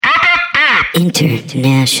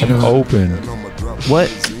International. Open. What?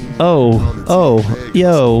 Oh,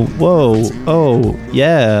 yo, whoa, oh,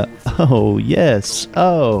 yeah, oh, yes,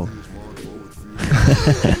 oh.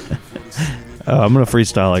 I'm gonna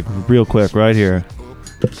freestyle like real quick right here.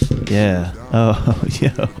 Yeah. Oh, yo.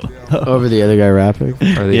 Oh. Over the other guy rapping?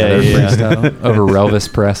 Or the other freestyle? Over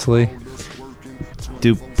Elvis Presley?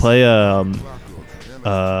 Dude, play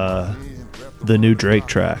the new Drake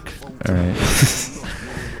track. All right.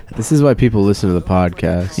 This is why people listen to the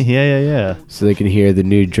podcast. Yeah. So they can hear the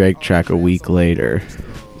new Drake track a week later.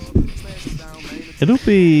 It'll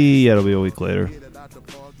be a week later.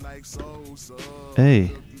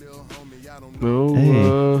 Hey. Oh,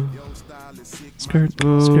 Hey. Skirt,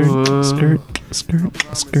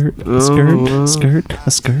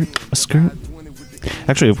 skirt.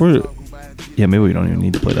 Actually, if we're... Yeah, maybe we don't even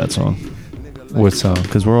need to play that song. What song?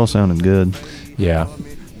 Because we're all sounding good. Yeah.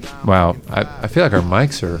 Wow. I feel like our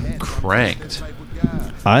mics are cranked.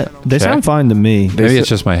 They sound fine to me. Maybe it's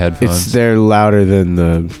just my headphones. They're louder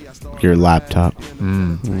than your laptop.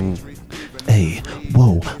 Hey,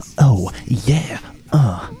 whoa, oh, yeah,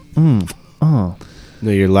 No,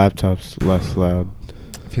 your laptop's less loud.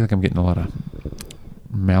 I feel like I'm getting a lot of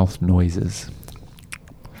mouth noises.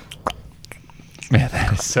 Man,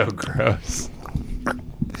 that is so gross.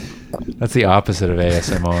 That's the opposite of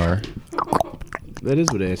ASMR. That is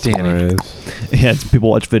what ASMR Danny. is. Yeah, it's people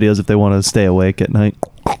watch videos if they want to stay awake at night.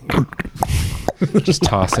 Just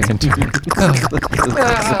tossing and turning.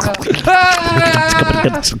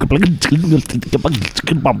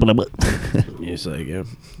 He's like, yeah,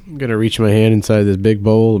 I'm going to reach my hand inside this big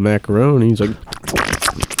bowl of macaroni. He's like...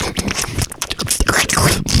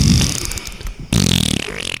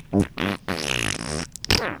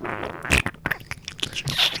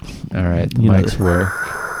 All right, the mics work.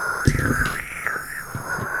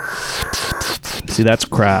 See, that's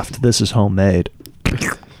craft. This is homemade.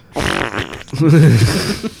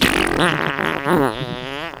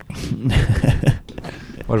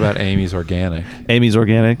 What about Amy's Organic? Amy's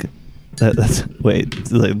Organic. That's wait. Is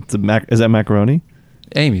that macaroni?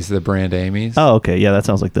 Amy's, the brand Amy's. Oh, okay. Yeah, that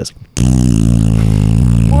sounds like this.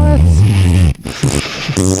 What?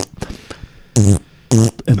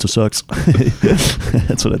 Enzo sucks.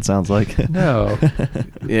 That's what it sounds like. No.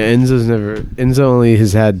 Yeah, Enzo only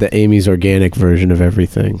has had the Amy's Organic version of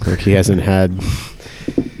everything. Like, he hasn't had...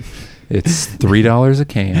 It's $3 a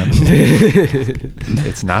can.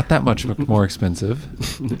 It's not that much more expensive.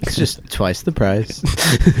 It's just twice the price.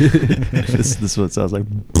 This is what it sounds like.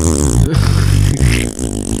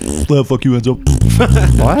 Fuck you, Enzo.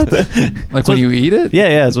 What? Like when you eat it?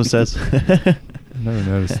 Yeah, that's what it says. I never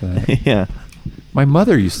noticed that. Yeah. My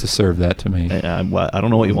mother used to serve that to me. I don't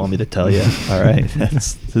know what you want me to tell you. All right.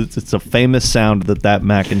 It's a famous sound that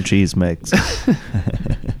mac and cheese makes.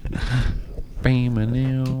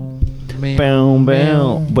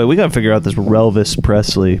 Bow. Wait, we gotta figure out this Elvis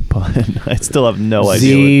Presley pun. I still have no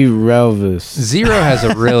idea. Relvis. Zero has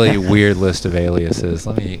a really weird list of aliases.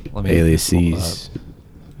 Let me Aliases.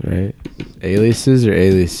 Right? Aliases or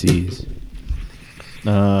aliases?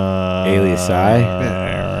 Aliasi?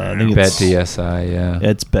 I think Bet it's DSI, yeah.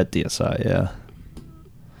 It's Bet DSI, yeah.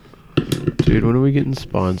 Dude, when are we getting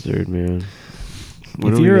sponsored, man?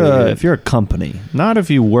 If you're a company, not if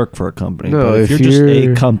you work for a company, No, but if if you're just a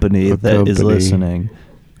you're company a that is company. listening,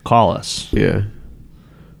 call us. Yeah.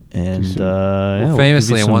 And Well,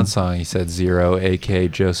 famously in one song, he said Zero, a.k.a.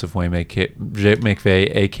 Joseph Wayne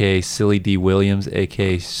McVeigh, a.k.a. Silly D. Williams,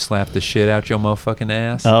 a.k.a. Slap the Shit Out Your Motherfucking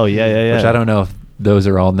Ass. Oh, yeah. Which I don't know if those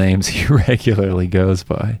are all names he regularly goes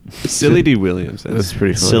by. Silly D. Williams. That's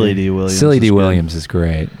pretty funny. Silly D. Williams. Silly D. is Williams is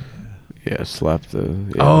great. Yeah, slap the...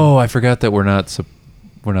 Yeah. Oh, I forgot that we're not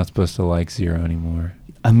supposed to like Zero anymore.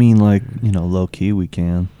 good. I mean, like, low key we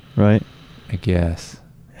can, right? I guess.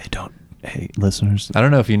 Hey, listeners, I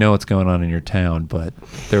don't know if you know what's going on in your town, but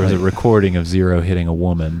there was a recording of Zero hitting a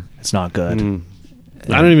woman. it's not good.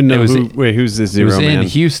 I don't even know It was- who's this It Zero was in man?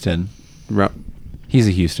 Houston. Ru- He's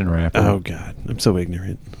a Houston rapper. Oh God, I'm so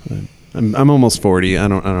ignorant. I'm almost 40. I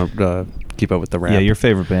don't keep up with the rap. Yeah, your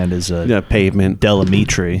favorite band is Pavement,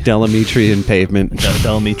 Delamitri. Delamitri and Pavement.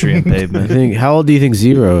 Delamitri and I Pavement. think, how old do you think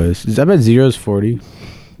Zero is? I bet Zero's 40.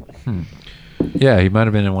 Yeah, he might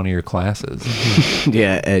have been in one of your classes.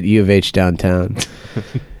 Yeah, at U of H downtown.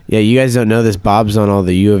 Yeah, you guys don't know this. Bob's on all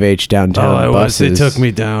the U of H downtown buses. They took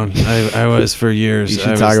me down. I was for years. You should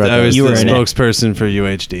I was, talk about I that. was You the were in it. spokesperson for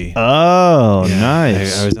UHD. Oh, Yeah,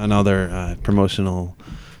 nice. I was on all their promotional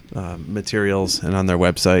materials and on their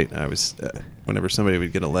website. I was whenever somebody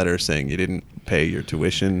would get a letter saying you didn't pay your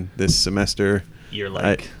tuition this semester. You're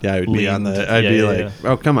like, I would be on leaned. the. I'd Yeah, be yeah, like, yeah.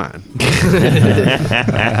 oh come on.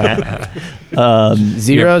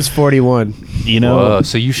 Zero's 41. You know, Whoa,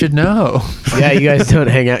 so you should know. Yeah, you guys don't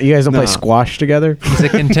hang out. You guys don't play squash together? He's a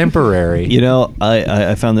contemporary. You know,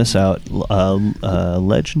 I found this out.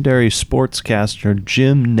 Legendary sportscaster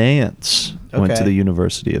Jim Nance went to Okay. the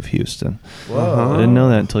University of Houston. Whoa. I didn't know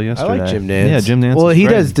that until I yesterday. like Jim Nance. Yeah, Jim Nance. Well, is he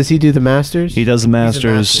great. does. Does he do the Masters? He does the Masters.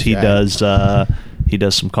 Masters He guy. does. He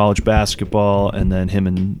does some college basketball, and then him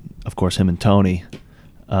and Tony,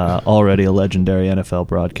 already a legendary NFL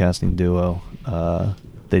broadcasting duo.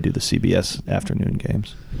 They do the CBS afternoon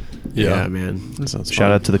games. Yeah, man. That sounds Shout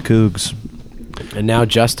fun. out to the Cougs. And now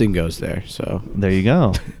Justin goes there. So There you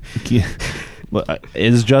go. Well,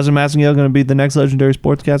 is Justin Massengill going to be the next legendary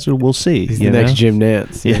sportscaster? We'll see. he's you the next know? Jim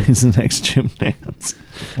Nance. Yeah, he's the next Jim Nance.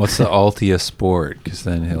 What's the Altia sport? Because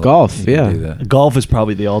then he'll Golf, he can yeah. do that. Golf is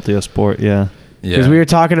probably the Altia sport. Yeah. Yeah. Because we were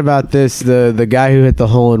talking about this, the guy who hit the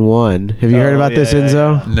hole in one. Have you heard about this,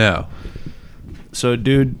 Enzo? No. So,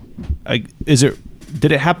 dude,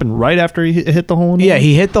 did it happen right after he hit the hole in one? Yeah,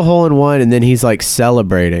 he hit the hole in one, and then he's like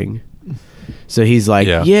celebrating. So he's like,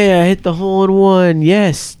 Yeah. "Yeah, I hit the hole in one.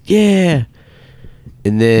 Yes, yeah."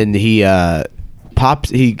 And then he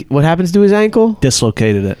pops. What happens to his ankle?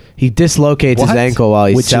 dislocated it. He dislocates his What? acle while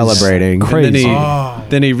he's Which is celebrating. crazy.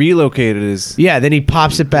 Then he relocated his. Yeah, then he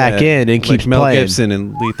pops it back in and keeps like Mel playing. Gibson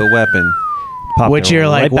in Lethal Weapon. Popped Which it you're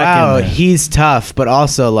right like, back in wow, there. he's tough, but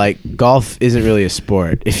also like golf isn't really a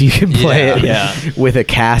sport if you can play Yeah. it Yeah. with a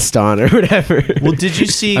cast on or whatever. Well, did you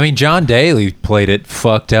see? I mean, John Daly played it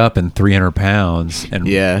fucked up in 300 pounds and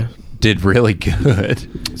yeah, did really good.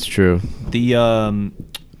 it's true. the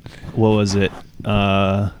what was it?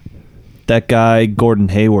 That guy Gordon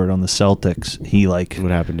Hayward on the Celtics. He What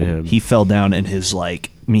happened to him? he fell down and his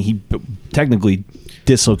he technically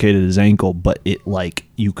dislocated his ankle, but it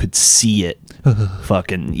you could see it.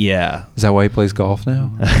 Fucking yeah. Is that why he plays golf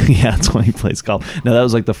now? Yeah, that's why he plays golf. No, that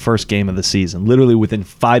was like the first game of the season. Literally within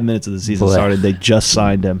 5 minutes of the season Blech. started, they just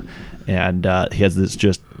signed him, and he has this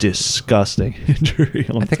just disgusting injury.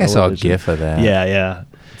 On I think I saw a television. GIF of that. Yeah.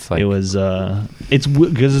 It's like, It was it's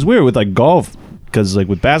because it's weird with golf, because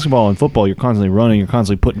with basketball and football you're constantly running, you're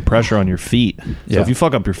constantly putting pressure on your feet. So Yeah. if you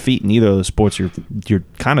fuck up your feet in either of those sports, you're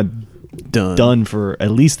kind of done for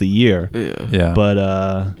at least the year. yeah.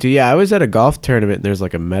 But Dude, yeah, I was at a golf tournament and there's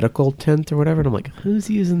like a medical tent or whatever, and I'm like, who's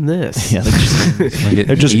using this? yeah, Like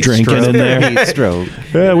they're just heat drinking stroke. in there. Heat stroke.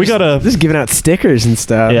 Yeah, we got a Just giving out stickers and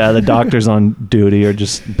stuff. yeah, the doctors on duty are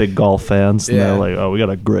just big golf fans, and Yeah. they're like, "Oh, we got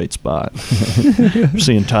a great spot. We're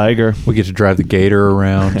seeing Tiger." We get to drive the gator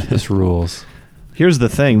around. This rules. Here's the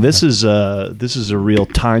thing: this is a real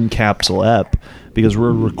time capsule ep, because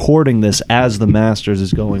we're recording this as the Masters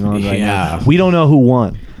is going on right Yeah. now. We don't know who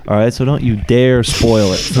won. All right, so don't you dare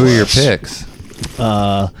spoil it. Who are your picks?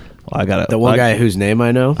 I got The one guy whose name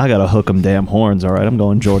I know. I gotta hook 'em damn horns. All right, I'm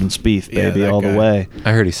going Jordan Spieth, Yeah, baby, that all guy. the way.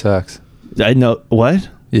 I heard he sucks. I know what?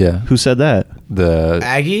 Yeah. Who said that? The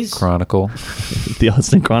Aggies? Chronicle. The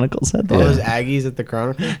Austin Chronicle said that. All Yeah. those Aggies at the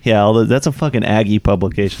Chronicle? Yeah, that's a fucking Aggie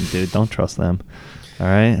publication, dude. Don't trust them. All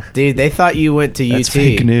right, Dude, they thought you went to that's UT.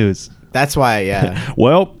 fake news. That's why, yeah.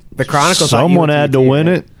 Well, The Chronicle thought you someone went to had to UT, win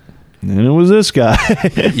right? it, and it was this guy.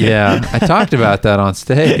 Yeah, I talked about that on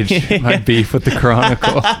stage. My beef with the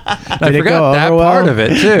Chronicle. I Did it forgot go that over part well? of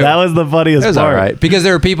it too. That was the funniest It was part. all right because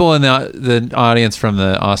there were people in the audience from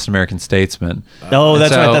the Austin American Statesman. Oh,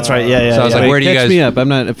 that's So- right. That's right. Yeah, yeah. so I was yeah. like, where do you Catch guys- me up. I'm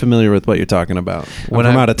not familiar with what you're talking about. When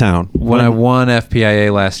I'm I- out of town. When I won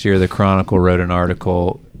FPIA last year, the Chronicle wrote an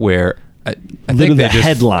article where I Literally think they the just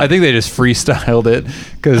headline. I think they just freestyled it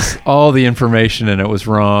because all the information in it was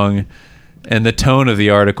wrong, and the tone of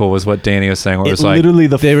the article was what Danny was saying. Where it was like, literally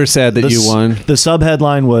They were sad that you won. The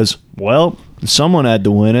subheadline was, "Well, someone had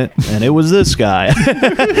to win it, and it was this guy."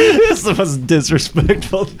 That's the most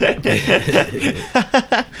disrespectful thing.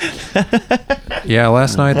 yeah,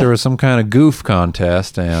 last night there was some kind of goof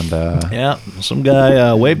contest, and Yeah, some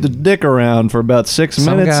guy waved his dick around for about 6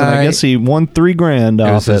 Some minutes, and I guy- guess he won $3,000 it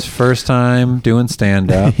off was his it. first time doing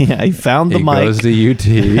stand up. Yeah, he found the He mic. goes to UT.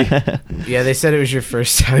 Yeah, they said it was your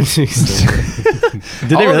first time doing stand-up. Did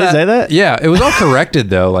they All of really say that? Yeah, it was all corrected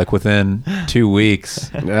though, like within 2 weeks.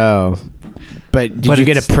 Oh. But did But you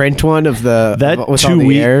get it's- a print one of the That with all 2 the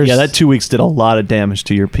weeks, errors? yeah, that 2 weeks did a lot of damage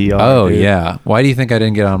to your PR. Oh dude. yeah. Why do you think I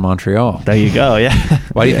didn't get on Montreal? There you go. Yeah.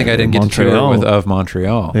 Why do you think I didn't get to tour Montreal. with Of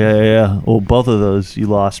Montreal? Yeah. Well, both of those you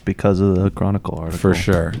lost because of the Chronicle article. For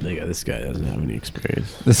sure. This guy doesn't have any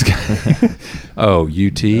experience. This guy. Oh,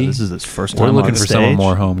 UT. Yeah, this is his first We're time looking on for stage. someone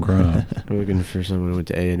more homegrown, We're looking for someone who went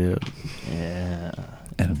to A&M. Yeah.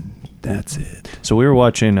 and that's it. So we were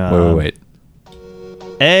watching. Wait.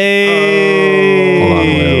 Hey.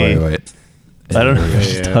 Hold on. Wait. I don't know if we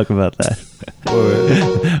should talk about that.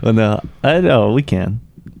 Well, no, I know we can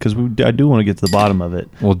because I do want to get to the bottom of it.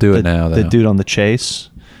 We'll do it now. The Though. dude on the chase.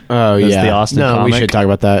 Oh That's yeah, the Austin no, we comic. should talk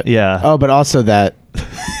about that. Yeah. Oh, but also that.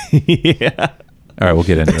 Yeah. All right, we'll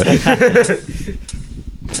get into it.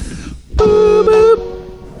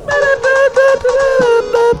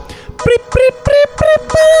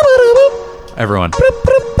 Everyone.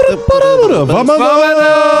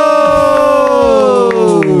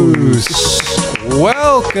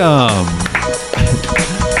 Welcome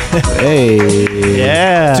Hey.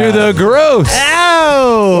 Yeah. to the gross.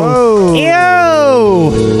 Ow!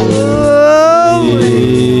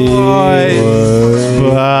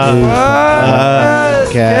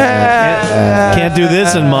 Can't do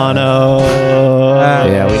this in mono.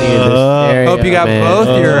 Yeah, we need this. Stereo, Hope you got man. both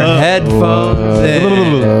your headphones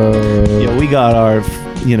in. Yeah, we got our,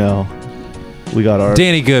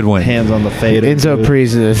 Danny Goodwin hands on the fade. Enzo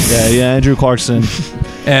Priestis. Yeah, Andrew Clarkson.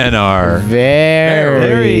 and our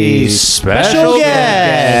Very special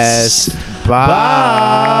guest, Bob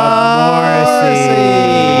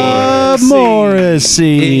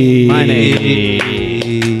Morrissey. My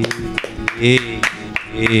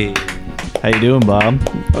How you doing, Bob?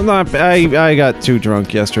 I'm not. I got too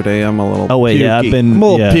drunk yesterday. I'm a little. Oh, wait, pukey. yeah, I've been- I'm a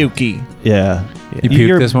little yeah. pukey. Yeah. You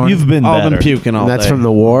puked this morning? You've been Oh, I've better. been puking all That's day. from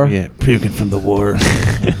the war? Yeah, puking from the war.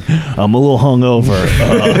 I'm a little hungover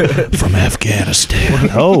from Afghanistan.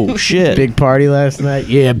 Oh, shit. Big party last night?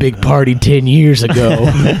 Yeah, big party 10 years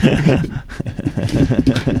ago.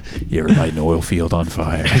 You ever light an oil field on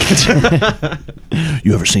fire?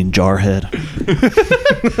 You ever seen Jarhead?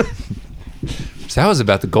 So that was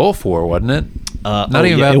about the Gulf War, wasn't it? Not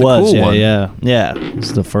even yeah, about it the was, cool yeah, one. Yeah,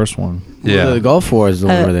 it's the first one. Well, the Gulf War is the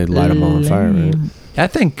one where they light them all on fire, right? I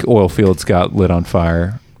think oil fields got lit on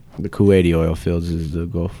fire. The Kuwaiti oil fields is the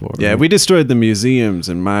Gulf War. Yeah, right? we destroyed the museums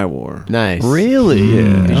in my war. Nice. Really?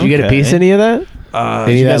 Yeah. Did you get a piece of any of that?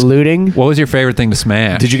 Any of that looting? What was your favorite thing to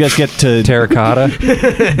smash? Did you guys get to terracotta?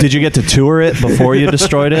 Did you get to tour it before you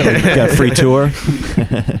destroyed it? Like, you got a free tour.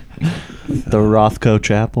 The Rothko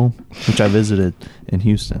Chapel, which I visited in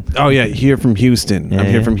Houston. Oh yeah, here from Houston. Yeah, I'm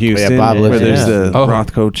here yeah. from Houston, Bob lives where there's there. the Oh.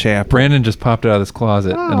 Rothko Chapel. Brandon just popped out of this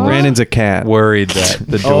closet and was Brandon's a cat. worried that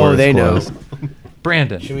the door Oh, is they know. closed.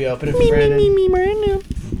 Brandon. Should we open it for Brandon?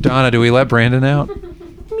 Donna, do we let Brandon out?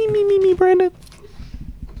 Brandon.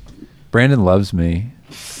 Brandon loves me.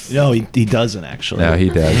 No, he doesn't actually. No, he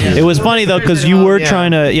does. It was funny though because you were Yeah.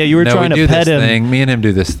 trying to, you were No, trying we to do pet this him. thing. Me and him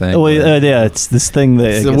do this thing. Well, yeah, it's this thing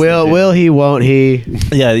that. I So guess will he, won't he?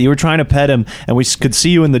 Yeah, you were trying to pet him, and we could see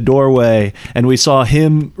you in the doorway, and we saw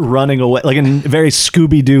him running away, like in very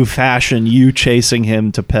Scooby-Doo fashion, you chasing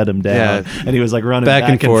him to pet him down. Yeah. And he was like running Back back,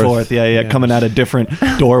 and and forth. forth. Yeah, coming out of different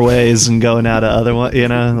doorways and going out of other ones,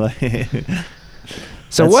 Like,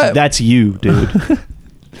 So what? That's you, dude.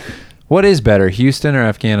 What is better, Houston or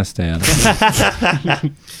Afghanistan?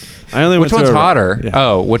 I only Which went one's to hotter? Yeah.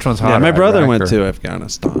 Oh, which one's hotter? Yeah, my brother Iraq went or- to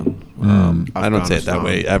Afghanistan. I don't say it that Afghanistan.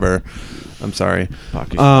 way ever. I'm sorry.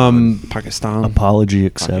 Pakistan. Pakistan. Apology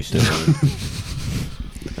accepted.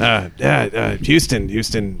 Houston.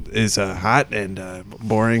 Houston is hot and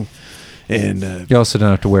boring, and You also don't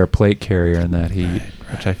have to wear a plate carrier in that heat,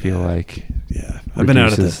 which I feel like. yeah, I've been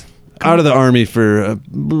out of reduces- the army for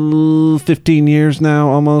 15 years now,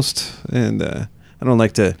 almost, and I don't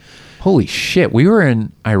like to. Holy shit! We were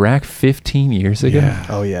in Iraq 15 years ago. Yeah.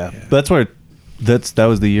 Oh yeah, that's where. That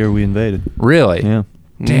was the year we invaded. Really? Yeah.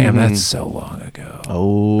 Damn, Mhm. that's so long ago.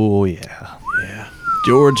 Oh yeah.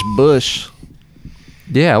 George Bush.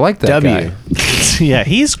 Yeah, I like that W. guy. Yeah,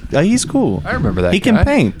 he's cool. I remember that. He can guy.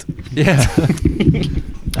 paint. Yeah.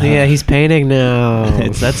 Yeah, he's painting now.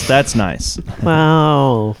 That's nice.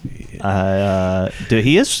 Wow. Dude,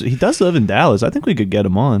 he does live in Dallas. I think we could get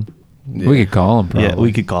him on. We could call him. Probably. Yeah,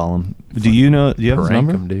 we could call him. Do you have his prank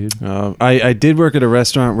number? him, dude. I did work at a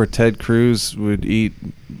restaurant where Ted Cruz would eat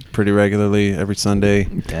pretty regularly every Sunday.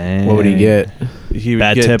 Dang. What would he get? He would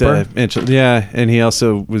Bad get tipper? yeah, and he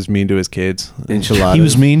also was mean to his kids. Enchiladas. He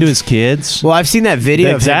was mean to his kids. Well, I've seen that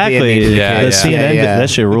video. Exactly. Of him being mean to Yeah, The kids. CNN, Yeah. that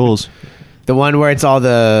shit rules. The one where it's all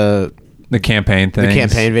the The campaign thing.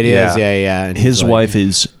 campaign videos. Yeah. And he's His like, wife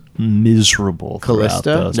is miserable. throughout Callista.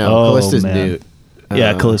 those. No, Oh, Callista's man. Newt.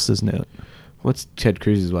 Yeah, Callista's Newt. What's Ted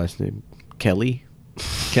Cruz's wife's name? Kelly.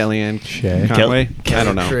 Kellyanne Shay. Conway. I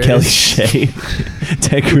don't know. Chris. Kelly Shea.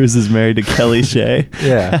 Ted Cruz is married to Kelly Shea.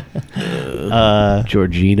 Yeah.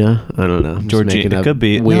 Georgina. I don't know. I'm just Georgina. making It up could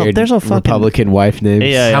be. No, weird there's a fucking- Republican wife names.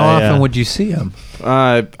 Yeah. How often would you see him?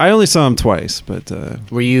 I only saw him twice, but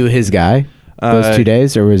Were you his guy? those 2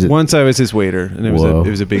 days, or was it? Once I was his waiter, and it Whoa.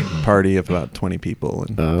 was a big party of about 20 people,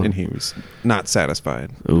 and, Oh. and he was not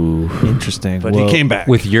satisfied. Ooh. Interesting. But he came back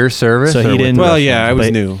With your service? So or he with didn't. the Well, restaurant? yeah, I was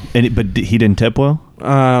but, new. but he didn't tip well.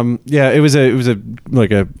 Yeah, it was a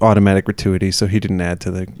like a automatic gratuity, so he didn't add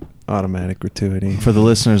to the automatic gratuity. For the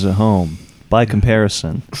listeners at home, by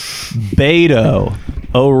comparison, Beto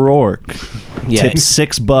O'Rourke Yeah. tipped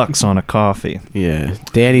 $6 on a coffee. Yeah,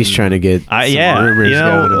 Danny's trying to get some rumors you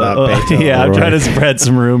know, going about Beto yeah, I'm O'Rourke. trying to spread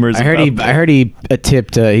some rumors. I heard he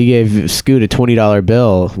tipped. He gave Scoot a $20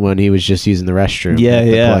 bill when he was just using the restroom. Yeah, at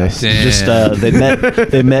the yeah. place. Damn. Just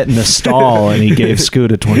they met in a stall, and he gave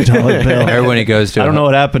Scoot a $20 bill. I heard when he goes to I don't know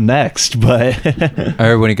what happened next, but I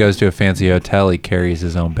heard when he goes to a fancy hotel, he carries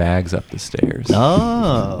his own bags up the stairs.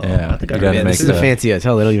 oh, Yeah, I think you I gotta heard Yeah, make this is a the- fancy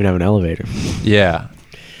hotel. They don't even have an elevator. Yeah,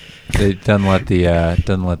 they doesn't let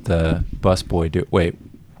the busboy do it. Wait,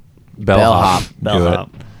 bellhop do Bellhop.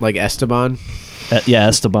 it. Like Esteban. Yeah,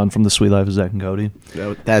 Esteban from the Sweet Life of Zack and Cody.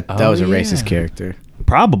 That Oh, was a yeah. racist character.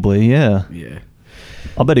 Probably, yeah. Yeah,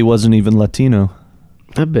 I'll bet he wasn't even Latino.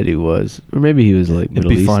 I bet he was, or maybe he was like It'd Middle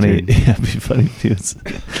be funny. Eastern. Yeah, it'd be funny if he was.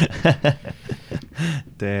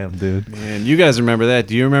 Damn, dude. And you guys remember that?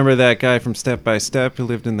 Do you remember that guy from Step by Step who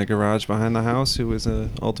lived in the garage behind the house, who was a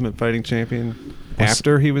Ultimate Fighting champion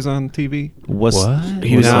after he was on TV? What?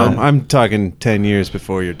 He was No, on- I'm talking 10 years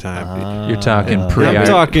before your time. You're talking Uh, pre. I'm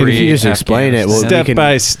talking- if you just explain it, well, Afghanistan. Step we can-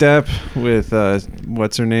 by Step with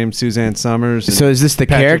what's her name, Suzanne Summers. and So is this the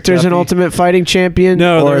Patrick characters in Duffy. Ultimate Fighting Champion?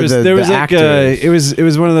 No, or there was like actors? it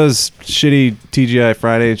was one of those shitty TGI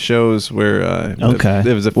Friday shows where Okay.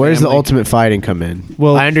 there was a Where's the family- Ultimate Fighting come in?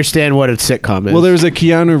 Well- I understand what a sitcom is. Well, there was a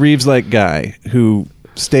Keanu Reeves like guy who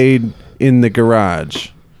stayed in the garage,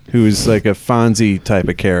 who was like a Fonzie type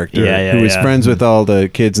of character, Yeah, who was yeah. friends with all the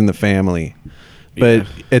kids in the family. But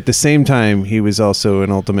at the same time, he was also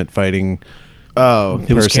an Ultimate Fighting.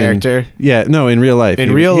 his character. Yeah, no, in real life.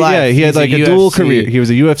 In real life, yeah, he had he's a like a dual UFC. career. He was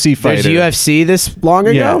a UFC fighter. There's UFC this long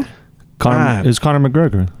ago. Yeah. It was Conor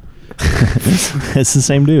McGregor. It's the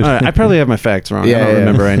same dude. All right, I probably have my facts wrong. Yeah, I don't yeah.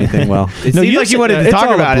 remember anything well. It No, seems you like you said- wanted to It's talk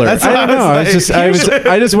all a about it. blur. That's I why don't know. was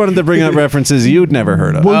I just wanted to bring up references you'd never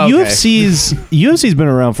heard of. Well, Oh, okay. UFC's been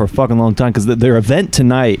around for a fucking long time because their event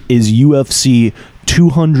tonight is UFC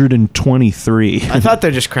 223. I thought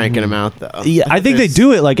they're just cranking them out though. Yeah, I think they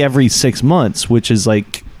do it like every 6 months, which is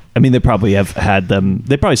like, I mean, they probably have had them.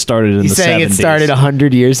 They probably started in He's the 70s. saying it started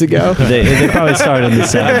 100 years ago. They probably started in the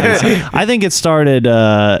 70s. I think it started.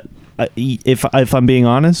 If I'm being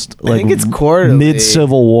honest, like think it's quarterly. mid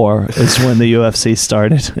Civil War is when the UFC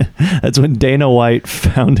started. That's when Dana White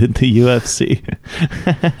founded the UFC.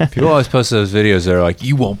 People always post those videos that are like,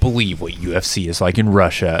 "You won't believe what UFC is like in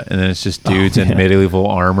Russia," and then it's just dudes in yeah. medieval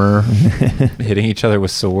armor hitting each other with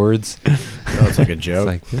swords. Oh, it's like a It's joke.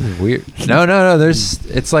 like, this is weird. No.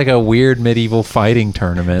 It's like a weird medieval fighting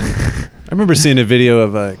tournament. I remember seeing a video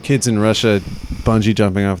of kids in Russia bungee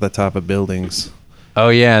jumping off the top of buildings. Oh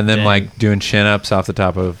yeah, and then Dang. like doing chin ups off the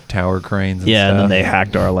top of tower cranes. And Yeah, and stuff. then they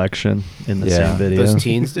hacked our election in the Yeah. same video. Those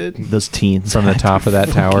teens did. Those teens From the top of that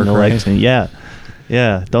tower Fucking crane. election. Yeah.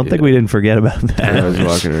 Don't think Yeah. we didn't forget about I was that.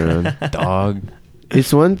 walking around. dog.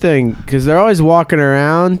 It's one thing because they're always walking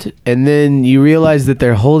around, and then you realize that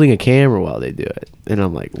they're holding a camera while they do it, and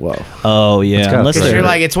I'm like, whoa. Oh It's yeah, kinda unless crazy. Because they're you're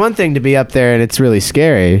like, it's one thing to be up there, and it's really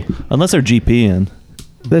scary. GP in.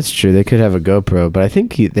 That's true. They could have a GoPro, but I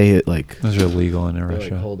think they like Those are illegal in they're, like,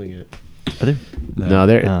 Russia. holding it. Are they? No,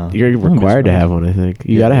 they're Oh. you're Wouldn't be required to surprised. have one. I think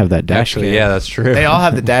you got to have that dash Actually, cam. yeah, that's true. They all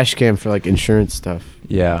have the dash cam for like insurance stuff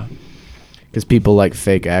Yeah. because people like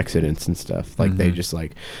fake accidents and stuff. Like they Mhm. just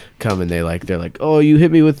like come and they're like, oh, you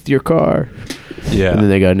hit me with your car, Yeah. and then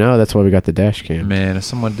they go, no, that's why we got the dash cam. Man, if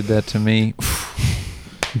someone did that to me,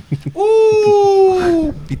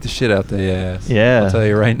 ooh, beat the shit out their ass. Yeah. I'll tell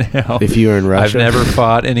you right now. If you were in Russia, I've never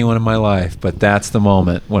fought anyone in my life, but that's the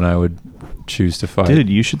moment when I would choose to fight. Dude,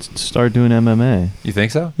 you should start doing MMA. You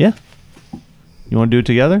think so? Yeah. You want to do it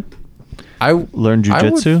together? I Learn I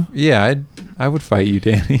would- jujitsu? Yeah, I would fight you,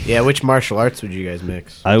 Danny. Yeah, which martial arts would you guys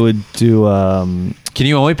mix? I would do. Can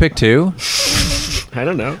you only pick two? I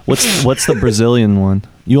don't know. What's the Brazilian one?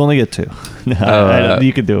 You only get two. No,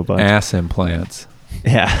 you could do a bunch. Ass implants.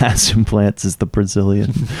 Yeah, ass implants is the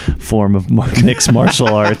Brazilian form of mixed martial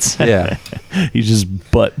arts. Yeah. You just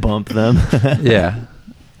butt bump them. Yeah.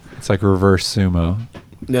 It's like reverse sumo.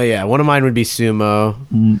 No, yeah, one of mine would be sumo.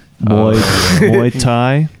 Muay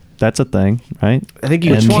Thai. That's a thing, right? I think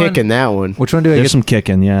you Which would one? kick in that one. Which one do I There's get? some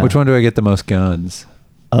kicking, yeah. Which one do I get the most guns?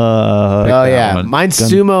 Oh that yeah, one. mine's Gun-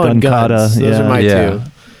 sumo and gun kata, guns. Those yeah. are my Yeah. two.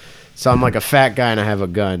 So I'm like a fat guy and I have a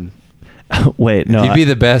gun. Wait, no. He'd be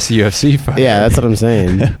the best UFC fighter. Yeah, that's what I'm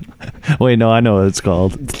saying. Wait, no, I know what it's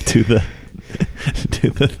called. Do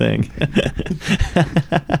the thing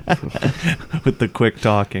with the quick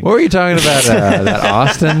talking. What were you talking about? That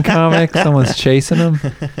Austin comic? Someone's chasing him.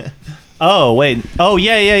 Oh wait. Oh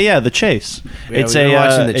yeah. The Chase. Yeah, It's we've been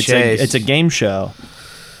watching The it's Chase. it's a game show.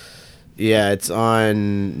 Yeah, it's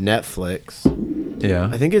on Netflix. Yeah.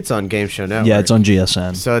 I think it's on Game Show Network. Yeah, it's on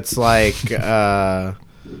GSN. So it's like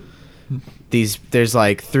there's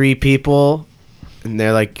like 3 people, and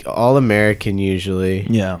they're like all American usually.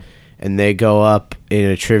 Yeah. And they go up in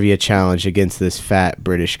a trivia challenge against this fat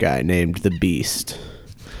British guy named the Beast.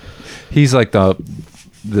 He's like the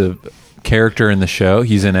character in the show.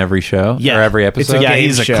 He's in every show or every episode. Yeah, game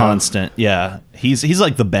he's a show. constant. Yeah, he's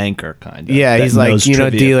like the banker kind of. Yeah, that he's like, knows you know,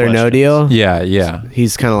 trivia Deal or No questions. Deal. Yeah.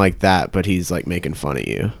 He's kind of like that, but he's like making fun of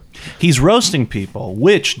you. He's roasting people,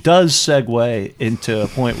 which does segue into a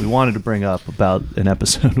point we wanted to bring up about an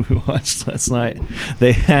episode we watched last night.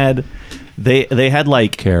 They had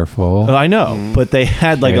like Careful. I know, but they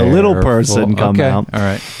had like a little person come Okay, out. all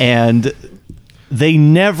right. And they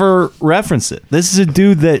never reference it. This is a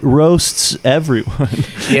dude that roasts everyone.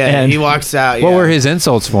 Yeah, and he walks out. What yeah. were his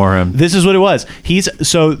insults for him? this is what it was.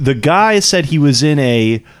 So the guy said he was in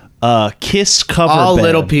a Kiss cover All band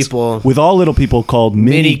Little People. with All Little People called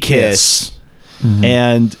Mini Kiss. Kiss.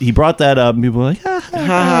 And he brought that up, and people were like, ah, ah,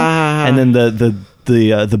 ah. And then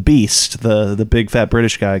the Beast, the big fat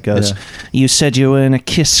British guy goes, Yeah. "You said you were in a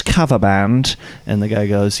Kiss cover band," and the guy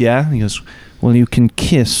goes, "Yeah." And he goes, "Well, you can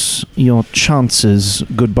kiss your chances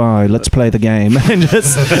goodbye. Let's play the game." And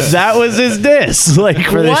just, that was his diss. Like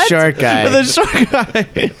For the what? short guy. For the short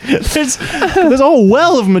guy. There's a whole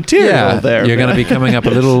well of material Yeah, there. you're going to be coming up a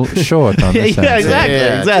little short on this. Yeah, episode. exactly.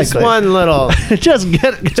 Yeah, Just one little.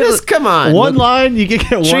 just come on. One line. You can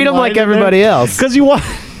get one. Treat him like everybody else. Because you want.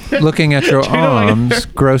 Looking at your arms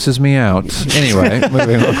grosses me out. Anyway,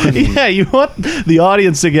 moving on. Yeah, you want the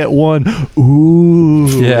audience to get one ooh,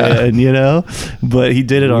 Yeah. and you know, but he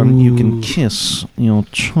did it on you can kiss your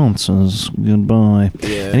chances goodbye.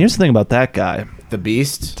 Yeah. And here's the thing about that guy. The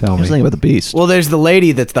Beast. Tell Here's the thing me. about the Beast. Well, there's the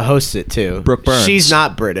lady that's the host it too. Brooke Burns. She's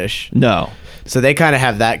not British, No. so they kind of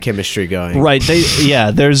have that chemistry going. Right,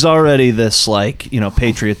 there's already this like, you know,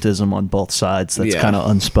 patriotism on both sides that's Yeah. kind of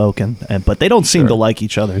unspoken, but they don't seem to like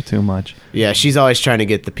each other too much. Yeah, she's always trying to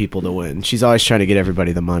get the people to win. She's always trying to get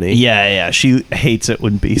everybody the money. Yeah, she hates it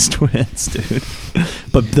when Beast wins, dude.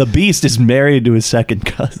 But the Beast is married to his second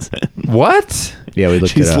cousin. What? Yeah, we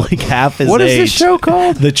looked She's it up. like half his What age. is this show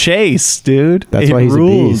called? The Chase, dude. That's It why he's a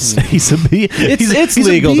rules. beast. He's a beast. It's he's a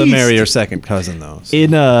legal to beast. marry your second cousin, though. so-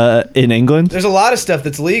 in England. There's a lot of stuff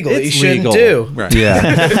that's legal that you It's shouldn't legal. do. Right.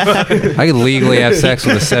 Yeah. I could legally have sex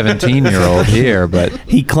with a 17-year-old here, but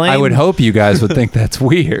He claimed. I would hope you guys would think that's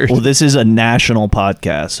weird. Well, this is a national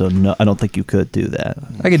podcast, so no, I don't think you could do that.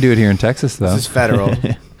 I could do it here in Texas, though. This is federal.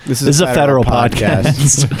 This is a federal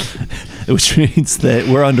podcast, which means that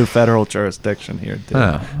we're under federal jurisdiction here. Dude.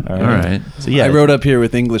 Oh, all right. So yeah, I rode up here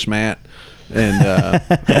with English Matt, and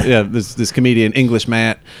yeah, this comedian English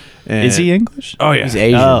Matt. And Is he English? Oh yeah, He's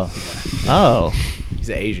Asian. Oh, He's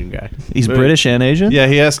an Asian guy. he's British and Asian. Yeah,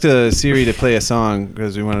 he asked Siri to play a song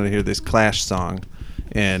because we wanted to hear this Clash song,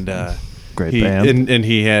 and Great he, band. And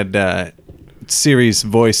he had Siri's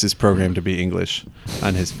voice is programmed to be English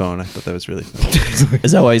on his phone. I thought that was really funny.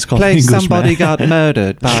 Is that why he's called Play English Somebody Man? Got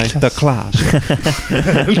Murdered by The Clash.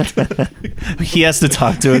 He has to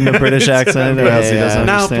talk to it in a British accent, or else he Yeah. doesn't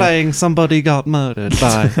Now understand. playing Somebody Got Murdered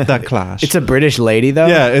by The Clash. It's a British lady though.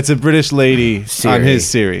 yeah, it's a British lady Siri. on his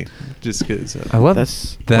Siri. Just because. I love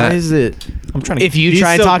That's that. why is it? I'm trying to. If you He's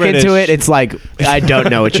try and so talk into British. it, it's like I don't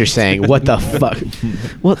know what you're saying. What the fuck?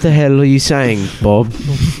 What the hell are you saying, Bob?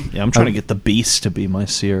 Yeah, I'm trying to get the Beast to be my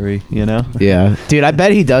Siri. You know. Yeah, dude, I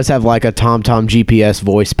bet he does have like a TomTom GPS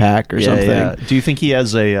voice pack or something. Yeah. Do you think he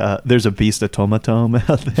has a? There's a Beast Automaton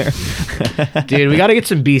out there. Dude, we got to get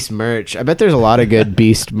some Beast merch. I bet there's a lot of good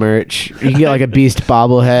Beast merch. You can get like a Beast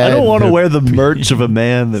bobblehead. I don't want to wear the merch of a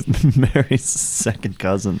man that marries his second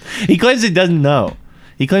cousin. He claims he doesn't know.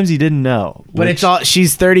 He claims he didn't know. But which- it's all.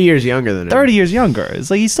 She's 30 years younger than him. 30 years younger. It's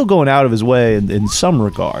like he's still going out of his way in some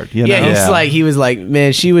regard. You know? Yeah, it's Yeah. like he was like,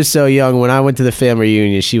 man, she was so young. When I went to the family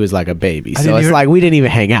reunion, she was like a baby. So didn't it's even- like we didn't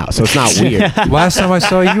even hang out. So it's not weird. Last time I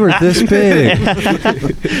saw you, you were this big.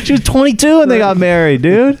 She was 22 when they got married,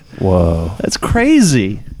 dude. Whoa. That's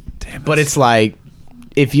crazy. But it's like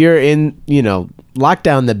if you're in, you know, lock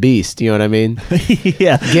down the beast. You know what I mean?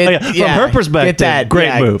 yeah. From her perspective, get that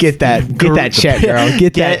great move. Get that check, girl.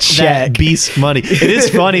 Get that check. That beast money. It is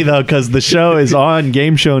funny though because the show is on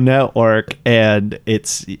Game Show Network and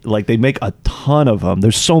it's like they make a ton of them.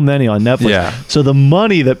 There's so many on Netflix. Yeah. So the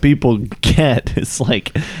money that people get is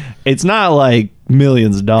like, it's not like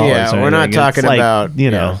millions of dollars. Yeah, or we're not anything. talking It's like, about,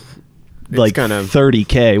 you know. It's Like kind of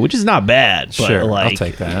 $30K, which is not bad. But Sure, I'll like,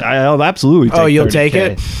 take that. I'll absolutely take Oh, you'll 30K. take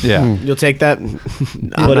it? Yeah. You'll take that? I'm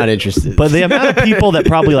But not interested. But the amount of people that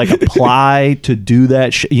probably like apply to do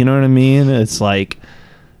that, you know what I mean? It's like,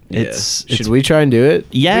 Should we try and do it?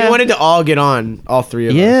 Yeah. We wanted to all get on, all three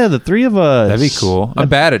of us. yeah, the three of us. That'd be cool. I'm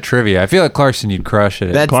bad at trivia. I feel like Clarkson, you'd crush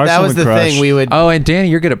it. That Carson was would the crush. thing we would. Oh, and Danny,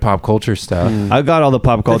 you're good at pop culture stuff. I got all the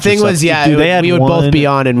pop culture the thing stuff. was, yeah, Dude, they had we would one- both be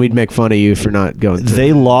on and we'd make fun of you for not going through.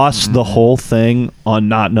 They lost the whole thing on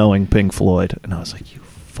not knowing Pink Floyd, and I was like, "You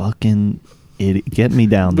fucking idiot! Get me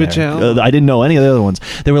down there." Which album? I didn't know any of the other ones.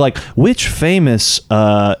 They were like, "Which famous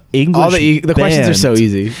English?" All the questions are so band-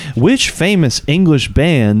 easy. Which famous English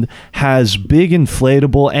band has big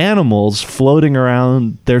inflatable animals floating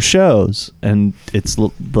around their shows? And it's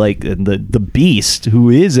like the Beast, who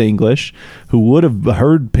is English, who would have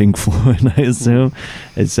heard Pink Floyd, I assume.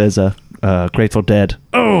 It says Grateful Dead.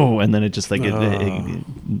 Oh, and then it just like it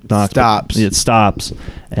knocks Stops. It stops,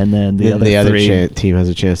 and then the Then other three. team has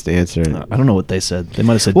a chance to answer it. I don't know what they said. They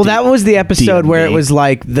might have said. Well, that was the episode where it DMV. was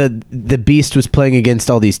like the Beast was playing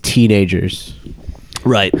against all these teenagers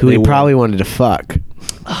right. who they he were- probably wanted to fuck.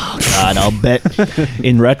 God, I'll bet.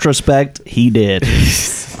 In retrospect, he did.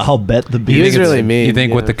 I'll bet the Beast. He was really mean. You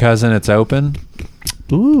think with the cousin it's open?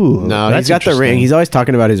 Ooh, No, that's he's got the ring. interesting. He's always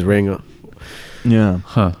talking about his ring. Yeah.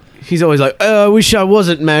 Huh. He's always like, "Oh, I wish I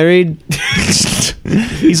wasn't married."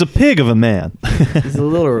 He's a pig of a man. He's a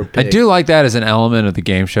little. I pig. do like that as an element of the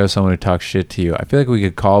game show, someone who talks shit to you. I feel like we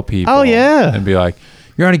could call people Oh, yeah. and be like,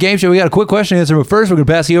 "You're on a game show, we got a quick question to answer, but first we're going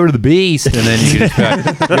to pass you over to the Beast." And then you could just be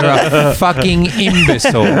like, "You're a fucking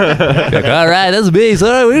imbecile." Be like, "All right, that's the Beast. All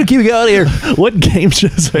right, we're going to keep going here." What game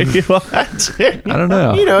shows are you watching? I don't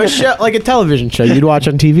know. You know, a show, like a television show you'd watch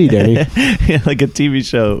on TV, Danny. Yeah, like a TV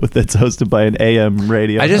show that's hosted by an AM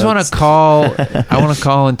radio. I just want host. to call. I want to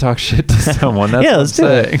call and talk shit to someone. That's Yeah, what let's I'm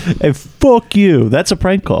do it. saying. Hey, fuck you. That's a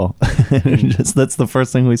prank call. That's the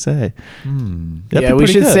first thing we say. That'd Yeah, be we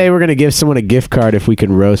pretty should good. say we're gonna give someone a gift card if we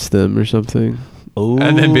can roast them or something.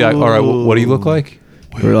 And then be like, "All right, what do you look like?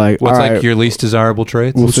 We're like, What's all like right, your least desirable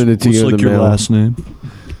traits?" we'll send it to What's you in like the your mail. last name?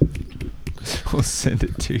 We'll send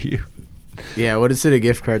it to you. Yeah, what is it a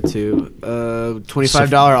gift card to?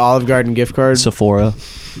 $25 Olive Garden gift card. Sephora.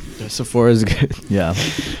 Sephora's good. Yeah.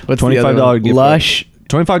 What's the other $25 one? gift Lush.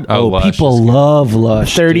 25. Oh, Oh, Lush people is good. love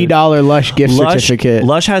Lush. dude. $30 Lush gift certificate.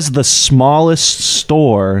 Lush has the smallest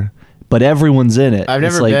store, but everyone's in it. I've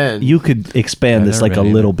It's never like, been. You could expand I've this never like a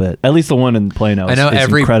been little either. bit. At least the one in Plano. I know is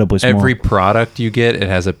every incredibly small. every product you get, it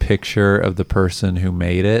has a picture of the person who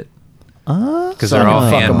made it because So they're I all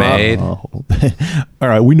can fuck 'em up. handmade. Oh. All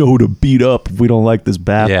right, we know who to beat up if we don't like this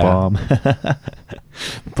bath Yeah. bomb.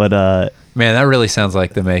 But Man, that really sounds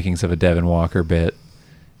like the makings of a Devin Walker bit.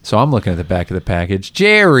 So I'm looking at the back of the package.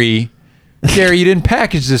 Jerry, you didn't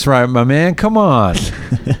package this right, my man. Come on.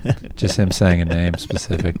 Just him saying a name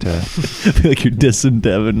specific to. I feel like you're dissing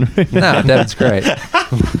Devin. Right now. No, Devin's great.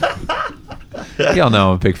 Y'all know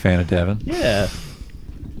I'm a big fan of Devin. Yeah.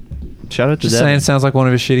 Shout out to Just saying, Devin. it sounds like one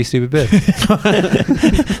of his shitty, stupid bits.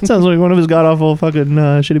 Sounds like one of his god awful fucking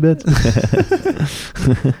shitty bits.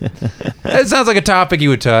 It sounds like a topic you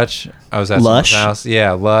would touch. I was at Lush? someone's house.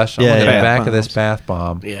 Yeah, Lush. I'm Yeah, looking at yeah. the back Bath of this bombs. bath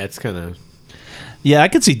bomb. Yeah, it's kind of. Yeah, I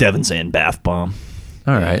could see Devin saying bath bomb.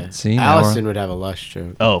 All right. See, now Allison we're- would have a Lush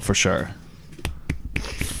joke. Oh, for sure.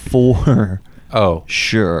 For Oh,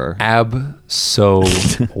 sure. absolutely.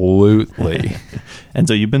 And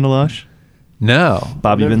so you've been to Lush? No.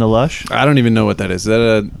 Bob, you been to Lush? I don't even know what that is. Is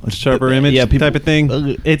that a sharper image type of thing?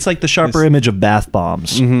 It's like the sharper image of bath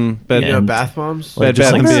bombs. Mm-hmm. Bed, Yeah. You know, And- bath bombs? Like Bed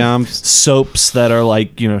just Bath and like Beyond. soaps that are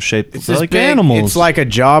like, shaped It's they're this like big- animals. It's like a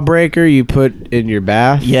jawbreaker you put in your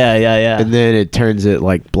bath. yeah, And then it turns it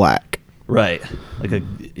like black. right. Like a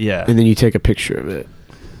And then you take a picture of it.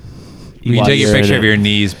 You watch take a you're picture in of it. your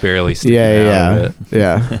knees barely sticking Yeah, out yeah. of it.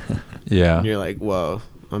 Yeah. Yeah. And you're like, whoa,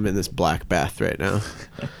 I'm in this black bath right now.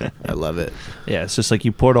 I love it. Yeah, it's just like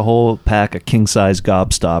you poured a whole pack of king size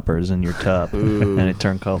gobstoppers in your tub Ooh. and it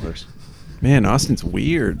turned colors. Man, Austin's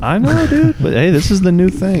weird. I know, dude, but hey, this is the new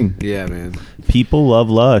thing. Yeah, man. People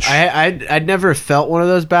love Lush. I'd never felt one of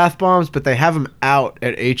those bath bombs, but they have them out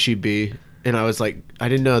at HEB. and I was like, I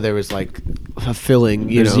didn't know there was like a filling.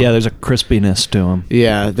 There's a crispiness to them.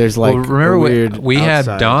 Yeah, there's like. Well, remember a weird we had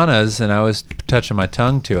outside. Donna's, and I was touching my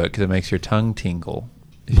tongue to it because it makes your tongue tingle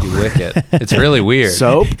if you lick it. It's really weird.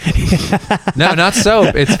 soap. No, not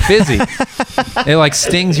soap. It's fizzy. It like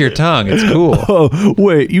stings your tongue. It's cool. Oh,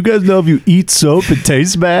 wait, you guys know if you eat soap, it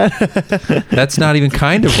tastes bad? That's not even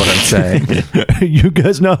kind of what I'm saying. You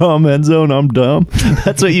guys know how I'm Enzo and I'm dumb?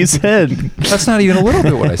 That's what you said. That's not even a little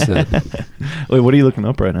bit what I said. Wait, what are you looking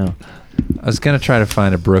up right now? I was going to try to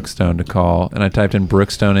find a Brookstone to call, and I typed in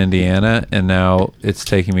Brookstone, Indiana, and now it's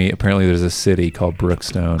taking me. Apparently, there's a city called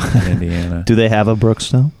Brookstone in Indiana. Do they have a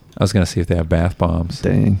Brookstone? I was going to see if they have bath bombs.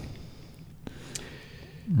 Dang.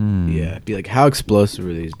 Yeah, be like, how explosive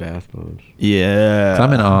are these bath bombs? Yeah. 'Cause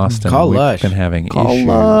I'm in Austin. Call We've Lush. been having Call issues.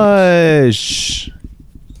 Lush.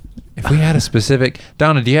 If we had a specific...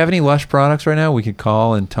 Donna, do you have any Lush products right now we could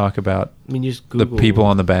call and talk about I mean, just the Google people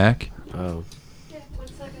on the back? Oh, Yeah, 1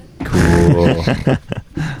 second. Cool.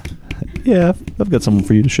 Yeah, I've got someone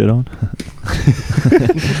for you to shit on.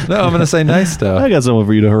 No, I'm going to say nice I stuff. got someone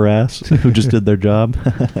for you to harass who just did their job.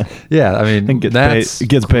 Yeah, I mean, And gets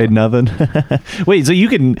that's... paid nothing. Wait, so you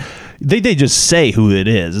can... They just say who it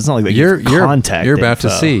is. It's not like they give contact You're about to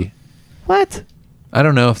info. see. What? I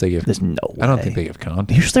don't know if they give... There's no I don't way. think they give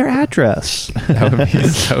contact. Here's their address. That would be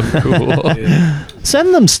so cool. yeah.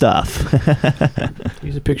 Send them stuff.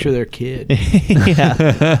 Here's a picture of their kid.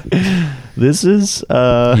 Yeah. This is...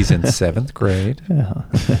 He's in 7th grade. Yeah.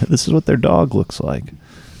 This is what their dog looks like.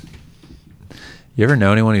 You ever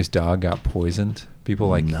know anyone whose dog got poisoned? People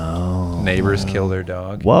like No. neighbors kill their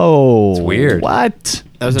dog. Whoa. It's weird. What?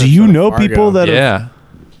 That was Do in you Fargo. know people that Yeah.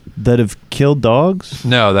 have killed dogs?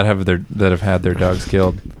 No, that have had their dogs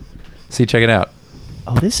killed. See, check it out.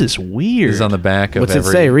 Oh, this is weird. This is on the back of What's it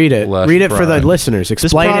every say? Read it. Lush Read it for the product. listeners. This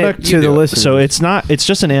Explain it product- to the listeners. So it's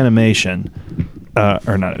just an animation,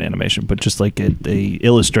 or not an animation, but just like a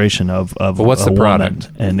illustration of. But what's a the woman. product?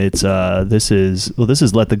 And it's this is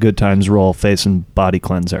Let the Good Times Roll face and body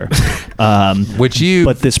cleanser, Which you...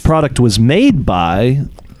 but this product was made by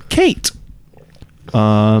Kate,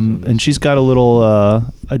 and she's got a little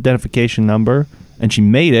identification number, and she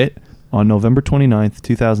made it on November 29th,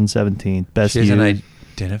 2017. Best She has an used.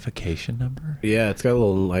 identification number? yeah, it's got a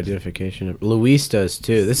little identification. Luis does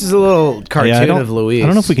too. This is a little cartoon Yeah, I don't- of Luis. I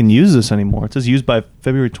don't know if we can use this anymore. It says used by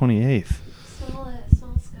February 28th. Smell it.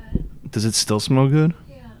 Smells good. Does it still smell good?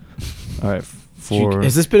 Yeah. All right. For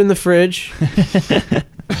Has this been in the fridge? I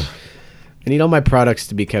need all my products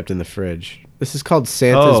to be kept in the fridge. This is called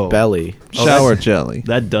Santa's Oh. Belly Shower jelly.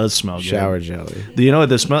 that does smell good. shower jelly. Do you know what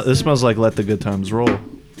this smells? This smells like Let the Good Times Roll.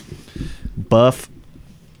 Buff.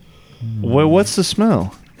 What's the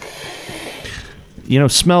smell? You know,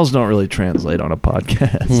 smells don't really translate on a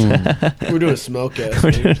podcast. We're doing a smell cast.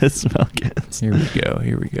 We're doing a smell cast. Here we go.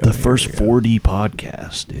 Here we go. The here first we go. 4D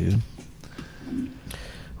podcast, dude.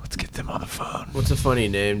 Let's get them on the phone. What's a funny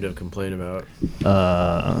name to complain about?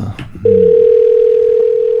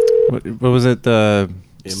 What was it? Emily.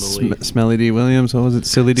 Smelly D. Williams. What was it?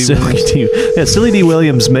 Silly D. Silly Williams. D. Yeah, Silly D.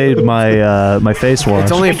 Williams made my face wash.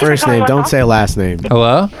 It's only a first name. Don't say last name.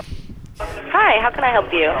 Hello? Hi, how can I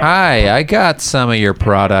help you? Hi, I got some of your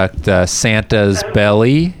product, Santa's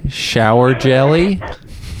Belly Shower Jelly.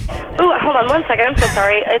 Ooh, hold on 1 second. I'm so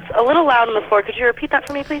sorry. It's a little loud on the floor. Could you repeat that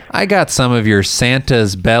for me, please? I got some of your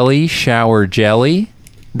Santa's Belly Shower Jelly,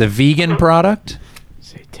 the vegan product,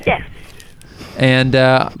 Yes. and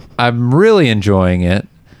I'm really enjoying it.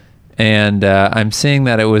 And I'm seeing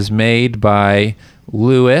that it was made by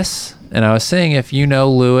Lewis, and I was seeing if you know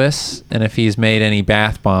Lewis and if he's made any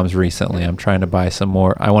bath bombs recently. I'm trying to buy some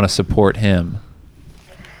more. I want to support him.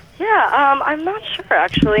 Yeah, I'm not sure,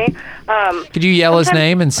 actually. Could you yell his sometimes-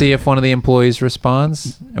 name and see if one of the employees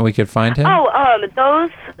responds and we could find him?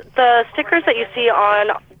 The stickers that you see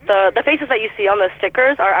on the faces that you see on the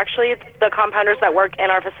stickers are actually the compounders that work in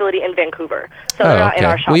our facility in Vancouver. So they're not in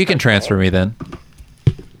our shop. Well, you can transfer me then.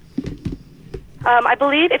 I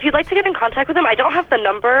believe if you'd like to get in contact with him, I don't have the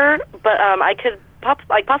number, but I could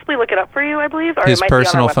possibly look it up for you, I believe. Or His it might be on our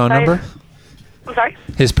personal phone website. number? I'm sorry?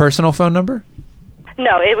 His personal phone number?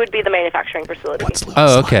 No, it would be the manufacturing facility.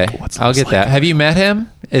 Oh, okay. I'll get that. Have you met him?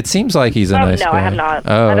 It seems like he's a nice no, guy. I have not.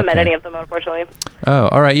 Oh, I haven't met okay. any of them, unfortunately. Oh,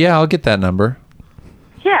 all right. Yeah, I'll get that number.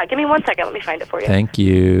 Yeah, give me 1 second. Let me find it for you. Thank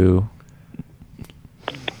you.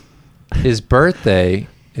 His birthday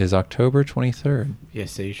is October 23rd. Yeah,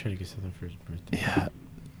 say you're trying to get something for his birthday. Yeah.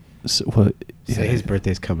 So, what? Say his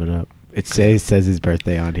birthday's coming up. It says his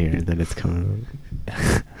birthday on here, and then it's coming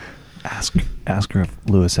up. Ask her if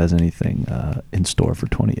Lewis has anything in store for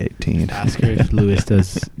 2018. Ask her if Lewis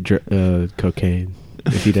does cocaine.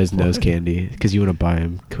 if he does nose candy because you want to buy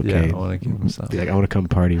him cocaine. Yeah, I want to give him some. Be like, I want to come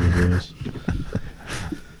party with Lewis.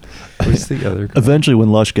 What's the other? Eventually,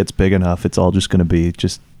 when Lush gets big enough, it's all just going to be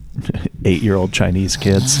just 8-year-old Chinese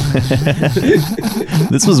kids.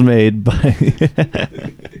 This was made by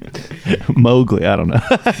Mowgli. I don't know.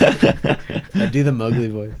 I do the Mowgli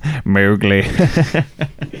voice. Mowgli.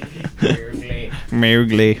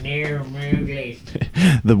 Mowgli.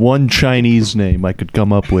 The one Chinese name I could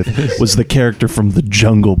come up with was the character from the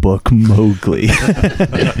Jungle Book, Mowgli.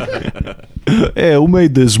 Hey, who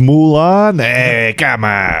made this, Mulan? Hey, come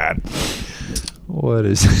on. What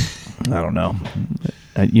is? I don't know.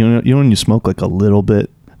 You know when you smoke like a little bit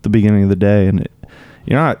at the beginning of the day, and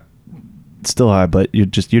you're not still high, but your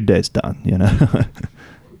day's done. You know.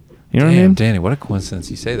 You know what I mean? Danny, what a coincidence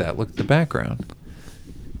you say that. Look at the background.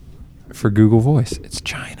 For Google Voice, it's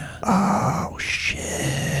China. Oh shit!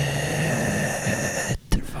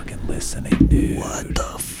 They're fucking listening, dude. What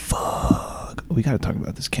the fuck? We got to talk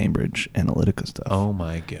about this Cambridge Analytica stuff. Oh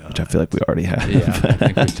my god! Which I feel like we already have. Yeah, I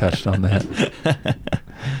think we touched on that.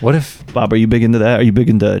 What if Bob? Are you big into that? Are you big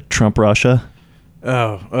into Trump Russia?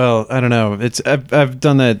 Oh well, I don't know. I've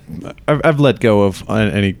done that. I've let go of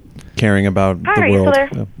any caring about Hi, the are you world. still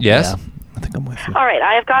there? yes? Yeah, I think I'm with you. All right,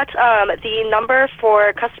 I've got the number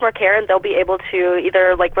for customer care, and they'll be able to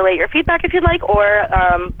either like relay your feedback if you'd like, or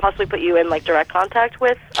possibly put you in like direct contact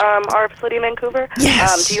with our facility in Vancouver.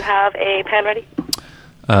 Yes. Do you have a pen ready?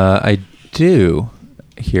 I do.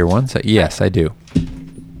 Here, one sec. Yes, I do.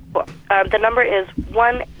 Cool. The number is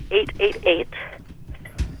 1-888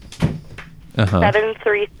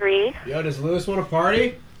 733 Yo, does Lewis want to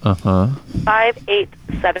party?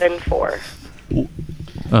 5874.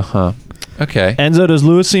 Okay. Enzo, does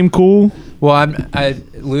Lewis seem cool? Well,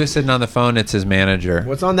 Lewis sitting on the phone. It's his manager.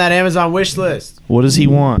 What's on that Amazon wish list? What does he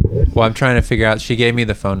want? Well, I'm trying to figure out. She gave me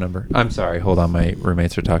the phone number. I'm sorry. Hold on. My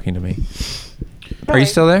roommates are talking to me. Are you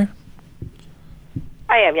still there?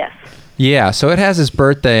 I am, yes. Yeah, so it has his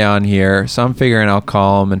birthday on here, so I'm figuring I'll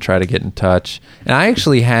call him and try to get in touch. And I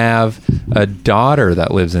actually have a daughter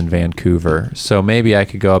that lives in Vancouver, so maybe I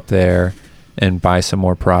could go up there and buy some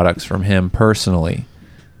more products from him personally.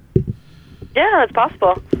 Yeah, it's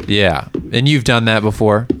possible. Yeah, and you've done that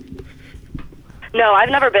before? No, I've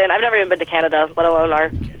never even been to Canada, let alone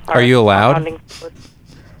our Are you allowed? to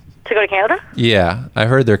go to Canada? Yeah, I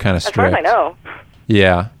heard they're kind of As far strict. as I know.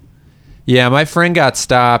 Yeah. Yeah, my friend got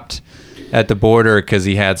stopped at the border because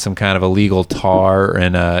he had some kind of illegal tar,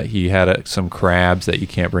 and he had some crabs that you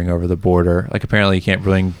can't bring over the border. Like, apparently you can't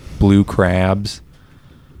bring blue crabs.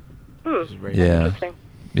 Yeah. Interesting.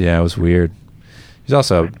 Yeah, it was weird. He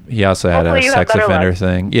also had Hopefully a you have sex better offender luck.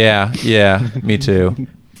 thing. Yeah, me too.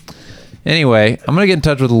 Anyway, I'm going to get in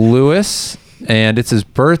touch with Lewis, and it's his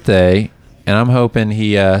birthday, and I'm hoping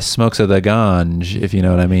he smokes a the ganj, if you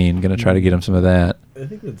know what I mean. Going to try to get him some of that. I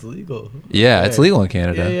think that's legal. Yeah, it's legal in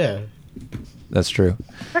Canada. Yeah. That's true.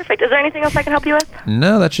 Perfect. Is there anything else I can help you with?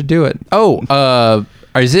 No, that should do it. Oh,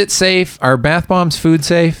 is it safe? Are bath bombs food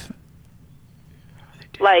safe?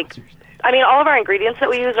 Like, I mean, all of our ingredients that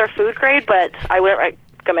we use are food grade, but I wouldn't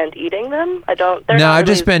recommend eating them. I've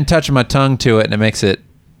just been touching my tongue to it, and it makes it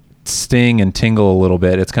sting and tingle a little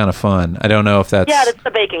bit. It's kind of fun. I don't know if that's... Yeah, it's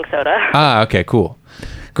the baking soda. Ah, okay, cool.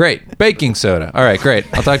 Great. Baking soda. All right, great.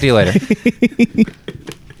 I'll talk to you later.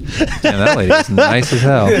 Man, that lady is nice as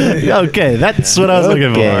hell. Okay, that's what I was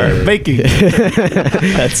looking for. Baking.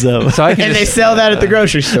 That's So I can And they just, sell that at the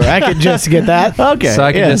grocery store. I could just get that. okay. So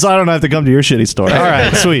I can so I don't have to come to your shitty store. All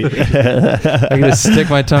right, sweet. I can just stick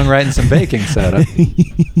my tongue right in some baking soda.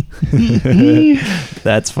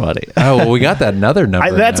 That's funny. Oh, well, we got that another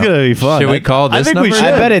number. That's now. gonna be fun. Should we call I this think we number?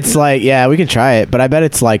 should. I bet it's like, yeah, we can try it, but I bet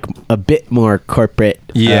it's like a bit more corporate.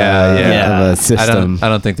 Yeah. Of a system. I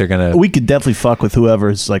don't think they're gonna. We could definitely fuck with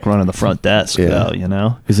whoever's like running the front desk, Yeah. though. You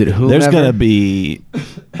know, Is it whomever? there's gonna be.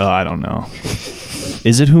 Oh, I don't know.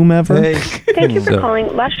 Is it whomever? Thank you for So- calling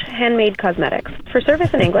Lush Handmade Cosmetics. For service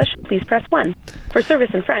in English, please press 1. For service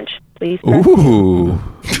in French, please press Ooh.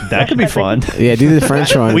 That could be fun. Yeah, do the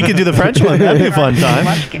French one. We could do the French one. That'd be a fun time.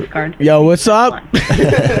 gift card. Yo, what's up?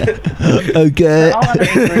 Okay. All other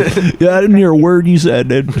inquiries. Yeah, I didn't hear a word you said,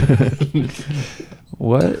 dude.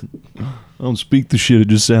 What? I don't speak the shit. It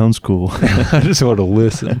just sounds cool. I just want to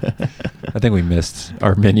listen. I think we missed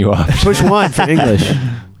our menu option. Push one for English.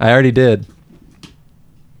 I already did.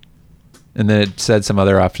 And then it said some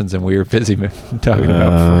other options, and we were busy talking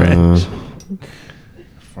about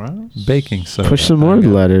French. Baking soda. Push some more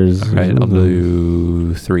letters. All right, I'll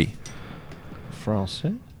do 3.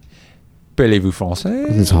 Français. Parlez-vous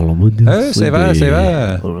français? C'est Oh, ça va, ça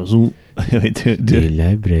va. Wait, The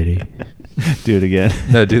library. Do it again.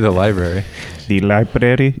 No, do the library. The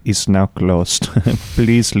library is now closed.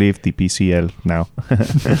 Please leave the PCL now.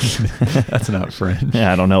 That's not French.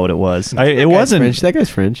 Yeah, I don't know what it was. It That wasn't. French. That guy's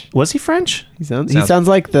French. Was he French? He sounds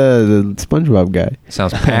like the SpongeBob guy,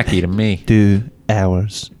 Sounds packy to me. 2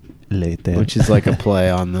 hours later. which is like a play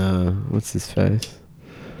on the what's his face,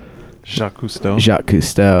 Jacques Cousteau. Jacques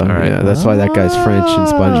Cousteau. All right. Yeah, that's why that guy's French in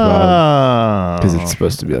SpongeBob, because it's Oh.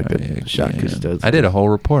 supposed to be like Oh, a yeah, Jacques yeah. Cousteau. I did a whole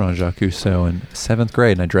report on Jacques Cousteau in 7th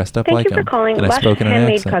grade, and I dressed up Thank like you for him. calling and I Lush spoke in an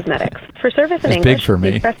Handmade accent. Cosmetics. For service in It's big English, for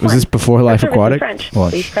me. please press Was 1. this before For Life service Aquatic? in French,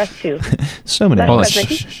 Watch. please press 2. So many. Lush Hold on.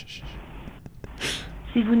 Cosmetics. Shh, shh, shh.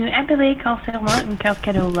 Si vous nous appelez concernant une carte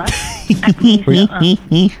cadeau Lush, appuyez sur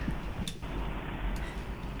 1.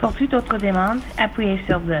 Pour toute autre demande, appuyez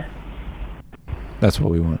sur 2. That's what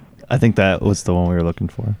we want. I think that was the one we were looking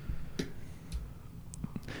for.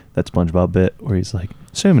 That SpongeBob bit where he's like,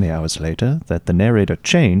 so many hours later that the narrator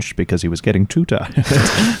changed because he was getting too tired.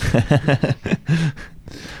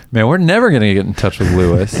 Man, we're never going to get in touch with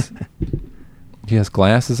Lewis. He has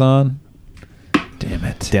glasses on. Damn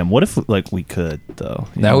it. Damn, what if like we could though?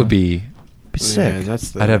 You That know? would be... be sick. Yeah,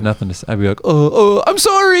 that's the, I'd have nothing to say. I'd be like, oh, I'm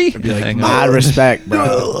sorry. I'd be like, Hang up. mad respect,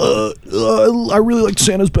 bro. I really liked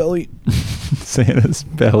Santa's belly. Santa's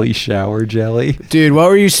belly shower jelly. Dude, what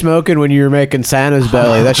were you smoking when you were making Santa's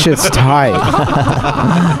belly? That shit's tight.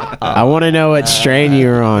 I want to know what strain you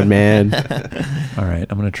were on, man. All right,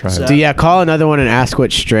 I'm going to try So- it. Do yeah, call another one and ask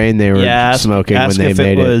what strain they were smoking ask when they if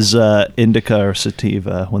made it it. was indica or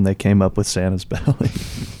sativa when they came up with Santa's belly.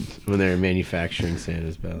 When they were manufacturing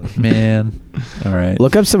Santa's belly. Man. All right.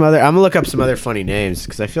 Look up some other. I'm gonna look up some other funny names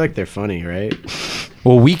because I feel like they're funny, right?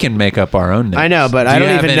 Well, we can make up our own names. I know, but Do I you don't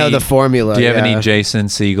have even know any- the formula. Do you have yeah. any Jason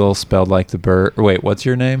Siegel spelled like the bird? Wait, what's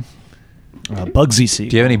your name? Bugsy Seed.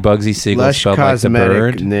 Do you have any Bugsy Siegel Lush spelled like the cosmetic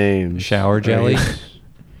bird? names? Shower jelly? Right.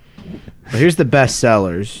 Well, here's the best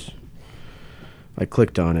sellers. I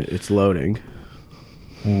clicked on it. It's loading.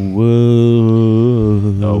 Whoa.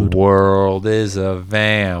 The world is a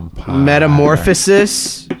vampire.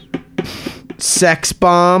 Metamorphosis. Sex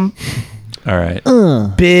bomb. All right.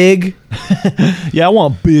 Big. Yeah, I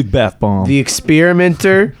want big bath bomb. The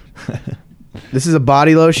Experimenter. This is a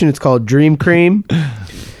body lotion. It's called Dream Cream.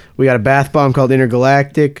 We got a bath bomb called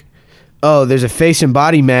Intergalactic. Oh, there's a face and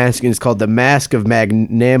body mask, and it's called the Mask of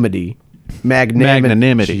Magnanimity.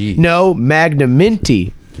 Magnanimity. Jeez. No,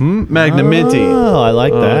 Magnaminty. Magnanimity. Oh, I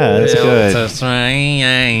like that. That's good.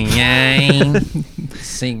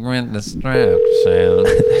 Secret destruction.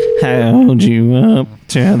 Hold you up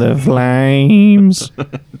to the flames.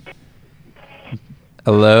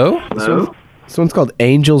 Hello? This one's called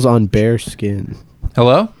Angels on Bare Skin.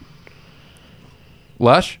 Hello?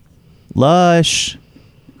 Lush? Lush.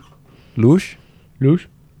 Lush?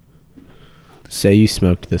 Say you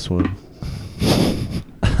smoked this one.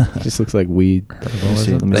 Just looks like weed.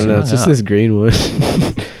 see. Let me No, see. no, it's just this green one.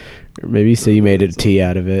 Or maybe you say you made a tea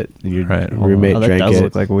out of it, and your Right, hold on. roommate Oh, that drank does it.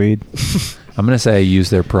 look like weed. I'm going to say I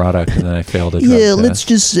used their product and then I failed a drug test.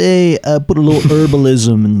 just say I put a little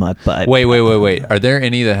herbalism in my pipe. Wait. Are there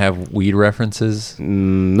any that have weed references?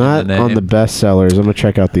 Not And then on the best sellers. I'm gonna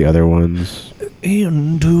check out the other ones.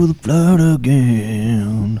 Into the flood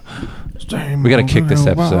again. We got to kick this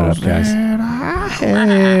episode up, guys.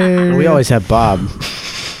 We always have Bob.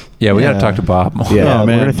 Yeah, we got to Yeah. talk to Bob more. Yeah, Oh, we're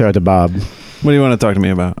man. gonna throw it to Bob. What do you want to talk to me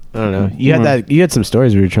about? I don't know. You had that. You had some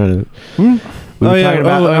stories we were trying to. We were Oh, yeah. talking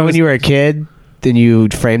about Oh, I when was- you were a kid. Then you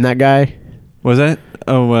framed that guy. Was that?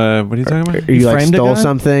 Oh, what are you talking about? Or you like framed a stole guy?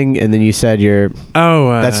 something, and then you said your. Oh,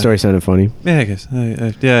 That story sounded funny. Yeah, I guess.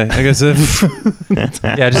 Yeah, I guess.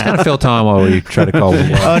 Yeah, just kind of fill time while we try to call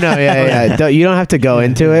Lush. Oh no, yeah. You don't have to go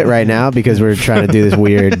into it right now because we're trying to do this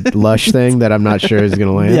weird Lush thing that I'm not sure is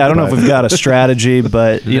gonna land. Yeah, I don't know if but we've got a strategy,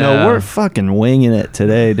 but you know, No. we're fucking winging it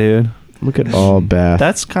today, dude. Look at all Bath.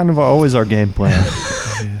 That's kind of always our game plan.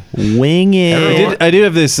 Wing it. I do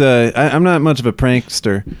have this. I'm not much of a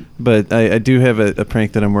prankster, but I do have a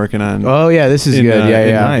prank that I'm working on. Oh yeah, this is in, good. Yeah, in,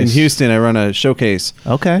 yeah. In Houston, I run a showcase.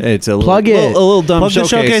 Okay. It's a Plug little, it. a little dumb Plug the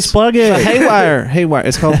showcase, plug it. Haywire.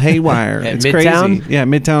 It's called Haywire. At It's Midtown? crazy. Yeah,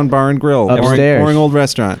 Midtown Bar and Grill. Upstairs. Boring old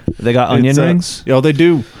restaurant. They got onion It's, rings. Oh, they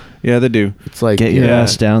do. Yeah, they do. It's like Get your Yeah.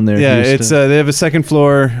 ass down there. Yeah, Houston. it's they have a second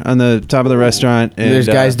floor on the top of the restaurant. And there's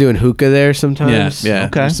guys doing hookah there sometimes. Yeah.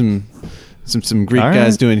 Okay. There's some Greek All right.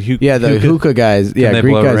 guys doing hookah. Yeah, the hookah guys. Yeah, they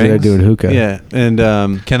Greek blow guys that are rings? doing hookah. Yeah, and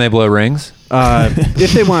Can they blow rings?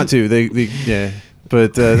 if they want to, they yeah,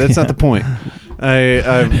 but that's not the point.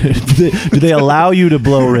 Do they allow you to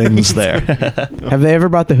blow rings there? Have they ever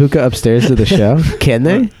brought the hookah upstairs to the show? Can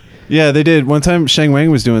they? Yeah, they did. One time, Sheng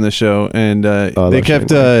Wang was doing the show, and they kept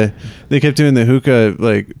doing the hookah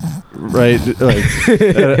right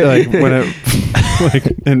when it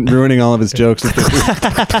and ruining all of his jokes.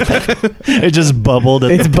 It just bubbled.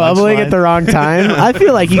 It's bubbling at the wrong time. I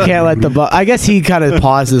feel like you can't let the. I guess he kind of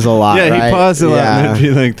pauses a lot. Yeah, right? he paused a lot. And it'd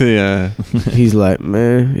be like the. He's like,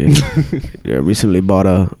 man, I recently bought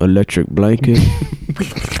a electric blanket.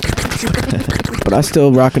 But I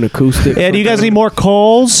still rock an acoustic. Yeah, do you guys need more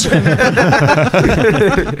coals?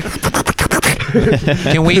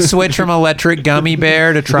 Can we switch from electric gummy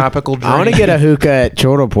bear to tropical drink? I want to get a hookah at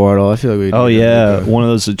Chortle Portal. I feel like we. Oh yeah, one of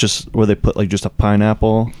those that just where they put like just a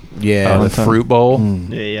pineapple. Yeah, the fruit bowl.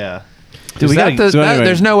 Yeah. Dude, anyway.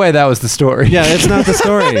 There's no way that was the story. Yeah, it's not the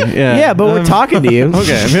story. Yeah, yeah, but we're talking to you.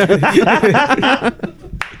 Okay.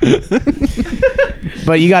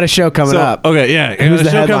 But you got a show coming up. Okay, yeah. Who's the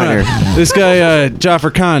headliner? This guy, Jaffer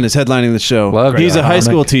Khan, is headlining the show. He's a high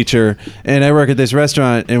school teacher, and I work at this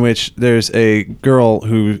restaurant in which there's a girl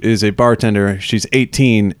who is a bartender. She's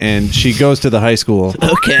 18, and she goes to the high school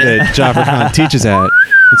that Jaffer Khan teaches at.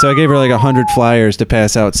 And so I gave her like 100 flyers to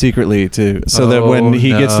pass out secretly so that when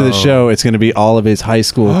he gets to the show, it's going to be all of his high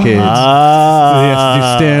school kids. So he has to do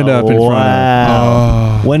stand up in front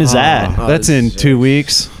of them. When is that? That's in 2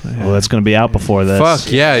 weeks. Well, that's going to be out before this.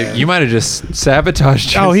 Fuck yeah! You might have just sabotaged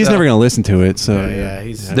yourself. Oh, he's never going to listen to it. So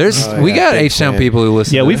we got H-Town people who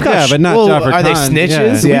listen. Yeah, we've got. but not Jaffer Are they Khan.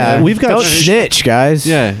 snitches? Yeah. We've got Don't snitch, guys.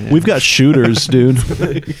 Yeah. We've got shooters, dude.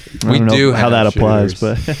 We do how have that applies,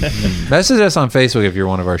 shooters. but Message us on Facebook if you're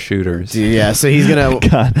one of our shooters. Yeah, so he's gonna.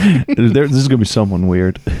 God, this is gonna be someone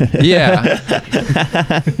weird. Yeah.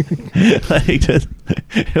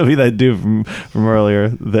 It'll be that dude from earlier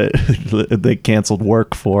that they canceled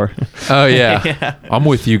work for. Oh yeah. I'm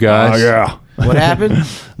with you guys. Oh yeah. What happened?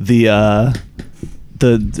 The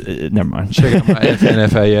never mind. Check out my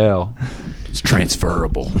FNFAL. It's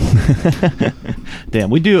transferable. Damn,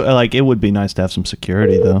 we do like. It would be nice to have some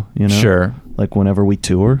security, though. You know, Sure. Like whenever we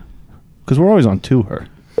tour, because we're always on tour.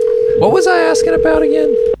 What was I asking about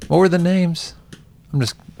again? What were the names? I'm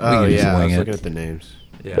just. Oh we can just yeah, I wing was it. looking at the names.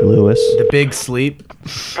 Yeah. Lewis. The Big Sleep.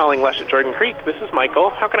 Calling West at Jordan Creek. This is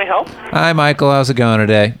Michael. How can I help? Hi, Michael. How's it going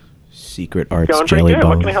today? Secret Arts Going pretty Jelly good.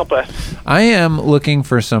 What Bone. can I help with? I am looking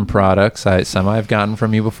for some products. Some I've gotten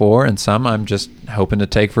from you before, and some I'm just hoping to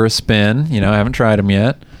take for a spin. You know, I haven't tried them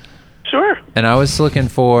yet. Sure. And I was looking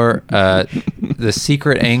for the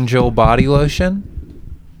Secret Angel body lotion.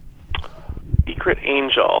 Secret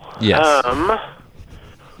Angel. Yes.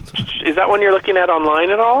 Is that one you're looking at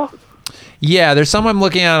online at all? Yeah, there's some I'm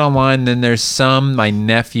looking at online. Then there's some my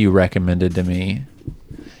nephew recommended to me,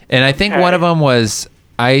 and I think one of them was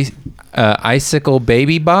Icicle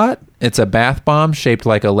Baby Bot. It's a bath bomb shaped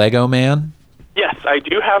like a Lego man. Yes, I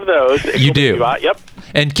do have those. You do? Yep.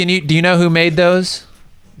 And do you know who made those?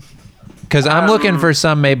 Because I'm looking for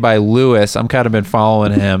some made by Lewis. I'm kind of been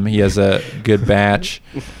following him. He has a good batch.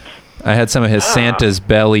 I had some of his Santa's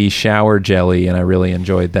Belly shower jelly, and I really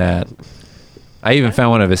enjoyed that. I even found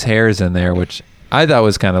one of his hairs in there, which I thought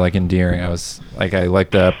was kind of like endearing. I like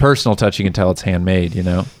the personal touch. You can tell it's handmade, you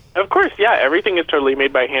know? Of course, yeah. Everything is totally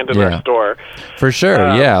made by hand in our store. For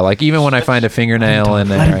sure, yeah. Like even when I find a fingernail in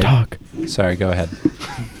there. Let him talk. Sorry, go ahead.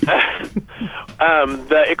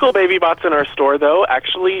 The Ickle Baby Bots in our store, though,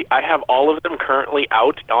 actually, I have all of them currently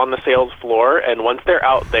out on the sales floor, and once they're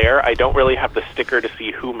out there, I don't really have the sticker to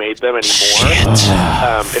see who made them anymore.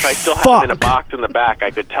 If I still have them in a box in the back,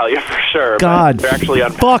 I could tell you for sure. God, but they're actually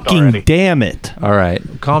unpacked fucking already. damn it! All right,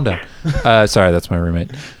 calm down. Sorry, that's my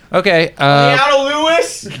roommate. Okay. out of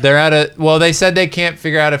Lewis? They're out of. Well, they said they can't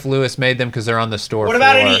figure out if Lewis made them because they're on the store floor.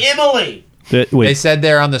 Emily? They said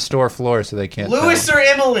they're on the store floor, so they can't. Lewis or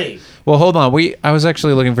Emily? Well, hold on. I was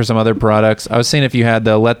actually looking for some other products. I was seeing if you had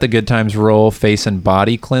the Let the Good Times Roll face and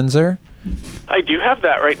body cleanser. I do have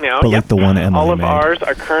that right now. But like the one Emily all of made. ours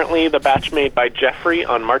are currently the batch made by Jeffrey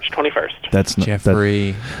on March 21st. That's not,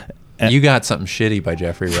 Jeffrey. You got something shitty by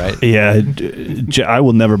Jeffrey, right? Yeah, I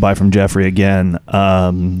will never buy from Jeffrey again.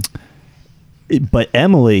 But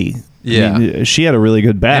Emily, Yeah. I mean, she had a really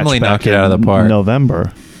good batch. Emily back knocked it in out of the park.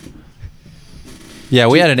 November. Yeah,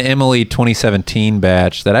 we had an Emily 2017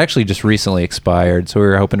 batch that actually just recently expired, so we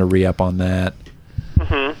were hoping to re-up on that.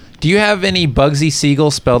 Mm-hmm. Do you have any Bugsy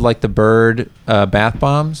Siegel spelled like the bird bath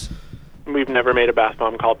bombs? We've never made a bath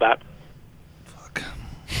bomb called that.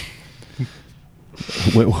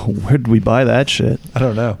 Where did we buy that shit? I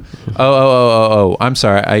don't know. Oh! I'm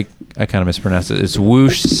sorry. I kind of mispronounced it. It's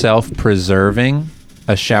Whoosh Self-Preserving,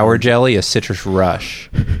 a shower jelly, a citrus rush.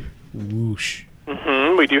 Whoosh.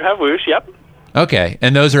 Mm-hmm. We do have Whoosh, yep. Okay,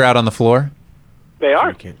 and those are out on the floor? They are.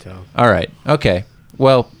 I can't tell. All right. Okay.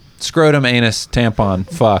 Well, scrotum, anus, tampon,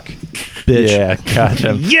 fuck. Bitch. Yeah, got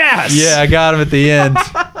him. Yes! Yeah, I got him at the end.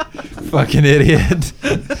 Fucking idiot.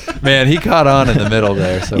 Man, he caught on in the middle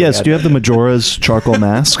there. So Yes, do you have the Majora's charcoal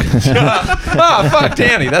mask? Oh, fuck,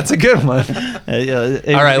 Danny. That's a good one.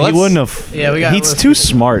 All right, he wouldn't have. Yeah, he's too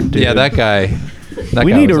smart, dude. Yeah, that guy.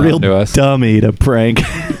 We need a real dummy to prank.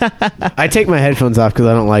 I take my headphones off because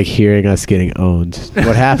I don't like hearing us getting owned.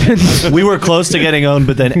 What happened? We were close to getting owned,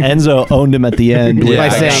 but then Enzo owned him at the end. Yeah, by I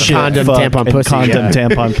saying got condom, tampon, pussy. Condom, yeah.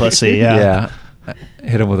 tampon, pussy. Yeah.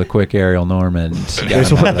 Hit him with a quick aerial Norman.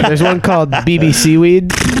 There's one called BBC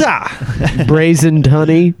Weed, Brazened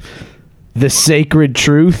Honey, The Sacred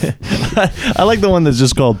Truth. I like the one that's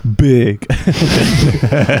just called Big.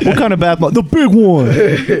 What kind of bath bomb? The big one.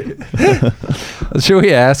 Should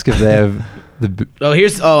we ask if they have the?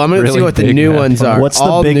 I'm gonna really see what the big new bath ones bomb. are. What's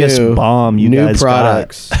All the biggest new, bomb you new guys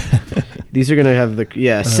products? These are gonna have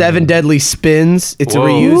the 7 deadly spins. It's Whoa. a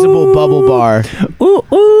reusable bubble bar. Ooh,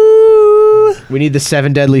 ooh. We need the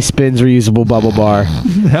 7 deadly spins reusable bubble bar.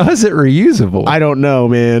 How is it reusable? I don't know,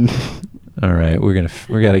 man. All right, we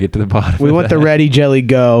gotta get to the bottom. We of want that. the Ready Jelly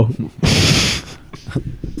Go.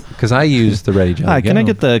 Because I use the Ready Jelly. Hi, can I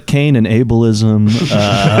get the Cain and Ableism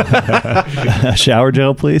shower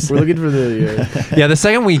gel, please? We're looking for the. Yeah, the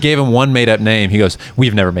second we gave him one made up name, he goes,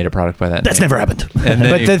 "We've never made a product by that." That's name." never happened. And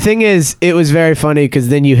then But the thing is, it was very funny because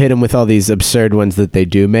then you hit him with all these absurd ones that they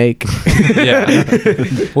do make. yeah.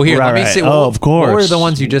 Well, here, let me Right. see. Oh, of course. What were the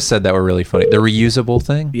ones you just said that were really funny? The reusable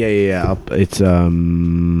thing. Yeah. It's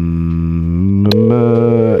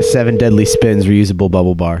 7 deadly spins reusable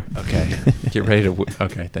bubble bar. Okay. Get ready to.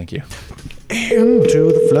 Okay, thank you.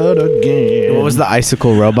 Into the flood again. What was the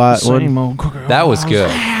icicle robot one? That was good.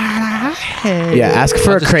 Yeah, ask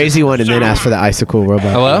for a crazy one and then ask for the icicle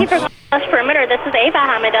robot. Hello. Thank you for calling us Perimeter. This is Ava.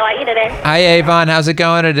 How may I delight you today? Hi, Avon. How's it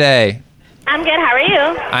going today? I'm good. How are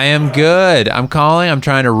you? I am good. I'm calling. I'm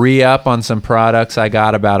trying to re-up on some products I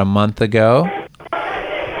got about a month ago.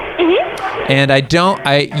 And I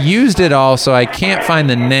used it all, so I can't find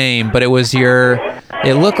the name, but it was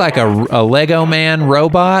it looked like a Lego Man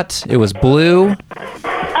robot. It was blue. Oh,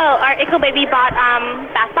 our Ico Baby bought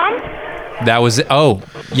bath bombs? That was it. Oh,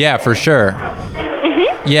 yeah, for sure.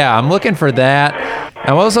 Yeah, I'm looking for that.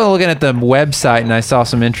 I'm also looking at the website, and I saw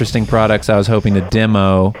some interesting products I was hoping to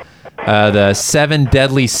demo. The 7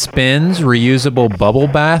 Deadly Spins reusable bubble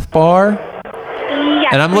bath bar. Yes.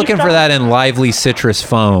 And I'm looking for that in Lively Citrus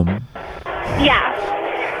Foam. Yeah.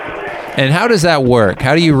 And how does that work?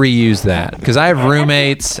 How do you reuse that? Because I have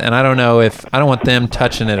roommates, and I don't want them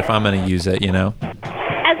touching it if I'm going to use it, you know?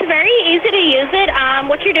 It's very easy to use it.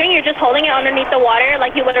 What you're doing, you're just holding it underneath the water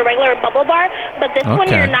like you would a regular bubble bar, but this one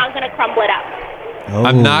Okay. you're not going to crumble it up.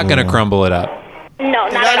 I'm not going to crumble it up. No,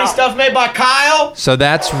 not at all. stuff made by Kyle? So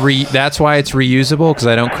that's why it's reusable, because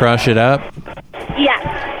I don't crush it up? Yes.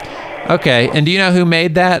 Okay, and do you know who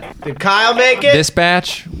made that? Did Kyle make it? This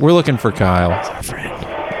batch? We're looking for Kyle.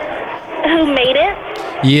 Who made it?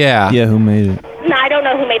 Yeah. Yeah, who made it? No, I don't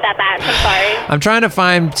know who made that batch. I'm sorry. I'm trying to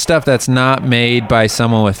find stuff that's not made by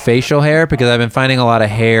someone with facial hair, because I've been finding a lot of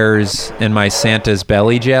hairs in my Santa's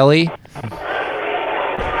Belly Jelly.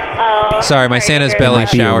 Sorry, my Santa's Belly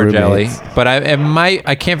Might be your shower jelly. roommates. But I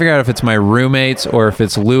can't figure out if it's my roommates or if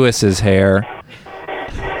it's Lewis's hair.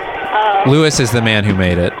 Lewis is the man who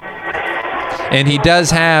made it. And he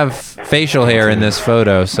does have facial hair in this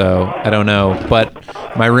photo, so I don't know. But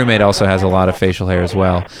my roommate also has a lot of facial hair as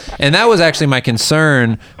well. And that was actually my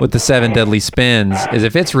concern with the 7 Deadly Spins, is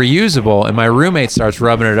if it's reusable and my roommate starts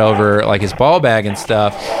rubbing it over like his ball bag and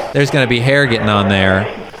stuff, there's going to be hair getting on there.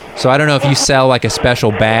 So I don't know if you sell like a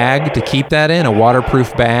special bag to keep that in, a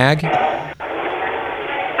waterproof bag.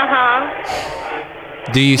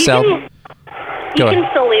 Uh-huh. Do you sell? You Go can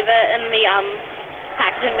ahead. still leave it in the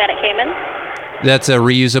packaging that it came in. That's a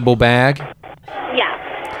reusable bag?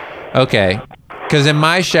 Yeah. Okay. Because in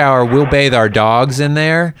my shower, we'll bathe our dogs in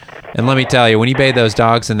there. And let me tell you, when you bathe those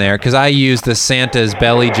dogs in there, because I use the Santa's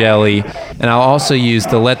Belly Jelly, and I'll also use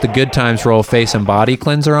the Let the Good Times Roll face and body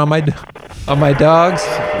cleanser on my dogs,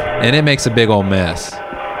 and it makes a big old mess.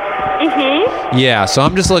 Mm-hmm. Yeah, so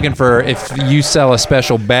I'm just looking for if you sell a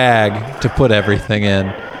special bag to put everything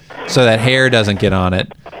in so that hair doesn't get on it.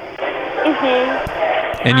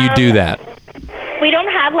 Mm-hmm. And you do that. We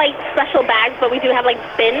don't have like special bags, but we do have like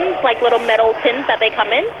bins, like little metal tins that they come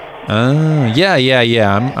in.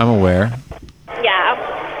 Yeah. I'm aware. Yeah.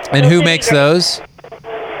 And Those who are makes either- those?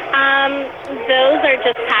 Those are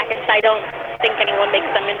just packaged. I don't think anyone makes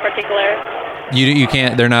them in particular. You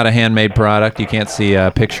can't. They're not a handmade product. You can't see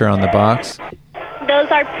a picture on the box. Those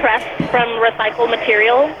are pressed from recycled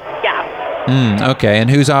material. Yeah. Okay. And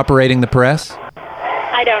who's operating the press?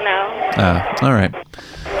 I I don't know. All right.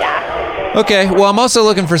 Yeah. Okay, well, I'm also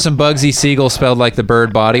looking for some Bugsy Siegel spelled like the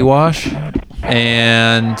bird body wash.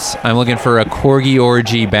 And I'm looking for a Corgi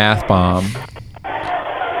Orgy bath bomb.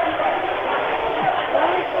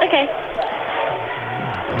 Okay.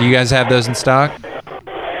 Do you guys have those in stock?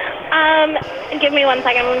 Give me 1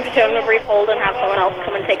 second. I'm going to put you on a brief hold and have someone else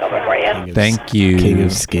come and take over for you. Thank you. King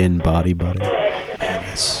of Skin Body Butter.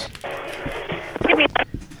 Yes.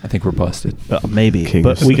 I think we're busted. Maybe. King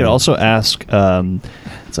But of we could Skin. also ask,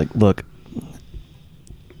 it's like, look,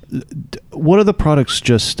 what are the products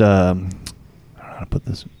just, I don't know how to put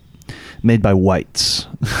this, made by whites?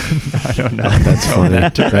 I don't know. That's funny.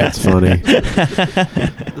 That's funny.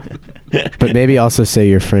 But maybe also say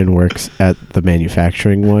your friend works at the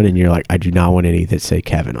manufacturing one, and you're like, I do not want any that say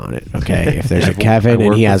Kevin on it. Okay, if there's a Kevin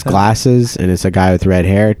and he has glasses and it's a guy with red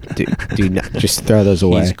hair, do not just throw those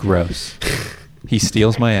away. He's gross. He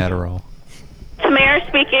steals my Adderall. Samara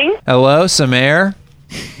speaking. Hello, Samare.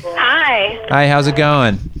 Hi. Hi, how's it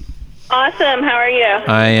going? Awesome. How are you?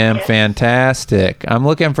 I am fantastic. I'm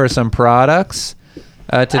looking for some products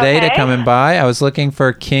today to come and buy. I was looking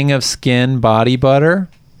for King of Skin body butter.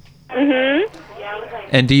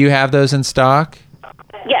 And do you have those in stock?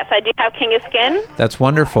 Yes, I do have King of Skin. That's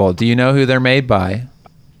wonderful. Do you know who they're made by?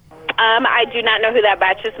 I do not know who that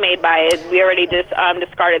batch is made by. We already just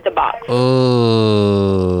discarded the box.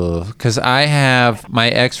 Oh, because I have my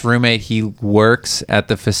ex-roommate. He works at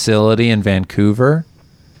the facility in Vancouver,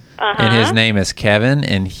 and his name is Kevin.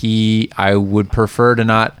 And I'd prefer to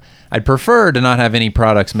not have any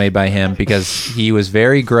products made by him because he was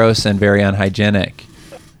very gross and very unhygienic.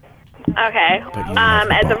 Okay.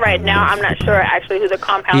 As of right now, I'm not sure actually who the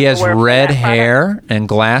compounds were. He has for red that hair product. and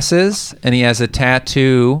glasses, and he has a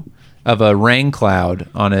tattoo of a rain cloud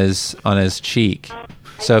on his cheek.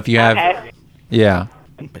 So if you have, yeah.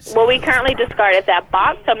 Well, we currently discarded that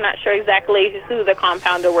box. So I'm not sure exactly who the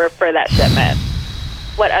compounder were for that shipment.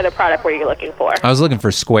 What other product were you looking for? I was looking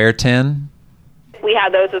for Square Tin. We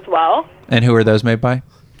have those as well. And who are those made by?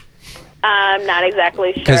 Not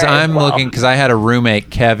exactly sure. Because I'm looking, because I had a roommate,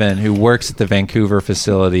 Kevin, who works at the Vancouver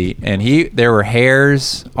facility, and there were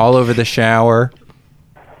hairs all over the shower.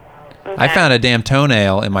 Okay. I found a damn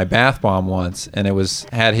toenail in my bath bomb once, and it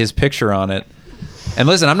had his picture on it. And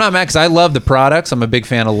listen, I'm not mad because I love the products. I'm a big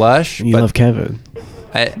fan of Lush. You love Kevin.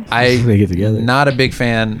 They get together. Not a big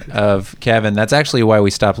fan of Kevin. That's actually why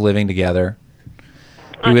we stopped living together.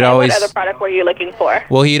 He would always. What other product were you looking for?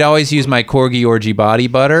 Well, he'd always use my Corgi Orgy body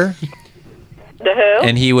butter. The who?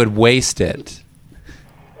 And he would waste it.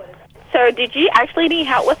 So did you actually need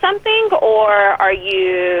help with something, or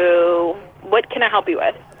what can I help you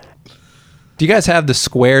with? Do you guys have the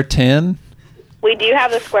Square Tin? We do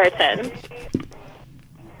have the Square Tin.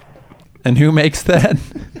 And who makes that?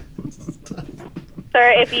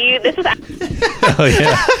 Sir, this is... Oh,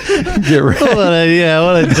 yeah. Get right.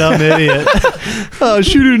 What a dumb idiot. Oh,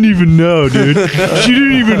 she didn't even know, dude. She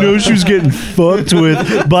didn't even know she was getting fucked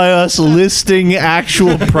with by us listing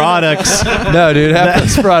actual products. No, dude, half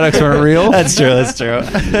those products weren't real. That's true.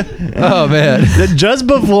 Oh, man. Just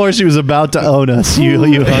before she was about to own us,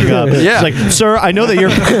 you hung up. Yeah. It's like, sir, I know that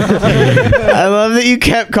you're... I love that you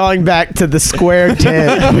kept calling back to the Square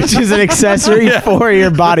Tin, which is an accessory for your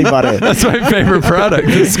body butter. That's my favorite product,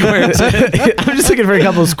 the Square Tin. I'm just looking for a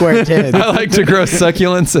couple of Square Tins. I like to grow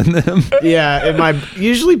succulents in them. Yeah,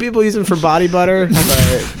 usually people use them for body butter,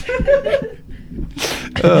 but...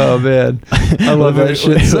 Oh, man. I love that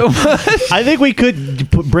shit so much. I think we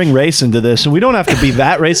could bring race into this, and we don't have to be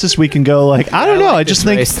that racist. We can go like, I don't know. I just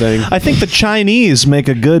think I think the Chinese make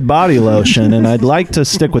a good body lotion, and I'd like to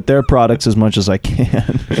stick with their products as much as I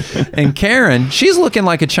can. And Karen, she's looking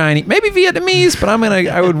like a Chinese, maybe Vietnamese, but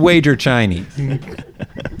I would wager Chinese.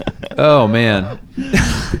 Oh, man.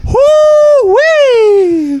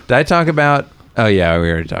 Woo-wee! Did I talk about... Oh, yeah, we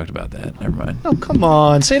already talked about that. Never mind. Oh, come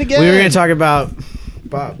on. Say it again. We were going to talk about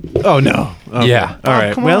Bob. Oh, no. Okay. Yeah. All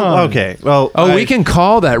right. come Well, on. okay. Well, we can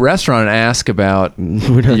call that restaurant and ask about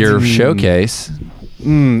your showcase.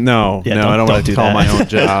 No, Yeah, no, I don't want to do call that. my own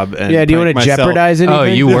job. And Yeah, do you want to myself- jeopardize anything? Oh,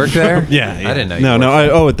 you work there? Yeah, I didn't know you No, worked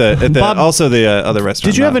no. there. At the Bob, also the other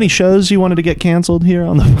restaurant. Did you have any shows you wanted to get canceled here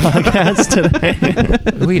on the podcast today?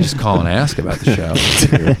 We can just call and ask about the show.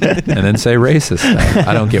 And then say racist stuff.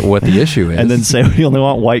 I don't get what the issue is. And then say we only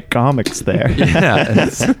want white comics there. Yeah.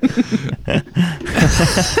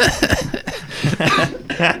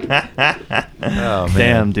 Oh, man.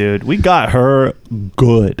 Damn, dude. We got her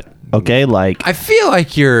good. Okay, like... I feel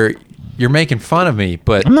like you're you're making fun of me,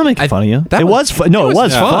 but I'm not making fun of you. It was funny. No, it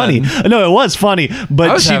was funny. No, it was funny.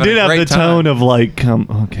 But she did have the tone of like,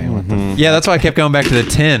 okay, what the? Yeah, that's why I kept going back to the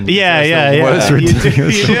 10. Yeah.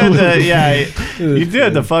 You did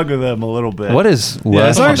have to fuck with them a little bit. What is?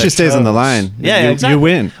 As long as she stays on the line, exactly. you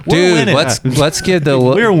win, dude. Let's give the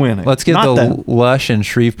we're winning. Let's give the Lush and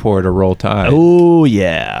Shreveport a Roll Tide. Oh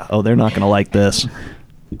yeah. Oh, they're not gonna like this.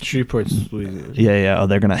 Shreveport's Yeah. Oh,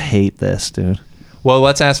 they're gonna hate this, dude. Well,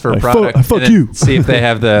 let's ask for a product. Fuck you. See if they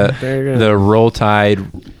have the Roll Tide.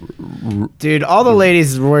 Dude, all the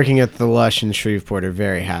ladies working at the Lush in Shreveport are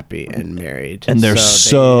very happy and married, and they're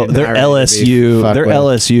they're LSU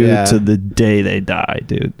to the day they die,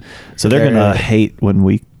 dude. So they're gonna hate when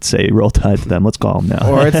we say Roll Tide to them. Let's call them now.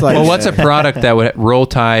 Or it's like, well, what's a product that would Roll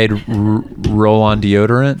Tide roll on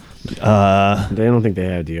deodorant? They don't think they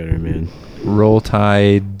have deodorant, man. Roll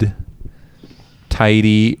Tide.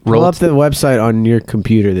 Tidy. Pull up the website on your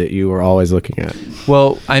computer that you were always looking at.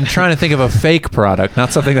 Well, I'm trying to think of a fake product,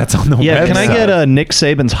 not something that's on the website. Yeah, can I get a Nick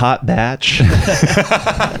Saban's hot batch?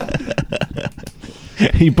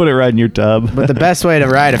 You put it right in your tub. But the best way to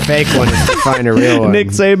write a fake one is to find a real one. Nick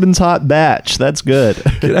Saban's hot batch. That's good.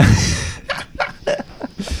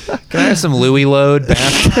 Can I have some Louis Load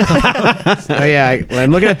bath? Oh yeah,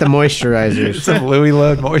 I'm looking at the moisturizers. Some Louis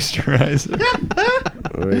Load moisturizer.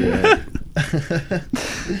 Oh yeah.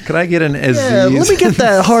 Could I get an Aziz? Yeah, let me get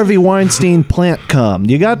that Harvey Weinstein plant cum.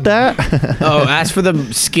 You got that? Oh, ask for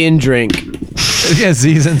the skin drink. Yeah,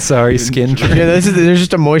 Aziz Ansari skin drink. Yeah, there's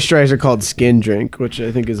just a moisturizer called Skin Drink, which I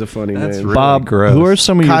think is a funny name. Really Bob, gross. who are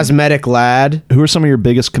some of your Cosmetic Lad? Who are some of your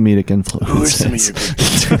biggest comedic influences? Who are some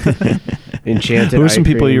of your Enchanted? Who are some eye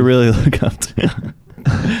people cream? you really look up to?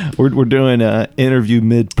 We're doing an interview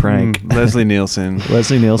mid prank. Leslie Nielsen.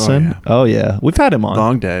 Leslie Nielsen. Oh yeah, we've had him on.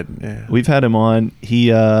 Long dead. Yeah, we've had him on. He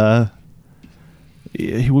wasn't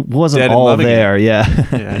Dead all there. Yeah,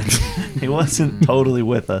 he Yeah. wasn't totally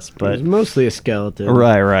with us, It but was mostly a skeleton.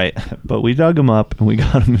 right. But we dug him up and we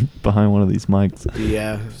got him behind one of these mics.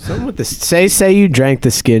 Yeah, something with the say you drank the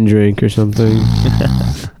skin drink or something.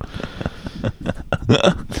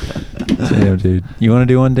 Damn, dude. You want to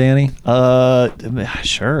do one, Danny?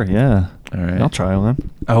 Sure. Yeah. All right. I'll try one.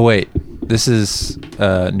 Oh wait, this is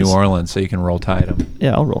New Orleans, so you can Roll Tide them.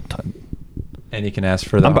 Yeah, I'll Roll Tide. And you can ask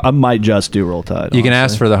for the. I might just do Roll Tide. You can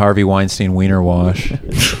ask for the Harvey Weinstein Wiener Wash.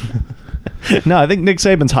 No, I think Nick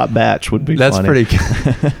Saban's hot batch would be. That's funny. pretty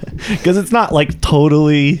good. Because it's not like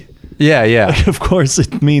totally. Yeah. Like, of course,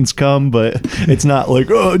 it means cum, but it's not like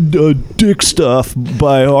dick stuff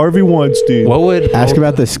by Harvey Weinstein. What would Ask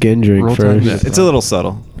about the skin drink first. Yeah, it's a little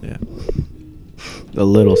subtle. Yeah. A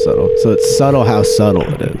little subtle. So it's subtle how subtle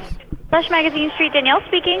it is. Lush Magazine Street, Danielle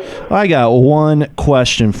speaking. I got one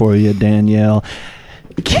question for you, Danielle.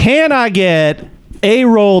 Can I get a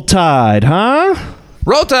Roll Tide, huh?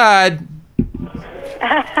 Roll Tide?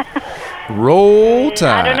 Roll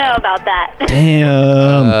Tide. I don't know about that.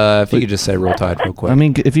 Damn. If you could just say Roll Tide real quick. I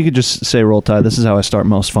mean, if you could just say Roll Tide, this is how I start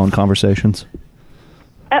most phone conversations.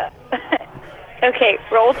 Okay,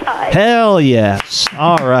 Roll Tide. Hell yes.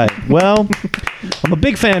 All right. Well, I'm a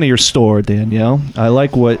big fan of your store, Danielle. I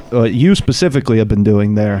like what you specifically have been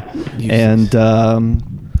doing there, and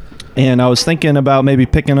I was thinking about maybe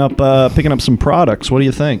picking up some products. What do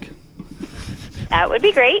you think? That would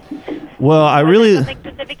be great. Well, I Was really there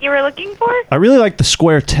something specific you were looking for? I really like the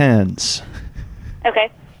square 10s.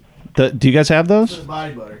 Okay. Do you guys have those?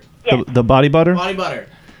 Body butter. Yes. The body butter? Body butter.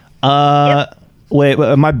 Wait,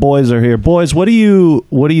 my boys are here. Boys, what do you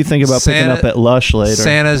think about picking up at Lush later?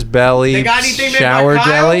 Santa's Belly They got anything made shower by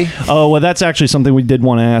Kyle? jelly. Oh, well, that's actually something we did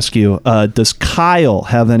want to ask you. Does Kyle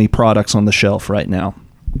have any products on the shelf right now?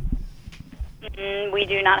 We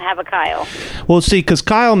do not have a Kyle. Well, see, because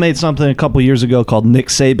Kyle made something a couple years ago called Nick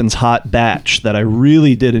Saban's Hot Batch that I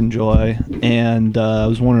really did enjoy, and I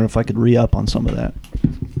was wondering if I could re-up on some of that.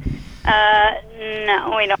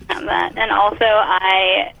 No, we don't have that. And also,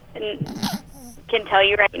 I can tell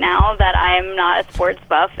you right now that I'm not a sports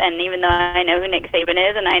buff, and even though I know who Nick Saban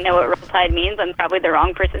is and I know what Roll Tide means, I'm probably the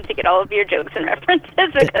wrong person to get all of your jokes and references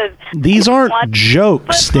because These aren't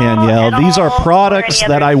jokes, Danielle. These are products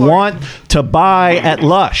that I want to buy at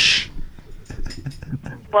Lush.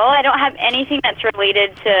 well, I don't have anything that's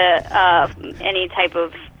related to any type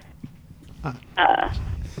of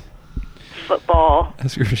football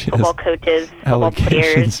coaches, football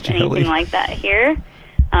players, anything like that here.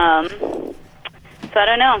 So I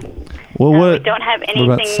don't know. Well, we don't have anything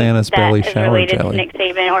what about Santa's that Belly is shower related jelly? to Nick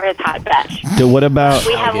Saban or his hot batch. What about...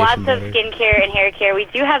 We have lots of skincare and hair care. We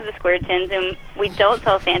do have the square tins, and we don't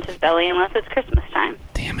sell Santa's Belly unless it's Christmas time.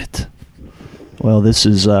 Damn it. Well, this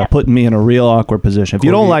is putting me in a real awkward position. If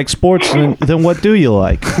you don't like sports, then what do you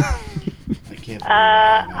like?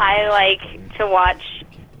 I like to watch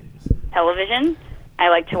television. I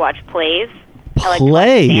like to watch plays. I like to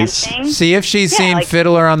watch dancing. See if she's seen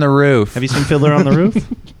Fiddler on the Roof. Have you seen Fiddler on the Roof?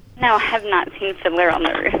 No, I have not seen Fiddler on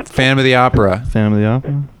the Roof. Phantom of the Opera. Phantom of the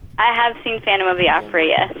Opera? I have seen Phantom of the Opera,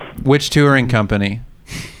 yes. Which touring company?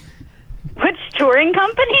 Which touring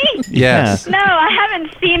company? Yes. No, I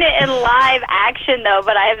haven't seen it in live action, though,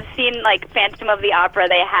 but I have seen, like, Phantom of the Opera.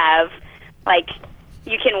 They have, like,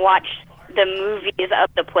 you can watch the movies of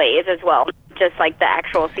the plays as well, just like the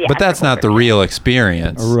actual theatrical. But that's not the real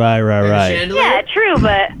experience. Right. Yeah, true,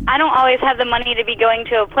 but I don't always have the money to be going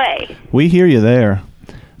to a play. We hear you there.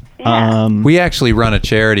 Yeah. We actually run a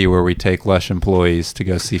charity where we take Lush employees to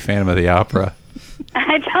go see Phantom of the Opera.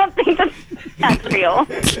 I don't think that's real.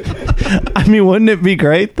 I mean, wouldn't it be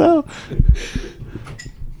great, though?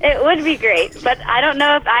 It would be great, but I don't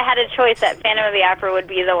know if I had a choice that Phantom of the Opera would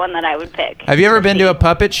be the one that I would pick. Have you ever been to a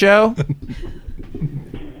puppet show?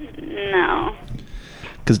 No.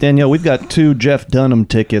 Because, Danielle, we've got 2 Jeff Dunham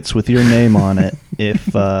tickets with your name on it.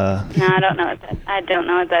 If No, I don't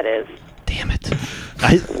know what that is. Damn it.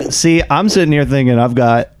 I'm sitting here thinking I've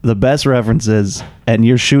got the best references, and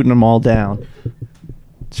you're shooting them all down.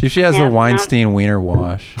 See if she has the Weinstein Wiener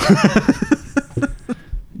Wash.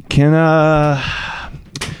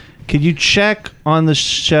 Could you check on the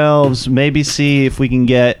shelves, maybe see if we can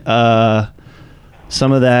get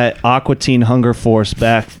some of that Aqua Teen Hunger Force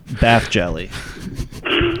bath jelly?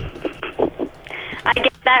 I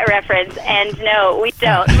get that reference, and no, we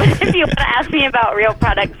don't. But if you want to ask me about real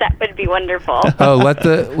products, that would be wonderful. Oh, let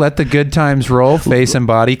the Good Times Roll Face and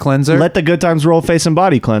Body Cleanser. Let the Good Times Roll Face and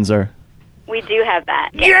Body Cleanser. We do have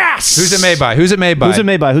that. Yes! Who's it made by? Who's it made by?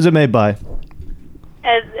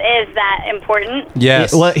 Is that important?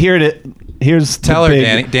 Yes. Well, here's tell her,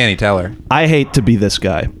 Danny, tell her. I hate to be this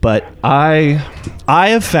guy, but I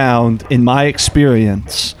have found in my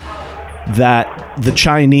experience that the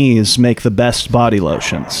Chinese make the best body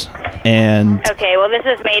lotions. And okay, well, this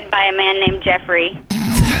is made by a man named Jeffrey.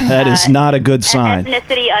 That is not a good sign.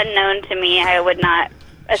 Ethnicity unknown to me. I would not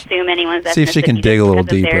assume anyone's ethnicity. See if she can dig a little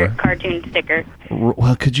deeper. Their cartoon sticker.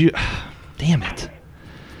 Well, could you? Damn it.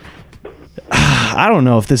 I don't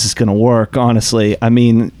know if this is going to work, honestly. I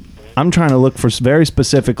mean, I'm trying to look for very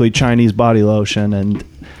specifically Chinese body lotion, and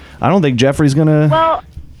I don't think Jeffrey's going to... Well,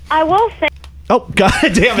 I will say... Oh, God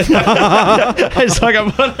damn it. I just hung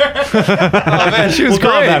up on her. Oh, man, she was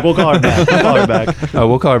great. We'll call her back. Oh,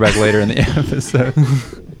 we'll call her back later in the episode.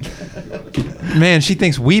 Man, she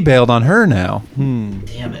thinks we bailed on her now.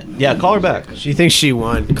 Damn it. Yeah, call her back. She thinks she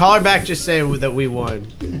won. Call her back, just say that we won.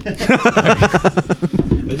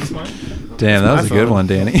 Damn, that was a good one,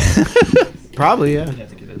 Danny. Probably, yeah.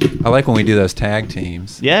 I like when we do those tag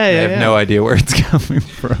teams. Yeah, I have no idea where it's coming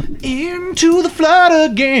from. Into the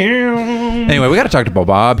flood again. Anyway, we got to talk to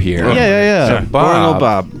Bob here. Yeah. So, Bob,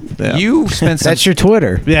 Bob. Yeah. You spent some... That's your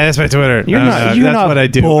Twitter. Yeah, that's my Twitter. You're that's not what I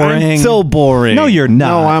do. boring. I'm so boring. No, you're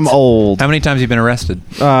not. No, I'm old. How many times have you been arrested?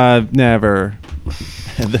 Never.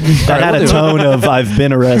 That had a tone of I've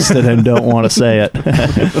been arrested and don't want to say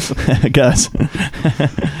it. Gus.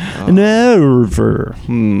 Never.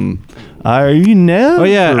 Are you never? Oh,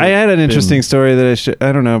 yeah. I had an interesting story that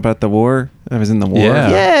I don't know about the war. I was in the war.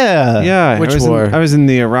 Yeah. Yeah. Which war? I was in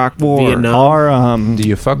the Iraq War. Vietnam. Do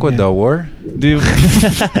you fuck with the war? That's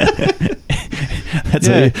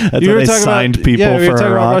what they signed people we were for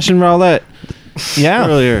talking Iraq. about Russian roulette. Yeah.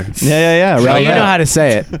 Earlier. Yeah. Oh, you know how to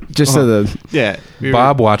say it. Just so the... Yeah.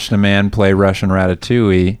 Bob watched a man play Russian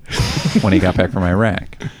Ratatouille when he got back from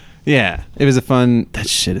Iraq. Yeah. It was a fun... That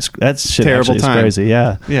shit terrible is time. crazy.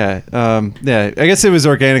 Yeah. Yeah. I guess it was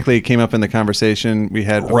organically came up in the conversation we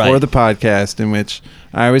had before the podcast, in which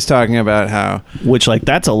I was talking about how... Which,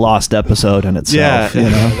 that's a lost episode in itself. Yeah. You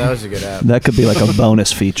know? That was a good app. That could be like a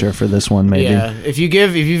bonus feeture for this one, maybe. Yeah. If you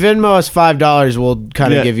Venmo us $5, we'll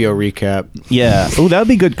kind of give you a recap. Yeah. Oh, that would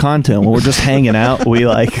be good content. When we're just hanging out, we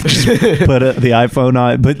just put the iPhone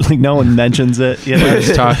on it, but no one mentions it. You know?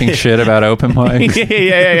 Just talking shit about open mics.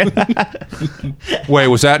 Yeah. Wait,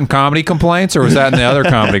 was that in comedy complaints or was that in the other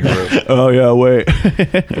comedy group? Oh yeah, wait.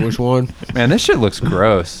 Which one? Man, this shit looks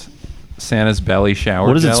gross. Santa's belly shower.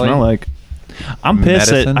 What does it smell like? I'm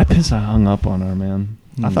pissed. Medicine? I hung up on her, man.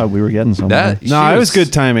 I thought we were getting somewhere. No, it was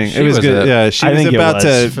good timing. It was good. Yeah, she was about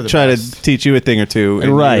to try to teach you a thing or two.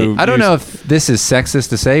 Right. I don't know if this is sexist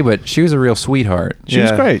to say, but she was a real sweetheart. She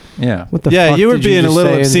was great. Yeah. What the Yeah, fuck you were did being a just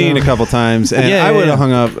little say, obscene Enzo? a couple times, and Yeah, I would yeah. have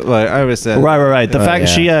hung up. Like I was said, Right. The fact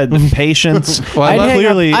she had patience. Well,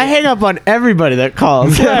 I hang up on everybody that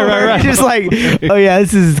calls. Right. Just like, oh yeah,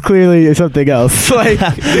 this is clearly something else. Like,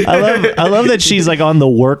 I love that she's like on the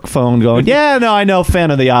work phone going, yeah, no, I know,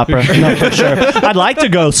 fan of the opera. No, for sure. I'd like to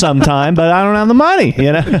go sometime, but I don't have the money,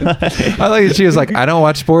 you know? I like that she was like, I don't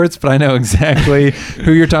watch sports, but I know exactly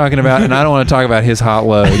who you're talking about, and I don't want to talk about his hot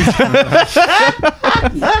loads.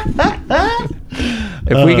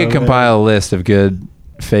 If we could compile a list of good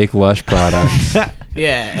fake Lush products.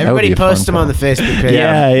 yeah, would everybody be a fun post them on the call. Facebook page.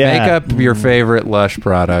 Yeah. Make up your favorite Lush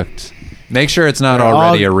product. Make sure it's not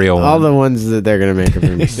already a real one. All the ones that they're gonna make are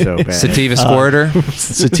gonna be so bad. Sativa Squirter.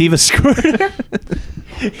 Sativa Squirter.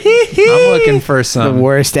 I'm looking for the some.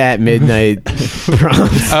 worst at midnight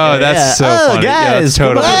prompts. Oh, that's so funny. Yeah, guys, that's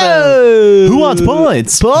totally. who wants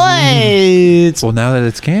points? Points. Well, now that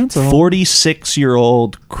it's canceled.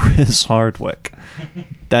 46-year-old Chris Hardwick.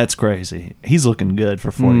 That's crazy. He's looking good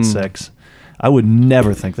for 46. I would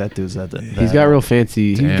never think that dude's that. He's got real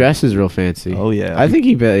fancy. He Damn. dresses real fancy. Oh, yeah. I think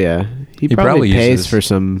he probably pays uses for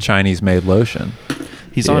some. Chinese-made lotion.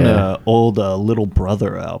 He's on a old Little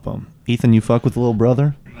Brother album. Ethan, you fuck with Little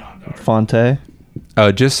Brother? Fonte?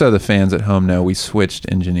 Oh, just so the fans at home know, we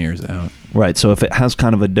switched engineers out. Right, so if it has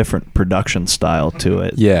kind of a different production style to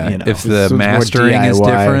it. Yeah, you know. if the This one's more mastering is DIY.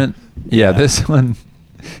 different. Yeah, this one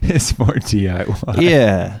is more DIY.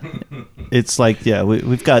 Yeah. It's like,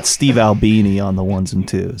 we've got Steve Albini on the ones and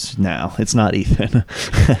twos now. It's not Ethan.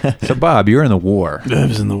 So, Bob, you were in the war. I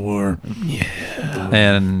was in the war.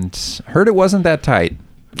 And heard it wasn't that tight.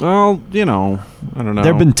 Well, I don't know.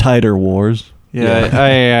 There have been tighter wars.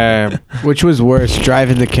 Yeah, Which was worse,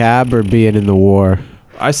 driving the cab or being in the war?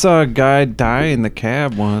 I saw a guy die in the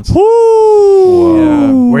cab once.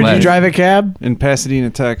 Woo! Where'd you drive a cab? In Pasadena,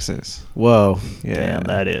 Texas. Whoa. Yeah. Damn,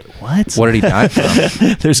 that it. What? What did he die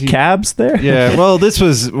from? There's cabs there? Yeah, well, this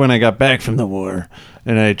was when I got back from the war,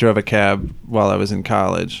 and I drove a cab while I was in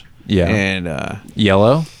college. Yeah. And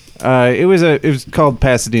Yellow? it was called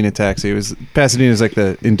Pasadena Taxi. Pasadena is like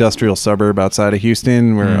the industrial suburb outside of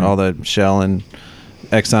Houston, where all the Shell and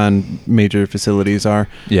Exxon major facilities are.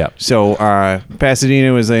 Yeah. So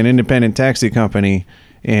Pasadena was an independent taxi company,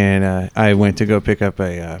 and I went to go pick up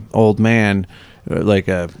a old man, like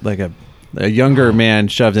a younger man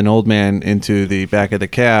shoved an old man into the back of the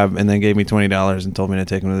cab, and then gave me $20 and told me to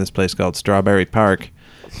take him to this place called Strawberry Park.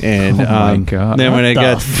 And Oh my God. then when I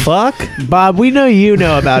got fuck? Bob, we know you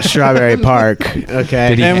know about Strawberry Park, okay?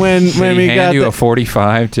 Did he, And when did we he got hand you the- a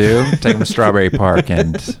 45 too? Take him to Strawberry Park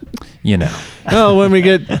and, well, when we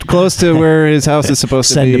get close to where his house is supposed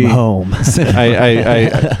Send to be, him home.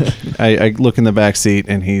 I look in the back seat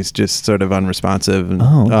and he's just sort of unresponsive. And,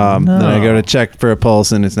 Oh, Then I go no. to check for a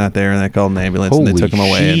pulse and it's not there, and I called an ambulance and Holy they took him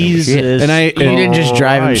away. And it was- Jesus. And I You didn't just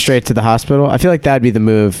drive him straight to the hospital? I feel like that'd be the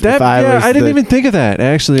move. That, I didn't even think of that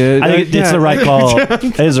actually. I think it's the right call.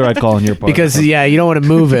 It is the right call on your part. Because, you don't want to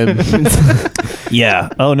move him. yeah.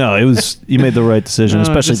 Oh no, you made the right decision. No,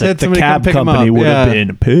 Especially just had the somebody come cab pick him company up. would have Yeah.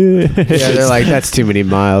 been pissed. Yeah, they're like, that's too many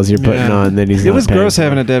miles you're putting Yeah. on. Then he's It not was paying gross for it.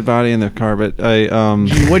 having a dead body in the car, but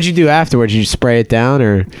What'd you do afterwards? Did you spray it down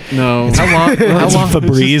or? no. How long? How long?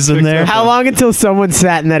 Febreze in there. How long until someone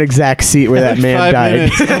sat in that exact seat where that man 5 died?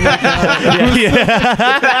 minutes.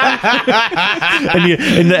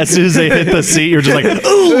 and as soon as they hit the seat, you're just like,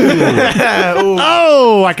 ooh,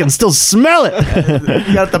 oh, I can still smell it.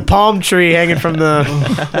 You got the palm tree hanging from the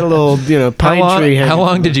little, pine tree. How hanging.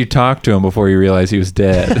 long did you talk to him before you realized he was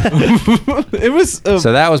dead? It was.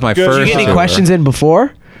 So that was my Good. first. Did you get any tour. questions in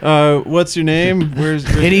before? What's your name? Where's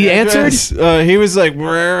And he your answered? address? He was like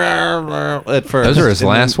at first. Those were his And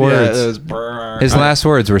last then- words. Yeah, it was, His last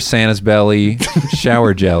words were Santa's belly,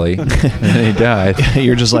 shower jelly, and then he died.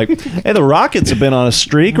 You're just like, hey, the Rockets have been on a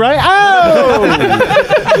streak, right? Oh!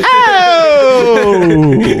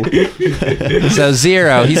 So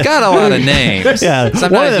Zero, he's got a lot of names. Yeah, one of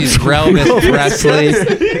Sometimes them- he's Elvis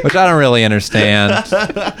Presley, which I don't really understand.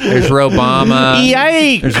 There's Robama.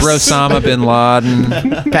 Yikes! There's Osama bin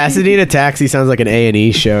Laden. Pasadena Taxi sounds like an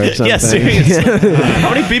A&E show or something. Yeah, seriously.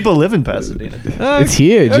 How many people live in Pasadena? It's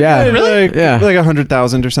huge, yeah. Like, Yeah. like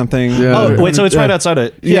 100,000 or something. Yeah. Oh, wait, so it's right outside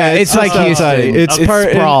of Yeah, it's like just outside. Houston. It's It's part,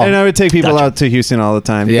 sprawl. and I would take people Gotcha. out to Houston all the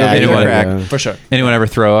time. Yeah, Go get yeah, a crack. yeah. For sure. Anyone ever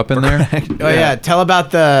throw up in there? Oh yeah, tell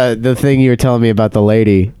about the thing you were telling me about the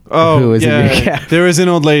lady. Oh, who was yeah. in your cab. There was an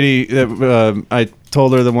old lady that I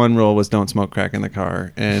told her the one rule was don't smoke crack in the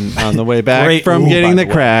car. And on the way back Great from rule, getting by the the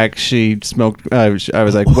way. crack, she smoked. I was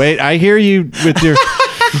like, wait, I hear you with your.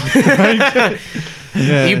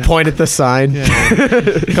 Yeah. You point at the sign. Yeah.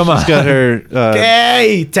 Come on. She's got her.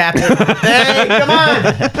 Hey, tap it. Hey, come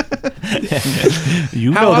on.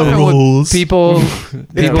 You How know the often would rules. people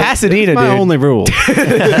It's Pasadena, my dude. only rule.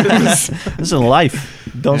 This is life.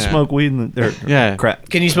 Don't Yeah. smoke weed in the Yeah. crack.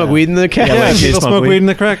 Can you smoke weed in the cab? Yeah, Yeah, like, people smoke smoke weed? weed in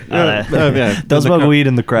the crack. Yeah. Yeah. Don't smoke weed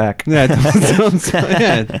in the crack. Yeah,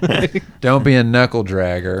 yeah. don't be a knuckle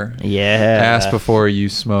dragger. Yeah. Ask before you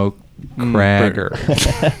smoke cragger.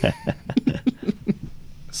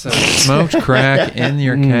 So smoked crack in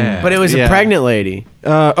your cab. But it was a Yeah. pregnant lady.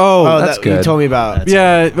 Oh, that's You good. told me about.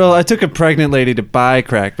 yeah. Well, I took a pregnant lady to buy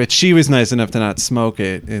crack, but she was nice enough to not smoke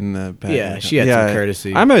it in the back. Yeah, she had some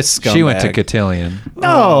courtesy. I'm a scumbag. She went to Cotillion.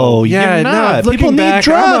 No, Yeah, you're not. Looking People need back,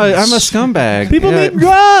 drugs. I'm a scumbag. People Yeah. need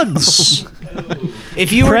drugs.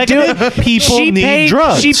 If you were doing, Pregnant people she need paid,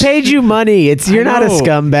 drugs. She paid you money. You're not a know.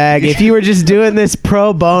 scumbag. If you were just doing this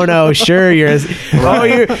pro bono, sure, you guys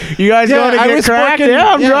going to get crack? Yeah,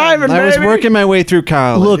 I'm driving. I was baby. working my way through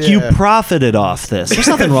college. Look, you profited off this. There's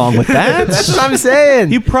nothing wrong with that. That's what I'm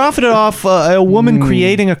saying. You profited off a woman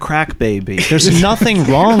creating a crack baby. There's nothing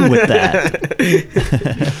wrong with that.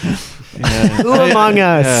 Who among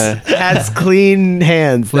us has clean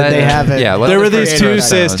hands that they haven't? Yeah, there were these two create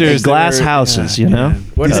sisters, Glass that were- houses, you know?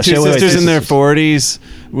 These two sisters in their 40s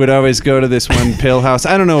would always go to this one pill house.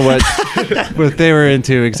 I don't know what they were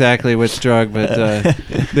into exactly, which drug, but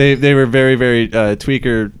they were very, very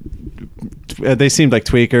tweaker. They seemed like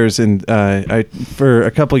tweakers, and for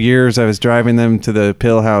a couple years I was driving them to the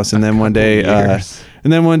pill house, and then one day,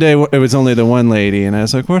 it was only the one lady, and I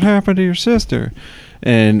was like, "What happened to your sister?"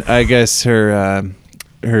 And I guess her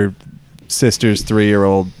sister's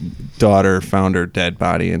 3-year-old daughter found her dead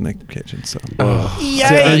body in the kitchen. So,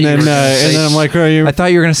 and then I'm like, "Are you?" I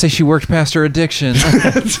thought you were going to say she worked past her addiction.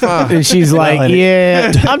 And she's like,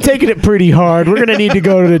 "Yeah, I'm taking it pretty hard. We're gonna need to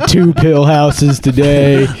go to the 2 pill houses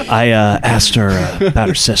today." I asked her about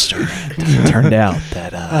her sister. It turned out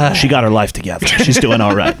that she got her life together. She's doing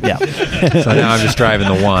all right. Yeah. So now I'm just driving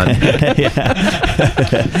the one.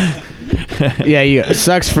 Yeah,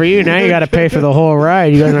 sucks for you. Now you got to pay for the whole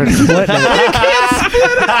ride. You got to split it.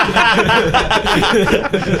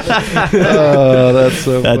 Oh, that's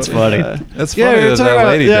so That's funny. That's Yeah, funny we're that talking that about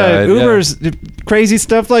lady died. Uber's crazy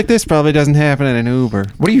stuff like this probably doesn't happen in an Uber.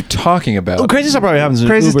 What are you talking about? Well, crazy stuff probably happens in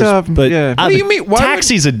Crazy Ubers, stuff, but yeah. What do you mean? Why would-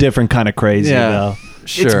 Taxi's a different kind of crazy, Yeah. though.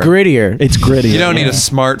 Sure. It's grittier. It's gritty. You don't need a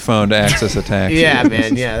smartphone to access a taxi. Yeah,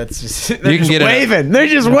 man. Yeah, that's just they're You can just get waving. They're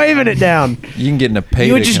just waving it down. You can get in a pay.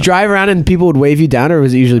 You would just drive around and people would wave you down, or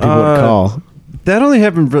was it usually people would call? That only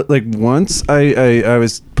happened like once. I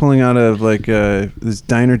was pulling out of like this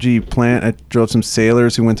Dynergy plant. I drove some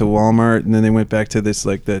sailors who went to Walmart, and then they went back to this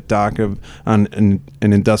like the dock on an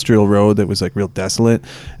industrial road that was like real desolate.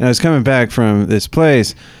 And I was coming back from this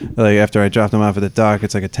place like after I dropped them off at the dock.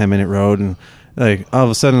 It's like a 10-minute road, and like all of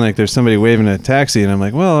a sudden like there's somebody waving a taxi, and I'm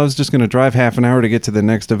like, well, I was just gonna drive half an hour to get to the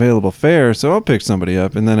next available fare, so I'll pick somebody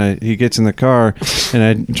up. And then he gets in the car, and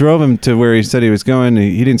I drove him to where he said he was going.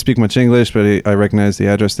 He didn't speak much English, but I recognized the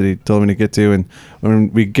address that he told me to get to. And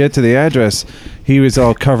when we get to the address, he was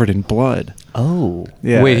all covered in blood. Oh.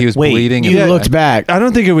 Yeah. Wait, he was bleeding. You and- looked back. I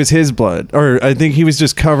don't think it was his blood, or I think he was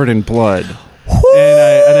just covered in blood.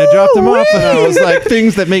 And I dropped him off, and I was like,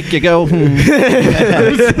 things that make you go,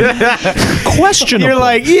 Questionable. You're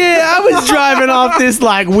like, yeah, I was driving off this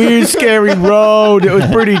like weird, scary road. It was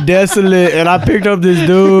pretty desolate, and I picked up this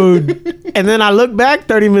dude. And then I looked back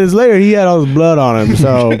 30 minutes later, he had all his blood on him.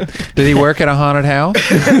 So, Did he work at a haunted house?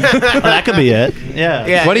 that could be it.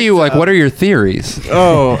 Yeah. What do you like? What are your theories?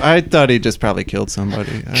 oh, I thought he just probably killed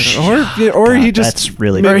somebody. Or he just. That's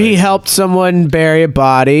really or good. he helped someone bury a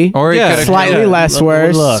body. Or he Yeah. could have Slightly less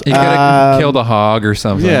worse. Look. He could have killed a hog or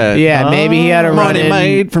something. Yeah. Yeah, maybe he had a run Money in.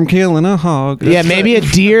 made from killing a hog. Yeah, maybe a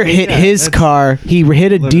deer hit his car. He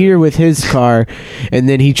hit a deer with his car, and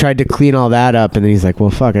then he tried to clean all that up. And then he's like, "Well,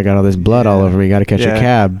 fuck, I got all this blood all over me. Got to catch a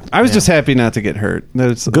cab." I was just happy not to get hurt.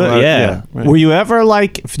 That's a Good, lot- yeah. right. Were you ever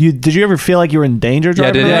like? Did you ever feel like you were in danger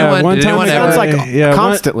driving? did around? anyone- one did time anyone a ever- guy- It's like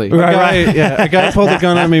constantly. A guy pulled a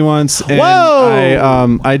gun on me once. And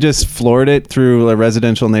Whoa! I just floored it through a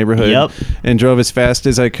residential neighborhood. Yep. And drove as fast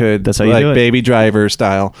as I could. That's how you like do it. Baby Driver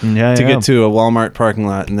style. Yeah, to yeah. get to a Walmart parking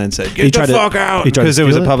lot, and then said, He "Get tried the to- fuck out!" he tried to Because it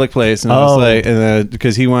was a steal it? public place, and I Oh. was like, and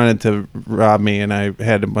because he wanted to rob me, and I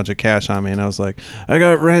had a bunch of cash on me, and I was like, "I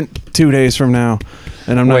got rent $2 2 days from now,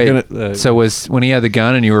 and I'm Wait, not gonna. so was when he had the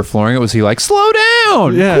gun and you were flooring it? Was he like, "Slow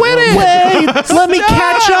down, Yeah. quit it, Wait, let me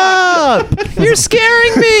catch up. you're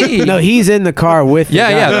scaring me"? No, he's in the car with. The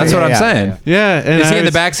Yeah, gun. that's what I'm saying. Yeah, and Is he I in the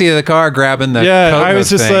was- backseat of the car grabbing the? Yeah, coat I was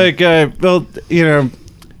hook just thing? like, well, you know,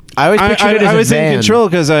 I always pictured it as I a was van. in control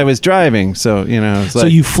because I was driving, so you know. It's So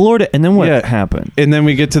like, you floored it, and then what Yeah. happened? and then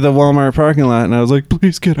we get to the Walmart parking lot, and I was like,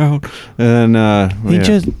 "Please get out!" And He yeah.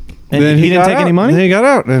 just and Then he didn't got take out. any money. Then he got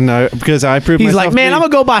out, and because I proved He's myself. like, man, I'm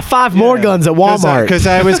gonna go buy 5 more guns at Walmart. because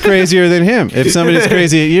I was crazier than him. If somebody's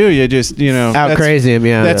crazy at you, you just out that's- crazy him.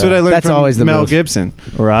 Yeah, That's what I learned That's from always the Mel move. Gibson.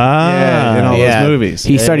 Right. Yeah, in all those movies.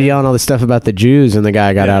 He started yelling all this stuff about the Jews, and the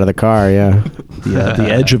guy got out of the car. Yeah, The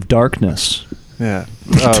Edge of Darkness. Yeah.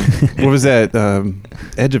 What was that?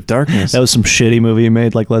 Edge of Darkness. That was some shitty movie he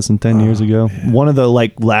made like less than 10 years ago. One of the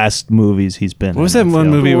like last movies he's been. What was in, that I one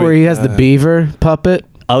feel. movie where he has the beaver puppet.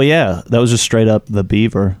 Oh yeah, that was just straight up the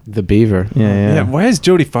Beaver. The beaver. Yeah. Yeah. Why is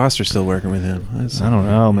Jodie Foster still working with him? I don't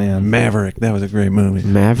know, man. Maverick. That was a great movie.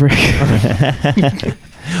 Maverick.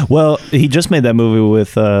 Well, he just made that movie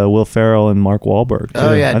with Will Ferrell and Mark Wahlberg. Oh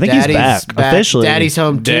too. yeah, I think Daddy's he's back officially. Daddy's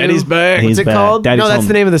Home 2. Daddy's back. What's He's it back. called? Daddy's no, that's Home.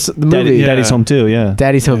 the name of the movie. Daddy's Home 2, yeah.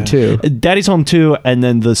 Daddy's Home 2. Daddy's Home 2, and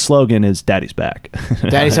then the slogan is Daddy's back.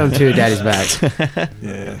 Daddy's Home 2. Daddy's back.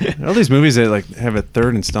 Yeah. All these movies that like have a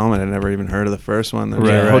third installment. I'd never even heard of the first one. There's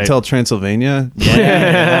Right. Hotel Transylvania.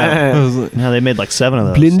 Yeah. I was like, No, they made like 7 of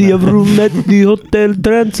those. Plenty of room at the Hotel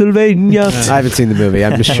Transylvania. I haven't seen the movie.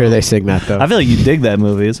 I'm just sure they sing that though. I feel like you dig that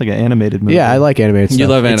movie. It's like an animated movie. Yeah, I like animated stuff. You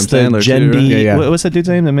love Adam It's the Sandler Gen too, right? D. Yeah. What's that dude's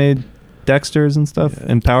name that made Dexter's and stuff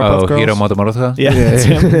and Powerpuff Oh, Girls? Hiro Motomota? Yeah, that's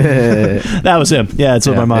him. That was him. Yeah, it's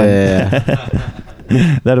in my mind.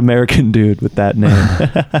 That American dude with that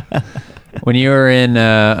name. When you were in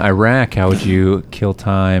Iraq, how would you kill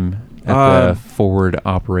time at the forward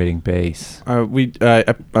operating base? I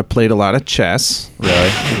played a lot of chess. Really?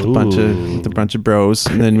 With a bunch of bros,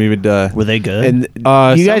 and then we would. Were they good? And you some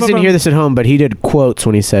guys of didn't them- hear this at home, but he did quotes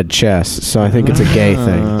when he said chess, so I think it's a gay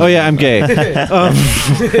thing. Oh yeah, I'm gay.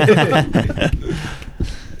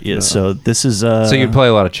 Yeah, so this is. So you'd play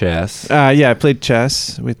a lot of chess. Yeah, I played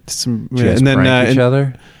chess with some. Did you guys and then prank each and-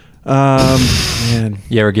 other? Man.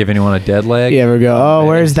 You ever give anyone a dead leg? You ever go, oh,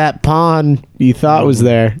 where's that pawn you thought was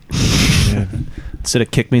there? Yeah. Instead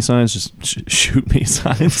of kick me signs, just shoot me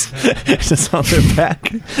signs. Just on their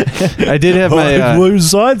back. I did have my. what your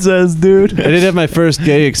sign says, dude. I did have my first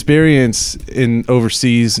gay experience in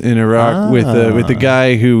overseas in Iraq with the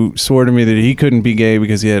guy who swore to me that he couldn't be gay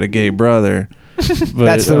because he had a gay brother. But,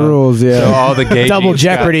 That's the rules, yeah. So all the gay Double genes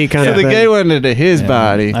jeopardy kind So of the thing. gay went into his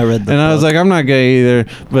body. I read the and I was book. like, I'm not gay either.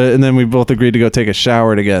 And then we both agreed to go take a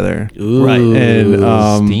shower together. Right.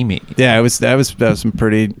 And steamy. yeah, that was some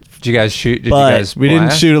pretty. Did you guys shoot? Did But you guys We didn't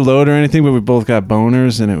blast? shoot a load or anything, but we both got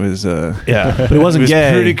boners, and it was Yeah, but it wasn't it was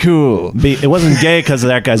gay. pretty cool. It wasn't gay because of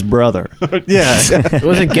that guy's brother. Yeah, It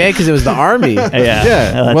wasn't gay because it was the army. Yeah, yeah,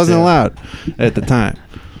 that's it wasn't allowed at the time.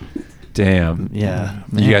 Damn. Yeah.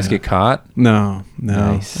 Did you guys get caught? No.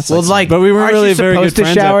 Nice. Well, like, but we weren't aren't really you very supposed good to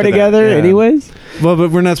friends shower after that. together Yeah. anyways? Well,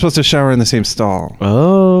 but we're not supposed to shower in the same stall.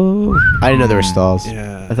 Oh. I didn't know there were stalls.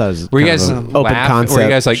 Yeah. I thought it was Were you kind guys of an open laugh- concept. Were you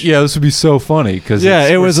guys like, yeah, this would be so funny? Because Yeah,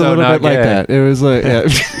 it was a little bit like that. It was like, yeah.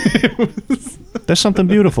 There's something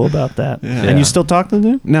beautiful about that. Yeah. And you still talk to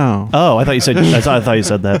them? No. Oh, I thought you said. I thought you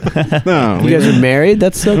said that. No. You guys are married?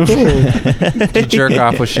 That's so cool. Did you jerk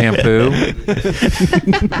off with shampoo?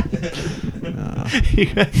 You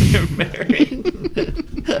guys are married.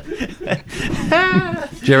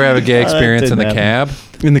 Did you ever have a gay experience in the didn't cab?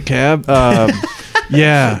 In the cab?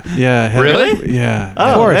 Yeah. Really? Yeah.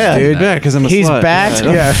 Of course, man. dude. Yeah, because I'm a He's slut. back.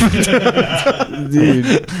 Yeah.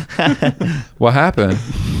 Dude. What happened?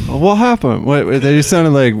 What happened? They just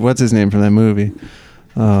sounded like, what's his name from that movie?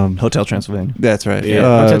 Hotel Transylvania. That's right.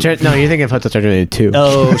 Hotel no, you're thinking of Hotel Transylvania 2.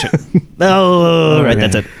 Oh, shit. Oh, right.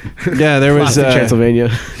 That's it. Yeah, there was Classic Transylvania.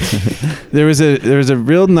 there was a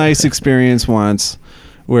real nice experience once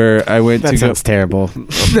where I went That to go. sounds terrible.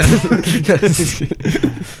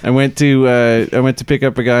 I went to pick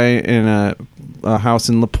up a guy in a house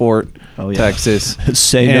in LaPorte, Texas.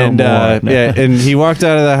 Say and, no more. No. Yeah, and he walked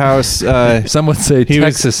out of the house. Some would say he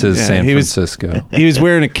was- Texas is yeah, San he was- Francisco. He was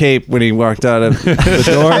wearing a cape when he walked out of the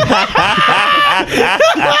door.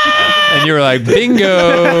 And you were like, bingo.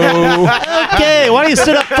 Okay, why don't you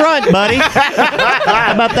sit up front, buddy?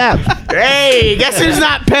 How about that? Hey, guess who's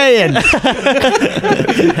not paying?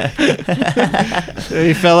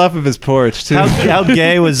 He fell off of his porch too. How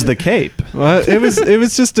gay was the cape? Well, it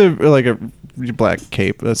was just a black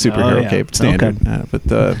cape, a superhero yeah. cape, standard. Okay. But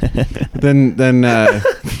then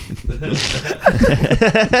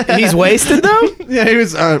And he's wasted though. Yeah, he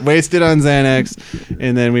was wasted on Xanax,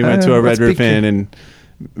 and then we went to a Red Roof Inn and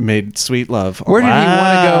made sweet love. Where did he want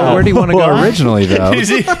to go? Where did he want to go originally, though?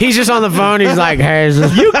 He's just on the phone. He's like, "Hey, is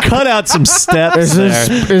this, You cut out some steps. is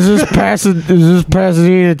this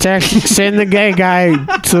Pasadena, Texas? Send the gay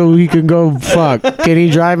guy so he can go fuck. Can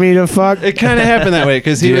he drive me to fuck?" It kind of happened that way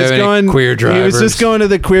because Do he you was have any going. queer He was just drivers? going to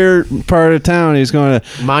the queer part of town. He was going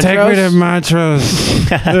to Montrose? take me to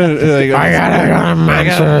Montrose. I gotta go to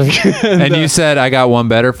Montrose. And you said, I got one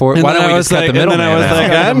better for it. And Why then don't I we was just cut like- the and then I middleman was out?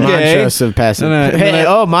 like, I'm gay. Montrose of Pasadena. And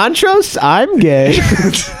I- Hey, Montrose, I'm gay.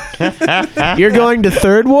 You're going to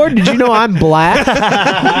Third Ward? Did you know I'm black?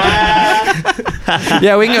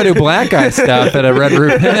 Yeah, we can go do black guy stuff at a Red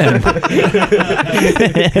Roof Inn.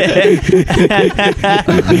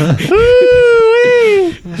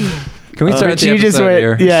 Can we start the you just episode went,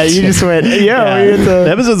 here? yeah, you just went, yo, we hit The the.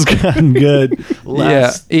 episode's gotten good.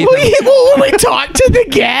 Yeah. Ethan, Will we talk to the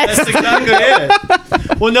guest?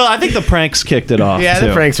 Well, no, I think the pranks kicked it off. Yeah, too.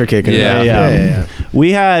 the pranks were kicking. Yeah. it. Yeah.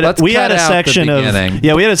 We had Let's we cut had a out the section of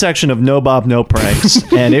beginning. we had a section of no Bob no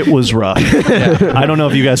pranks, and it was rough. I don't know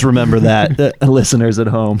if you guys remember that, listeners at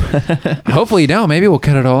home. hopefully you don't. Maybe we'll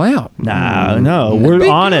cut it all out. No, be we're good.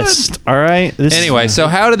 honest. All right. Anyway, so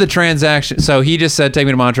how did the transaction? So he just said, "Take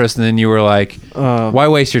me to Montrose," and then you were like, "Why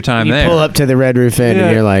waste your time You there?" pull up to the Red Roof Inn Yeah.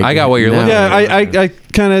 and you're like, I got what you're no. looking Yeah, I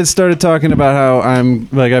kind of started talking about how I'm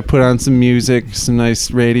like I put on some music, some nice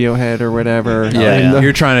Radiohead or whatever. Yeah,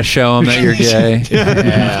 you're trying to show him that you're gay.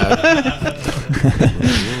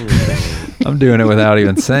 I'm doing it without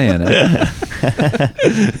even saying it.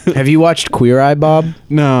 Have you watched Queer Eye, Bob?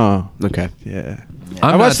 No. Okay. Yeah.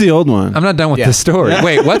 I'm I watched not- the old one. I'm not done with Yeah. the story.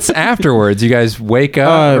 Wait, what's afterwards? You guys wake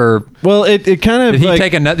up, or well, it kind of did he like,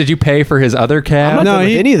 take a nut? Did you pay for his other cab? I'm not no, done with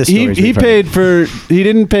he, any of the stories he we've heard. paid for. He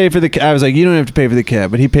didn't pay for the. I was like, you don't have to pay for the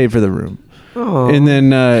cab, but he paid for the room. And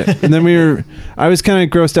then we were. I was kind of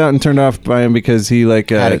grossed out and turned off by him because he like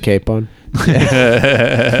Had a cape on.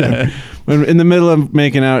 when in the middle of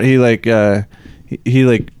making out, he like he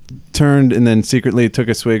like turned and then secretly took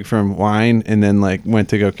a swig from wine and then like went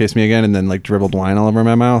to go kiss me again and then like dribbled wine all over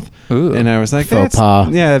my mouth. Ooh. And I was like, Faux that's, pas.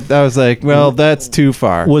 yeah. I was like, well, that's too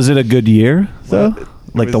far. was it a good year though?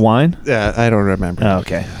 Like the wine? Yeah, I don't remember. Oh,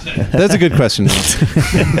 okay. That's a good question.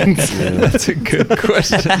 That's a good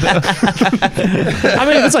question. I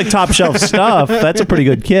mean, if it's like top shelf stuff, that's a pretty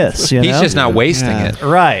good kiss. You He's know? just not wasting it.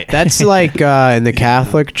 right. That's like in the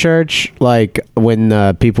Catholic Church, like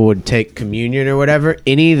when people would take communion or whatever,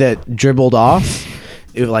 any that dribbled off,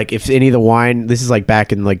 like if any of the wine, this is like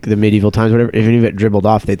back in like the medieval times, whatever, if any of it dribbled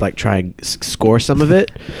off, they'd like try and score some of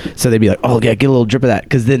it. So they'd be like, oh yeah, get a little drip of that,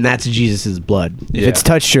 because then that's Jesus's blood. Yeah. If it's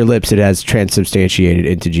touched your lips, it has transubstantiated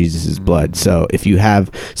into Jesus's blood. So if you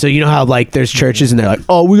have, so you know how like there's churches and they're like,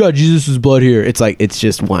 oh, we got Jesus's blood here. It's like it's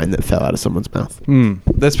just wine that fell out of someone's mouth.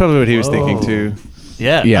 That's probably what he was thinking too.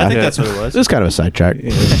 yeah, Yeah. I think Yeah. that's what it was. It was kind of a sidetrack.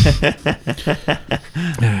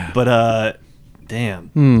 But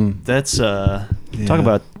damn, that's talk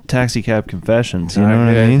about taxi cab confessions. You know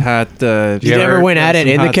what I mean? Did you ever went at it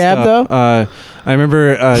in the cab, though? I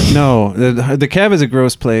remember. No, the cab is a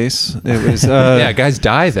gross place. It was. Yeah, guys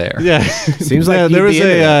die there. Yeah, Seems like there you'd was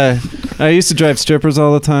be into I used to drive strippers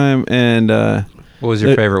all the time, and What was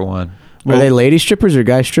your It- favorite one? Are they lady strippers or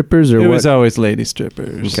guy strippers or it what? was always lady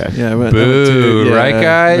strippers. Okay. Yeah. Boo, right,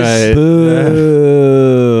 guys? Right.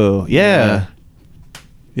 Boo. Yeah.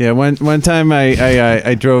 Yeah, one time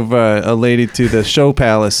I drove a lady to the Show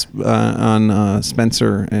Palace on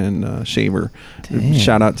Spencer and Shaver. Damn.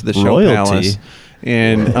 Shout out to the Show Royalty. Palace.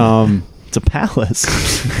 And It's a palace.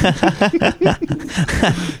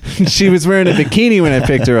 she was wearing a bikini when I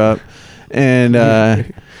picked her up, and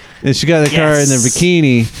she got in the car in the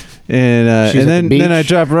bikini. And She's at then the then I beach?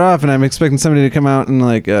 drop her off, and I'm expecting somebody to come out and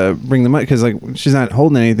like bring the money because like she's not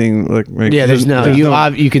holding anything. Like Yeah, there's no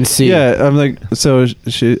you can see. Yeah, I'm like, so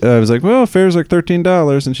I was like, well, fare's like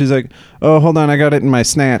 $13, and she's like, oh, hold on, I got it in my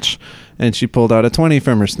snatch, and she pulled out a 20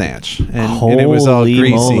 from her snatch, and it was all Holy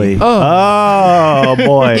greasy. moly. Oh. Oh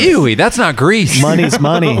boy. Ewy, that's not grease. Money's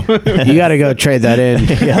money. You got to go trade that in.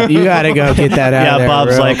 You got to go get that out. Yeah, of there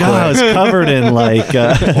Bob's real like, quick. oh, it's covered in like.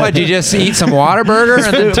 What, did you just eat some Whataburger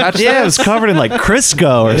and then touch Yeah, that? it was covered in like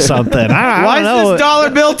Crisco or something. I Why don't does know. this dollar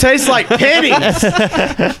bill taste like pennies?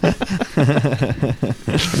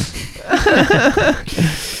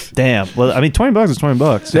 Damn. Well, I mean, $20 is $20.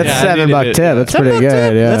 That's Yeah, I $7 needed tip. it. That's pretty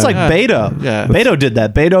good. Yeah. That's like Beto. Yeah. Beto did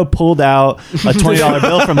that. Beto pulled out a $20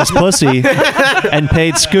 bill from his pussy and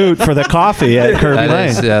paid Scoot for the coffee at Kirby That Lane.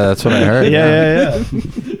 is, yeah, that's what I heard. Yeah.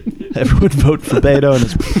 Everyone vote for Beto and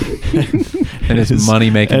his. And it's money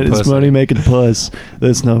making puss. It's money making puss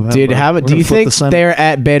this November. Dude, do you think they're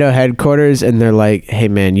at Beto headquarters and they're like, hey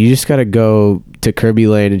man, you just gotta go to Kirby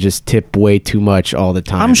Lane and just tip way too much all the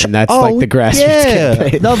time? And that's like the grassroots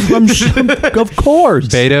campaign. Of course.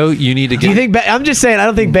 Beto, you need to get... Do you think... I'm just saying, I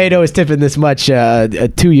don't think Beto was tipping this much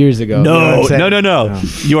 2 years ago. No.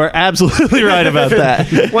 You are absolutely right about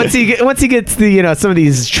that. Once he gets the, some of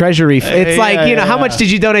these treasury... It's how much did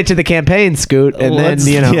you donate to the campaign, Scoot? And then,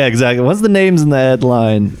 Yeah, exactly. Once the name's in the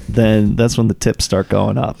headline, then that's when the tips start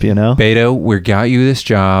going up, Beto, we got you this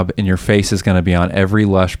job, and your face is going to be on every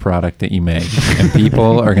Lush product that you make. And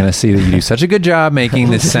people are going to see that you do such a good job making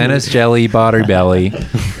the Senna's Jelly Body Belly.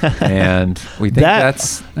 And we think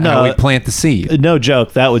that's how we plant the seed. No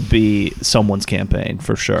joke. That would be someone's campaign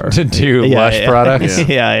for sure. To do Lush products?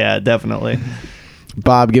 Yeah, definitely.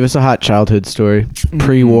 Bob, give us a hot childhood story.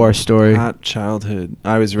 Pre-war story. Hot childhood.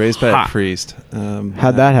 I was raised by a priest.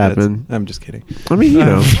 How'd that happen? I'm just kidding. I mean,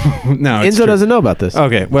 no, Enzo doesn't know about this.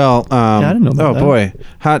 Okay, well, I didn't know about that. Boy,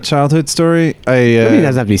 hot childhood story. I mean, it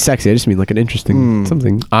doesn't have to be sexy. I just mean like an interesting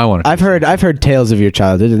something. I've heard tales of your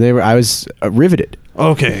childhood, and I was riveted.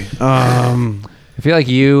 Okay. I feel like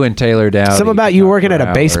you and Taylor Dowdy. Something about you working at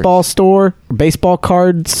a baseball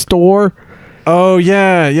card store. Oh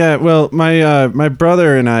yeah. Well, my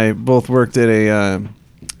brother and I both worked at a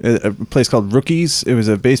place called Rookies. It was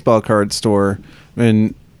a baseball card store,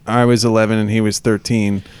 and I was 11 and he was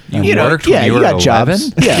 13. You worked when you were 11?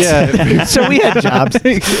 Jobs. Yeah. So we had jobs.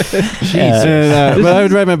 Jeez. But I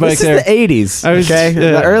would ride my bike there. This is the 80s.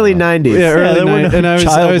 The early 90s. Yeah, early 90s. And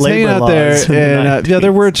I was hanging out there, and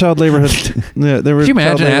there were child labor. There were. Could you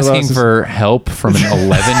imagine asking for help from an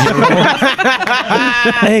 11-year-old?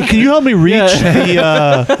 Hey, can you help me reach the?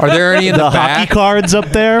 Are there any in the hockey cards up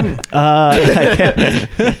there?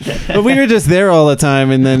 But we were just there all the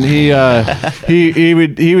time, and then he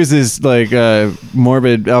was this like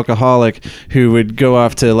morbid alcoholic who would go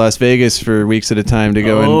off to Las Vegas for weeks at a time to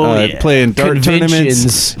go and play in dart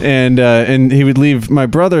tournaments, and he would leave my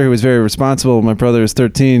brother, who was very responsible. My brother was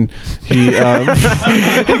 13. He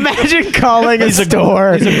imagine calling a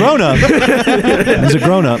store. He's a grown up. He's a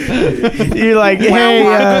grown up. You're like, hey,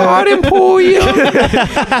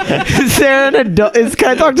 is there an adult? Can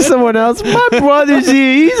I talk to someone else? My brother's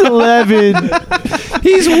here. He's 11.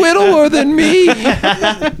 He's widower than me.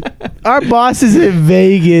 Our boss is in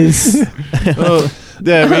Vegas.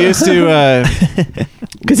 Yeah, we used to...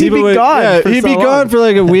 Because he'd be gone. Yeah, he'd be gone for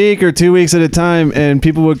like a week or 2 weeks at a time, and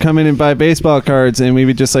people would come in and buy baseball cards, and we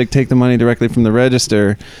would just like take the money directly from the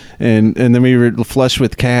register, and then we were flush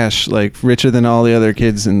with cash, like richer than all the other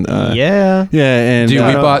kids. And and dude,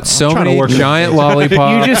 we bought so many giant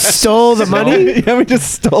lollipops. You just stole the money? Yeah, we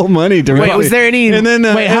just stole money directly. Wait, was there any? And then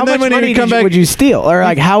how much money would you steal, or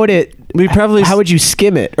like how would it? How would you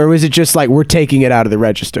skim it, or was it just like we're taking it out of the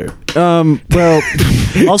register? Well,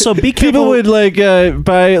 also be careful. People would like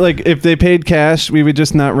buy, like if they paid cash, we would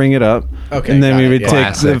just not ring it up. Okay, and then we would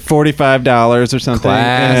take the $45 or something.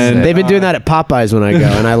 And they've been doing that at Popeyes when I go,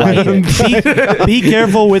 and I like it. Be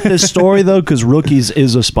careful with this story though, because Rookies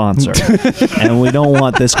is a sponsor, and we don't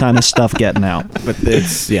want this kind of stuff getting out. But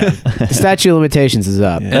it's the statute of limitations is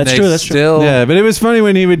up. Yeah. That's true. That's true. Yeah, but it was funny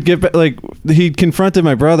when he would get like he confronted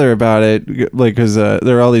my brother about it, like because there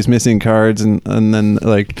were all these missing cards, and then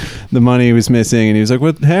like the money was missing, and he was like,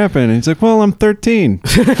 "What happened?" And he's like, "Well, I'm 13."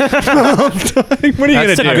 What are you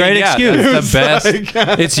gonna do? A great excuse. That's the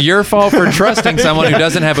best. It's your fault for trusting someone who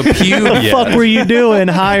doesn't have a pube What the yet. fuck were you doing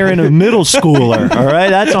hiring a middle schooler? All right,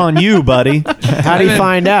 that's on you, buddy. How did he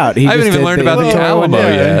find out? I haven't even learned about the Alamo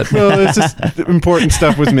yet. Well, it's just important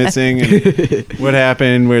stuff was missing, and what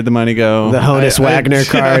happened, where'd the money go? The Honus Wagner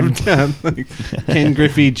card. Like Ken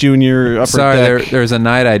Griffey Jr. upper Sorry, deck. there's a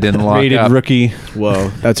night I didn't lock rated up. rookie. Whoa,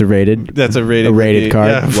 that's a rated. That's a rated. A rated rookie.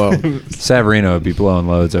 card. Yeah. Whoa, Savarino would be blowing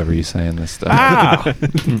loads over you saying this stuff.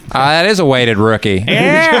 That is a weighted rookie.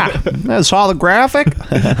 Yeah, that's holographic.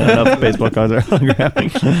 I don't know if baseball cards are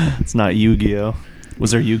holographic. It's not Yu-Gi-Oh.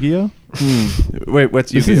 Was there Yu-Gi-Oh? Wait,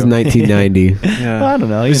 what's this Yu-Gi-Oh? is 1990. Yeah. I don't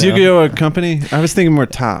know. Is Yu-Gi-Oh a company? I was thinking more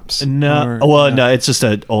Tops. No, no, it's just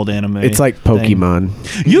an old anime. It's like Pokemon.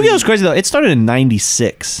 Yu-Gi-Oh's crazy though. It started in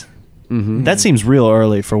 '96. Mm-hmm. That seems real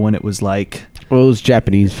early for when it was like. Well, it was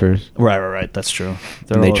Japanese first. Right. That's true.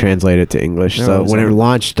 And they translated it to English. So when it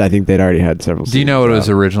launched, I think they'd already had several. Do you know what it was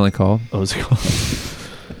originally called? What was it called?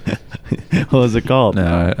 What was it called?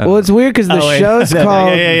 No. Well, it's weird because the show's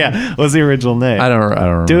called. Yeah. What's the original name? I don't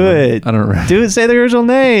remember. Do it. I don't remember. Do it. Say the original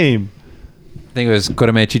name. I think it was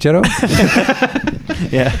Korome Chichiro.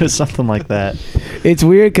 Yeah, it was something like that. It's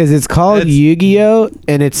weird because it's called Yu-Gi-Oh,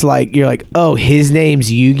 and it's like you're like, oh, his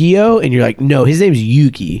name's Yu-Gi-Oh, and you're like, no, his name's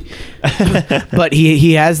Yugi. But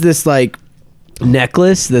he has this like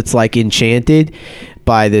necklace that's like enchanted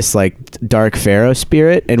by this like dark pharaoh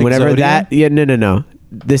spirit, and whenever no.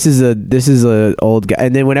 This is a old guy,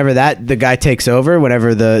 and then whenever the guy takes over,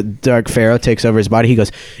 whenever the dark pharaoh takes over his body, he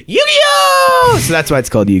goes Yu-Gi-Oh! So that's why it's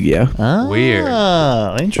called Yu-Gi-Oh. Weird.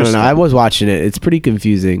 Interesting. I don't know. I was watching it. It's pretty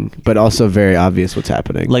confusing, but also very obvious what's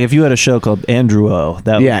happening. Like if you had a show called Andrew O,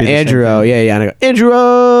 that would be the Andrew same O. thing. Yeah. And I go, Andrew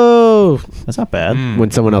O. That's not bad.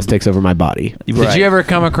 When someone else takes over my body. Did you ever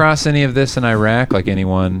come across any of this in Iraq? Like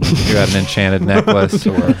anyone who had an enchanted necklace,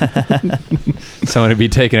 or someone who'd be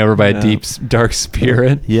taken over by a deep, dark spirit?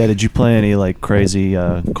 Yeah, did you play any like crazy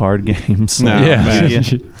card games? No. Yeah.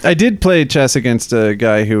 I did play chess against a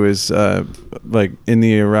guy who was like in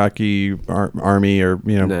the Iraqi army, or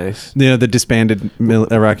the disbanded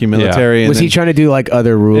Iraqi military. Yeah. Was he trying to do like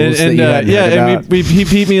other rules? And he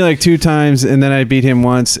beat me like 2 times, and then I beat him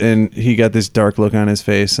once, and he got this dark look on his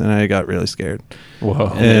face, and I got really scared.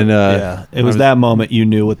 Whoa! And it was that moment you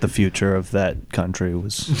knew what the future of that country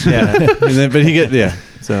was. Yeah,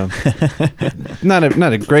 So not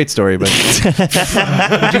a great story, but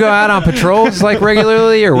did you go out on patrols like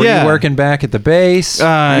regularly, or were you working back at the base?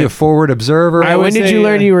 Were you a forward observer? When did you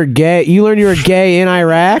learn you were gay? You learned you were gay in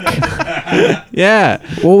Iraq? Yeah.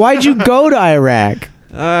 Well, why'd you go to Iraq?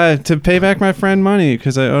 To pay back my friend money,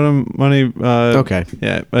 because I owed him money. Okay.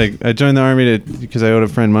 Yeah, like I joined the army because I owed a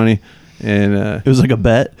friend money. And it was like a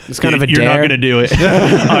bet. It's kind of a You're dare. not gonna do it.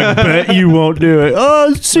 I bet you won't do it.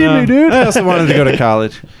 Oh, see me, dude. I also wanted to go to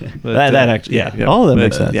college. But, that actually, Oh, that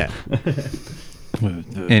makes sense. Yeah.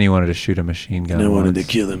 And you wanted to shoot a machine gun. I wanted to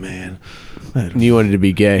kill a man. You wanted to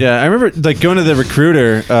be gay. Yeah, I remember like going to the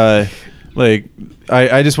recruiter. Like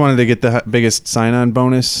I just wanted to get the biggest sign-on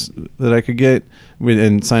bonus that I could get,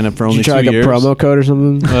 and sign up for only 2 years. Did you try like a promo code or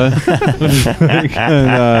something?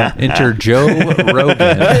 Enter Joe Rogan.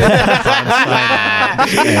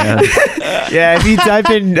 Yeah, if you type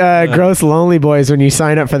in Gross Lonely Boys when you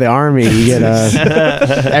sign up for the army, you get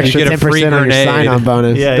extra 10% on your sign-on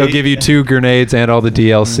bonus. Yeah, they'll give you 2 grenades and all the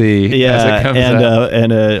DLC. Yeah,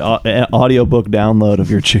 and an audiobook download of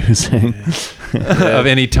your choosing. Of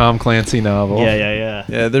any Tom Clancy novel. Yeah.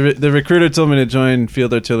 Yeah, the recruiter told me to join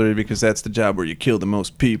field artillery because that's the job where you kill the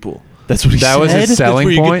most people. That's what he said. That was his selling That's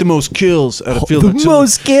where you point. get the most kills out of field artillery. The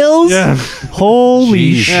most kills? Yeah.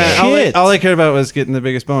 Holy Jeez. shit. All I cared about was getting the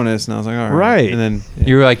biggest bonus, and I was like, all right. Right. And then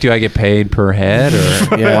You were like, do I get paid per head,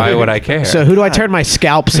 or why would I care? So who do I turn my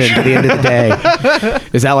scalps in at the end of the day?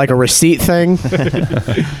 Is that like a receipt thing?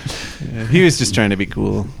 he was just trying to be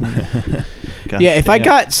cool. Yeah, if I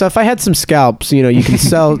had some scalps, you can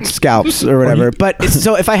sell scalps or whatever. But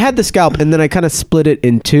so if I had the scalp and then I kind of split it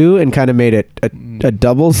in 2 and kind of made it a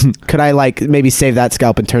doubles, could I like maybe save that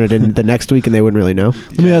scalp and turn it in the next week and they wouldn't really know?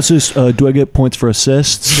 Let me ask this: do I get points for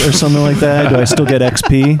assists or something like that? Do I still get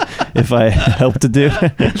XP if I help to do?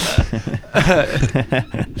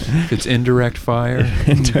 If it's indirect fire.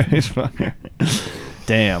 Indirect fire.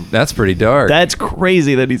 Damn. That's pretty dark. That's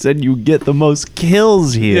crazy that he said you get the most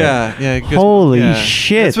kills here. Yeah. Holy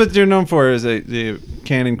shit. That's what you're known for, is the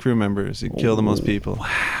canon crew members. You kill the most people.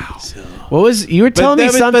 Wow. What was you were telling me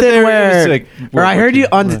something where I heard you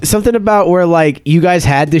on something about where like you guys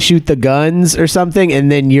had to shoot the guns or something,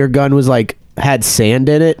 and then your gun was like had sand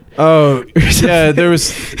in it. Oh yeah, there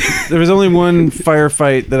was only one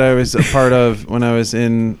firefight that I was a part of when I was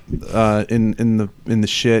in the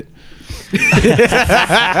shit.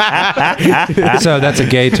 So that's a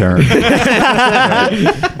gay term.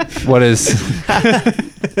 What is?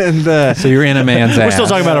 And so you're in a man's ass. We're still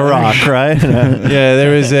talking about a rock, right? Yeah,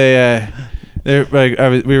 there was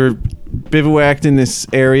we were bivouacked in this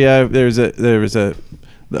area. There was a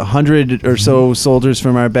 100 or so soldiers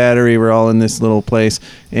from our battery were all in this little place,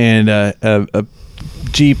 and a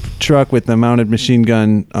Jeep truck with a mounted machine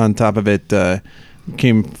gun on top of it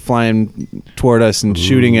came flying toward us and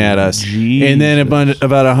shooting at us. Jesus. And then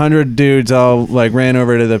about 100 dudes all like ran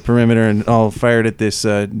over to the perimeter and all fired at this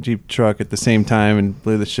Jeep truck at the same time and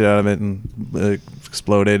blew the shit out of it, and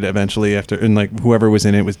exploded eventually after, and like whoever was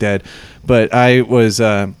in it was dead. But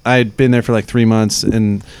I'd been there for like 3 months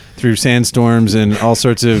and through sandstorms and all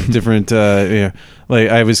sorts of different like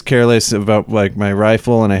I was careless about like my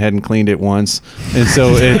rifle and I hadn't cleaned it once, and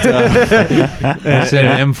so it it's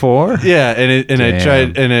an M4. Yeah, and I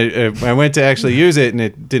tried, and I went to actually use it and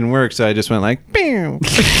it didn't work, so I just went like boom.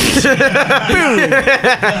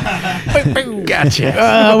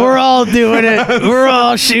 Gotcha. We're all doing it. We're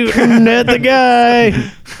all shooting at the guy.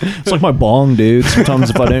 It's like my bong, dude. Sometimes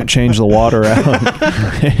if I don't change the water out,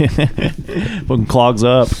 it clogs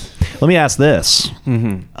up. Let me ask this.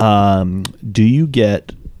 Do you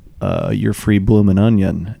get your free bloomin'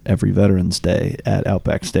 onion every Veterans Day at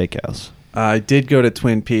Outback Steakhouse? I did go to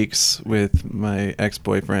Twin Peaks with my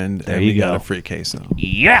ex-boyfriend, and we got a free queso.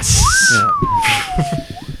 Yes! Yeah.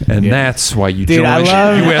 And that's why you Dude, joined I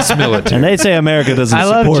love- the U.S. military. And they say America doesn't I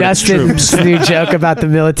love support its Justin's troops. new joke about the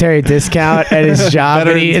military discount at his job.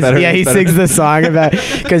 And he Veterans, sings the song about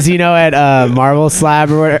because at Marble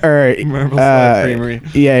Slab or Marble Slab Creamery.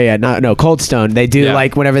 No Cold Stone. They do Yeah.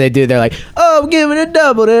 like whenever they do, they're like, oh, I'm giving a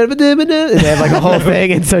double, and they have like a whole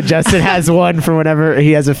thing. And so Justin has one for whenever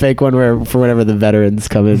he has a fake one where for whenever the veterans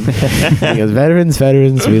come in. He goes, veterans,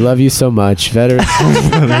 we love you so much, veterans.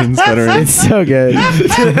 veterans. It's so good.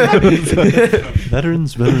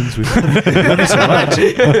 Veterans, we love you so much.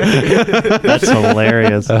 That's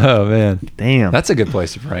hilarious. Oh man, damn, that's a good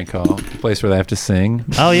place to prank call. A place where they have to sing.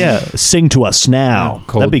 Oh yeah, sing to us now.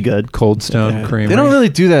 That'd be good. Cold Stone Creamery. They don't really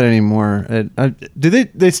do that anymore. Do they?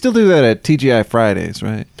 They still do that at TGI Fridays,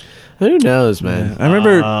 right? Who knows, man? I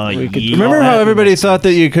remember. yeah. Remember how everybody thought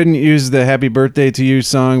that you couldn't use the "Happy Birthday to You"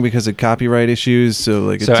 song because of copyright issues. So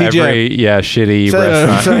like, So TGI, every shitty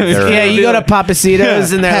restaurant. You go to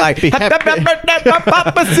Papacito's and they're like, happy birthday,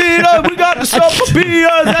 Papacito. We got the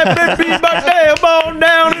sopapillas. Happy birthday, come on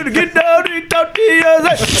down and get down and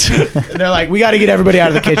tortillas. And they're like, we got to get everybody out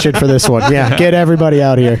of the kitchen for this one. Yeah, get everybody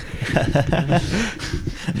out here.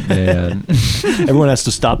 Man. Everyone has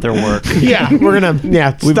to stop their work. Yeah, we're gonna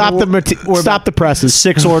stop the presses.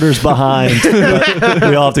 6 orders behind.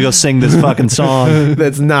 We all have to go sing this fucking song.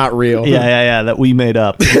 That's not real. Yeah. That we made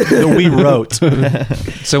up. That we wrote.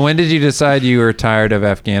 So when did you decide you were tired of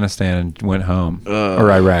Afghanistan and went home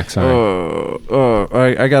or Iraq? Sorry.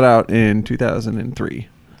 I got out in 2003.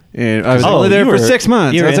 And I was Oh, only there you for were- 6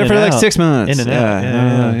 months. you I were was there in for and like out. 6 months. In and out.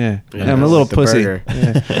 Yeah. Yeah, I'm a little like the pussy. burger.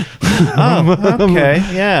 Oh, okay.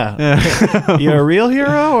 Yeah. You're a real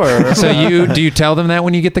hero, or So do you tell them that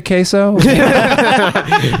when you get the queso?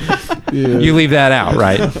 You leave that out,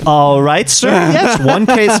 right? all right, sir. Yes, one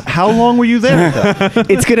case. How long were you there? Though?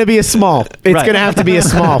 It's gonna be a small. It's Right. gonna have to be a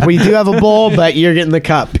small. We do have a bowl, but you're getting the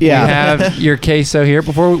cup. Yeah. You have your queso here.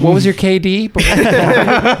 Before, what was your KD?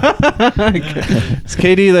 Is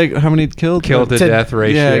KD like how many killed? Kill to death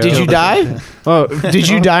ratio. Did you die? Oh, Did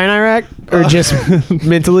you die in Iraq or just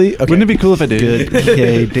mentally? Okay. wouldn't it be cool if I did? Good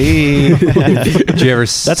KD. Did you ever?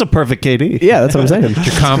 That's a perfect KD. Yeah, that's what I'm saying. Did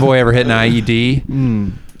your convoy ever hit an IED?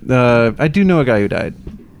 I do know a guy who died.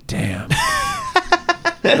 Damn.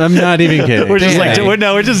 I'm not even kidding. We're just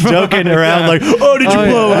we're just joking around like, oh, did you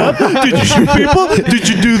blow up? Did you shoot people? Did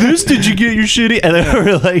you do this? Did you get your shitty? And then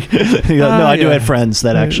we're like, no, I do have friends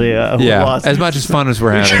that actually who Yeah. lost. As much as fun as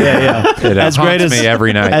we're having. Yeah. It As great haunts as me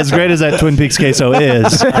every night. As great as that Twin Peaks queso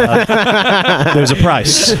is, there's a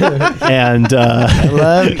price, and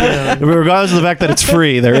regardless of the fact that it's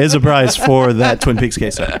free, there is a price for that Twin Peaks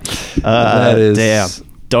queso. That is damn.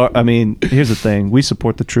 I mean, here's the thing: we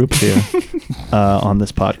support the troops here on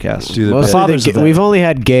this podcast. Do the Mostly Fathers of them. we've only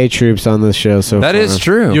had gay troops on this show so far. That is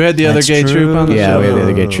true. You had the other That's gay true. troop on the Yeah, show? we have the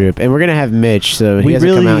other gay troop, and we're gonna have Mitch, so he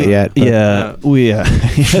hasn't come out yet. But Yeah,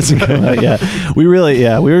 he hasn't come out yet. We really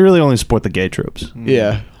only support the gay troops.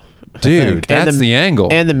 yeah, Dude, And that's the angle.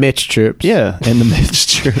 and the Mitch troops. Yeah, and the Mitch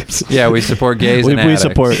troops. Yeah, we support gays we and addicts.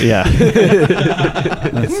 support. Yeah.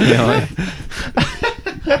 That's the only-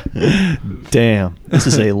 Damn, this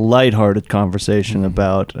is a lighthearted conversation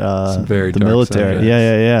about very the dark military. subjects.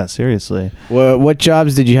 Yeah. Seriously. What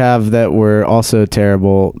jobs did you have that were also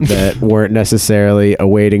terrible that weren't necessarily a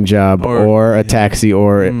waiting job or a taxi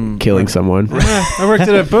or killing someone? I worked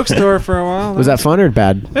at a bookstore for a while. Was that fun or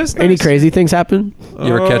bad? was Any nice. crazy things happen?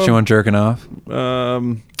 You ever catch anyone jerking off?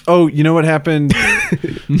 Oh, you know what happened?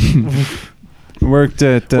 Worked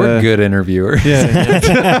at. We're good interviewers.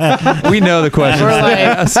 Yeah. We know the questions. Or they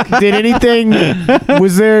ask. like, did anything?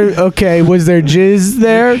 Was there jizz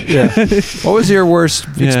there? Yeah. What was your worst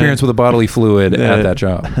experience with a bodily fluid at that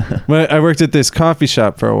job? Well, I worked at this coffee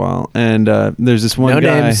shop for a while, and there's this one No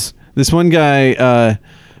guy. names. This one guy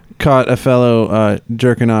caught a fellow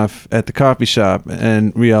jerking off at the coffee shop,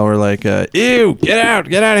 and we all were like, "Ew! Get out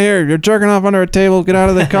of here! You're jerking off under a table. Get out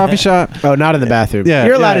of the coffee shop." Oh, not in the bathroom. Yeah,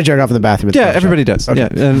 You're allowed yeah. to jerk off in the bathroom. at the Yeah, coffee everybody shop. does. Okay.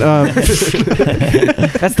 Yeah, and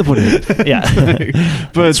That's the point of it. Yeah.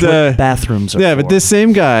 but That's what bathrooms are yeah, for. but this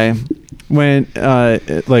same guy went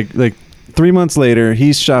like 3 months later.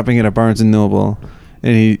 He's shopping at a Barnes and Noble,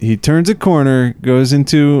 and he turns a corner, goes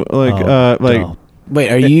into Oh, Wait,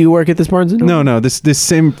 are you work at this Barnes and Noble? No, this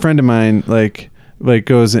same friend of mine like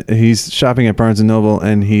he's shopping at Barnes and Noble,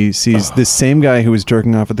 and he sees this same guy who was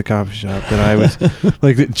jerking off at the coffee shop that I was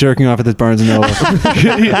like jerking off at the Barnes and Noble.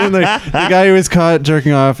 And, like, the guy who was caught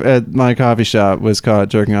jerking off at my coffee shop was caught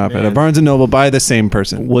jerking off at a Barnes and Noble by the same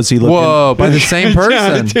person. Was he looking? Whoa, by the same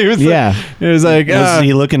person? It was like was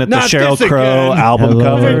he looking at the Sheryl Crow album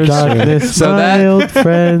cover? So that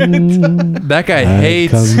guy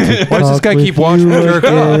hates. Why does this guy keep watching me jerk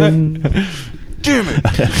off? Damn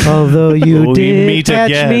it. Although you did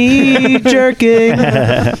catch me jerking,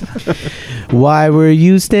 why were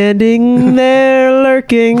you standing there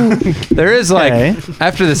lurking? There is like,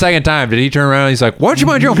 after the second time, did he turn around and he's like, why don't you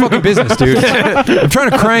mind your own fucking business, dude? I'm trying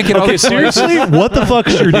to crank it. Okay, seriously? What the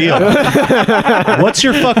fuck's your deal? What's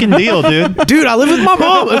your fucking deal, dude? Dude, I live with my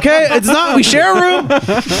mom, okay? It's not, we share a room.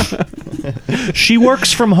 She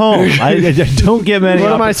works from home. I don't get many.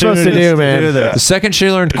 What am I supposed to do, man? The second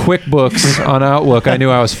she learned QuickBooks on Outlook, I knew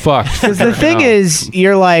I was fucked. Because the thing is,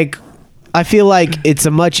 you're like, I feel like it's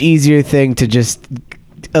a much easier thing to just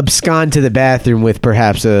abscond to the bathroom with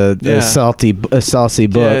perhaps a saucy book.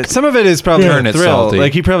 Yeah, some of it is probably Turn a it thrill. salty.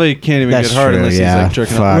 Like he probably can't even That's get hard true, unless yeah. he's like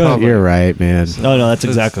jerking Fuck, off. you're right, man. No, that's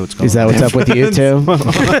exactly what's going on. Is that what's up with you too?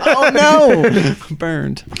 Oh no,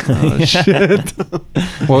 burned. Oh shit.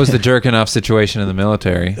 What was the jerking off situation in the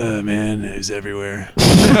military? Man, it was everywhere.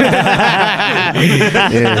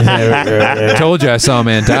 I told you I saw a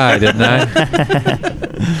man die, didn't I?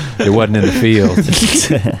 It wasn't in the field.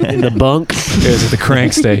 In the bunk? It was at the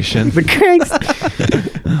crank station. The cranks.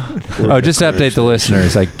 Oh, just to update the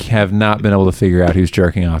listeners, I have not been able to figure out who's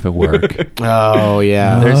jerking off at work. Oh,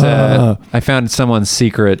 yeah. There's I found someone's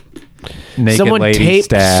secret naked Someone lady taped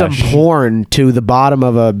stash. some porn to the bottom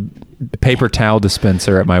of a paper towel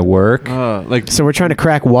dispenser at my work. So we're trying to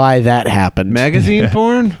crack why that happened. Magazine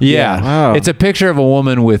porn? Yeah. Wow. It's a picture of a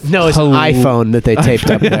woman with No, it's an iPhone that they taped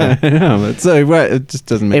up there. No, it's like, what? It just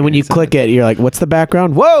doesn't make And when any you sense. click it, you're like, what's the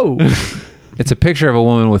background? Whoa! It's a picture of a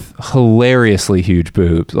woman with hilariously huge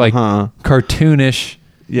boobs. Like cartoonish,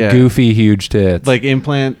 goofy, huge tits. Like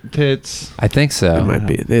implant tits? I think so. It might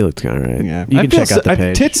be. They looked kind of right. Yeah. You can check out the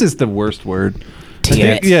page. Tits is the worst word.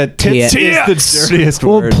 Tits. Tits is the dirtiest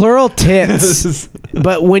well, word. plural tits.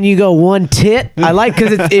 But when you go one tit, I like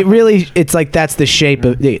because it's like that's the shape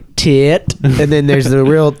of the tit, and then there's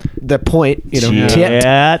the point, tit.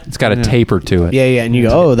 It's got a taper to it. Yeah, and you go,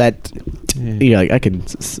 oh, that. You're like, I can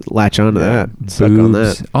latch onto that, suck on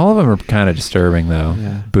that. All of them are kind of disturbing, though.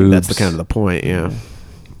 Yeah. Boobs. That's the kind of the point, yeah.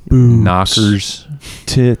 Boobs. Knockers.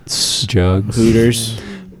 Tits. Jugs. Hooters.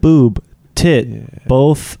 Boob. Tit.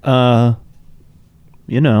 Both, Yeah,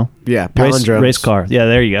 palindromes. Race car. Yeah,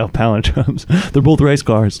 there you go. Palindromes. They're both race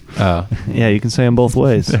cars. Oh. Yeah, you can say them both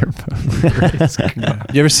ways. They're both race cars.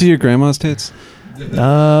 You ever see your grandma's tits?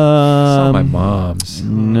 Saw my mom's.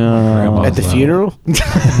 No. At the funeral?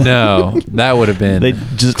 No, that would have been. They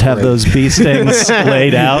just have those bee stings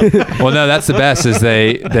laid out. Well, no, that's the best. Is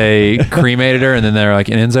they cremated her and then they're like,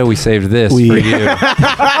 Enzo, we saved this for you. We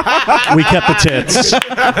kept the tits.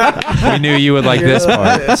 We knew you would like this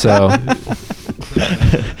part, so.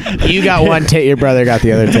 You got one tit, your brother got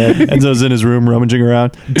the other tit. Enzo's in his room rummaging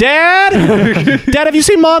around. Dad, have you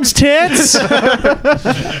seen Mom's tits?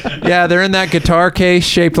 Yeah, they're in that guitar case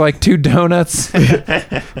shaped like two donuts.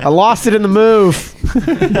 I lost it in the move.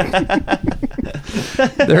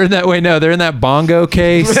 They're in that bongo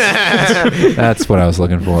case. That's what I was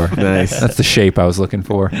looking for. Nice. That's the shape I was looking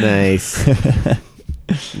for. Nice.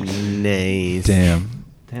 Nice. Damn,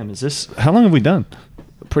 is this? How long have we done?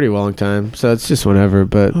 Pretty long time, so it's just whenever.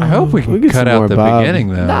 But I hope we can get cut some out more the Bob. beginning,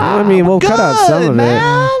 though. No, I mean, we'll cut out some of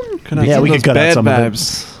it. Yeah, we could cut out some of it.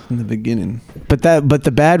 vibes in the beginning. But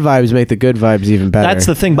the bad vibes make the good vibes even better. That's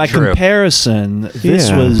the thing. By comparison, this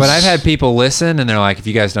Yeah. was. But I've had people listen, and they're like, "If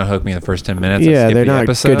you guys don't hook me in the first 10 minutes, Yeah, I skip they're the not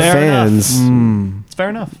episode." good fans. It's fair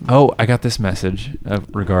enough. Oh, I got this message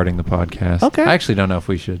regarding the podcast. Okay. I actually don't know if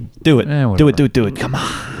we should Do it. whatever. Do it. Come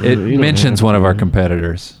on. It mentions one of our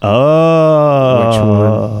competitors. Oh.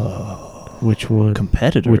 Which one?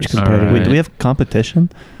 Competitors. Which competitor? All Wait, right. do we have competition?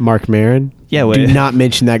 Mark Maron? Yeah, wait. Do not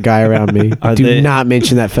mention that guy around me. Do not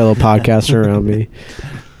mention that fellow podcaster around me.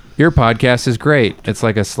 Your podcast is great. It's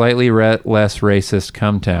like a slightly less racist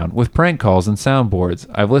Cumtown with prank calls and soundboards.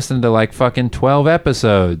 I've listened to like fucking 12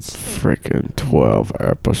 episodes. Freaking 12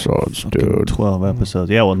 episodes, dude. 12 episodes.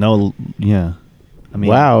 Yeah, well, no. Yeah. I mean,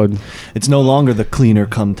 Wow. It's no longer the cleaner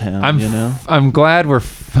come town, I'm glad we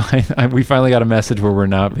finally got a message where we're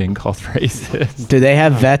not being called racist. Do they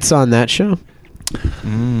have vets on that show?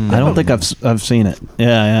 I don't think I've seen it.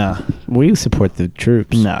 Yeah. We support the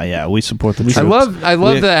troops. No, yeah, we support the troops. I love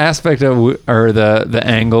the aspect of the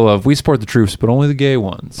angle of we support the troops, but only the gay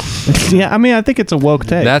ones. Yeah, I mean, I think it's a woke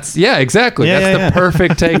take. Exactly. That's the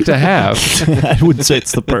perfect take to have. I wouldn't say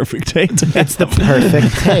it's the perfect take. It's the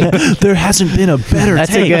perfect take. There hasn't been a better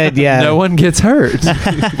That's take. a good, No one gets hurt.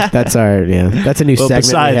 That's our, That's a new segment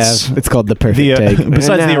we have. It's called the perfect take.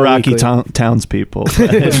 Besides the Now Iraqi weekly. townspeople,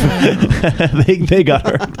 they got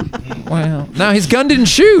hurt. Wow. No, his gun didn't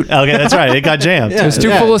shoot. Okay, that's right. It got jammed. It was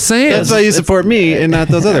too full of sand. That's why you support me and not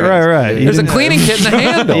those other guys. Right. There's a cleaning kit in the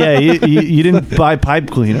handle. Yeah, you didn't buy pipe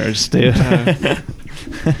cleaners, dude.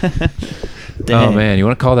 Oh man, you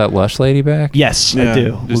want to call that Lush lady back? Yes, Yeah, I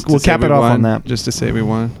do. just We'll to say cap we it off won, on that. just to say we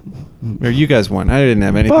won. Or you guys won. I didn't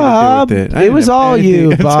have anything Bob, to do with it. it was all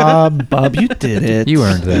you, Bob. Bob, you did it. You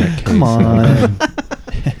earned that. Come on.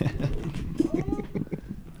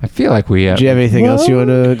 I feel like we have. Do you have anything else you want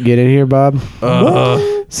to get in here, Bob?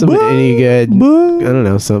 Any good? I don't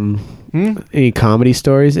know. Any comedy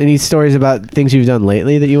stories? Any stories about things you've done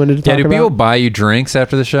lately that you wanted to talk do about? people buy you drinks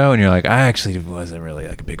after the show, and you're like, I actually wasn't really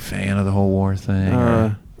like a big fan of the whole war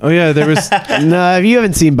thing? Oh yeah, there was. No, if you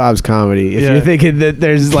haven't seen Bob's comedy, if you're thinking that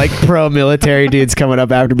there's like pro-military dudes coming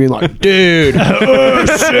up after being like, dude, oh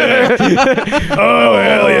shit, oh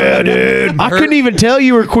hell yeah, dude, I couldn't even tell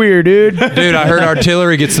you were queer, dude. Dude, I heard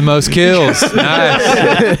artillery gets the most kills. Nice.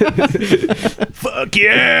 Fuck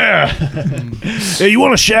yeah. Hey, you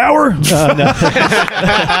want a shower? Let's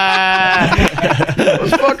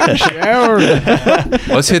fucking shower.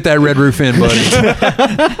 Let's hit that Red Roof Inn, buddy.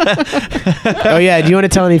 Oh yeah, do you want to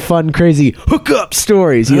tell any fun, crazy hookup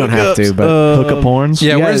stories? You don't have to, but Hookup horns?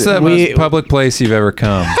 Yeah, where's the most public place you've ever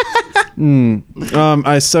come?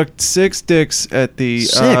 I sucked 6 dicks at the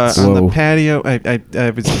Six? on the Whoa. patio. I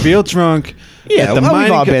was real drunk. Yeah, at the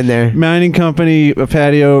we've all been there. Mining company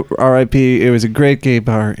patio. R.I.P. It was a great gay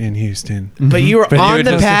bar in Houston. But you were But you on were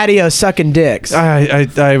the just- patio sucking dicks.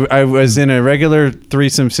 I was in a regular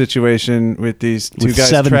threesome situation with these two With guys,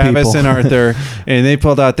 7 Travis people. and Arthur, and they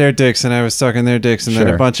pulled out their dicks, and I was sucking their dicks, and then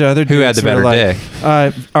Sure. a bunch of other Who had dudes the were better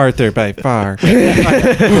like, Arthur by far.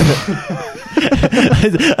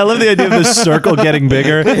 I love the idea of this circle getting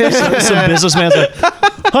bigger. Some businessman's like,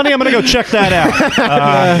 honey, I'm going to go check that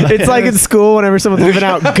out. It's like in school whenever someone's giving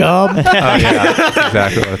out gum. Oh yeah, that's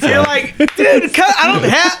exactly what it's You're like. like, dude, I don't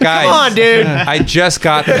have. Guys, Come on, dude. I just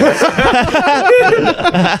got this.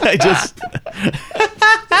 I just...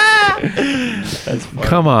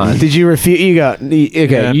 Come on. Did you refute? You got okay.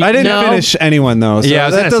 Yeah. You, I didn't no? finish anyone though. So Yeah, I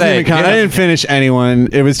was that gonna doesn't say, even count. yeah. I didn't finish anyone.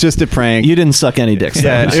 It was just a prank. You didn't suck any dicks.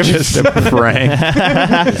 Yeah, though. it was Just a prank.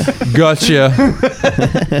 Gotcha.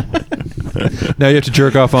 Now you have to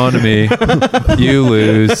jerk off onto me. You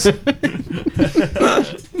lose.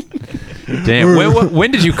 Damn.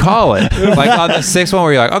 When did you call it? Like on the 6th one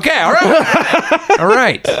where you're like, okay, all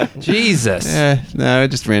right. Jesus. No, I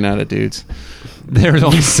just ran out of dudes. There was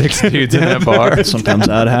only 6 dudes in that bar. Sometimes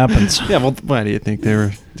that happens. Yeah, well, why do you think they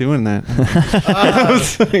were doing that?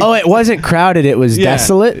 Oh, it wasn't crowded. It was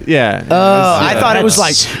desolate. Yeah. Oh, I thought it was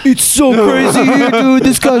like, it's so crazy here, dude.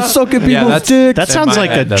 This guy's sucking people's that's- dicks. That sounds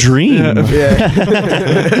like a dream.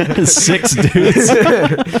 6 dudes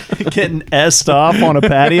getting S-ed off on a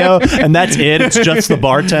patio, and that's it. It's just the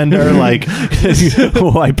bartender, like,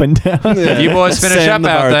 wiping down. You boys finish Sam up the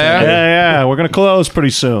out there. Yeah, we're going to close pretty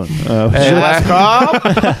soon. Hey,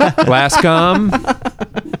 last come.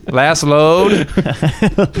 Last load.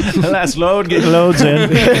 Last load, get loads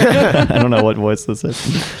in. I don't know what voice this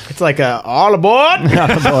is. It's like a all aboard.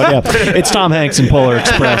 Yeah. It's Tom Hanks in Polar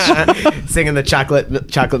Express. Singing the chocolate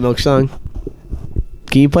milk song.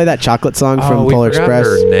 Can you play that chocolate song from we Polar forgot Express?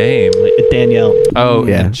 her name. Danielle. Oh,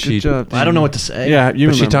 Yeah. and she. Good job. I don't know what to say. Yeah, you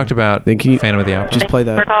But she remember. talked about Then can you- Phantom of the Opera. Just play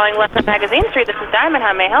We're that. calling Westland Magazine Street. This is Diamond.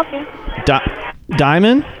 How may I help you?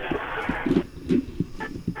 Diamond?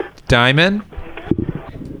 Diamond?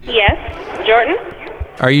 Yes. Jordan?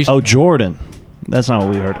 Are you? Oh, Jordan. That's not what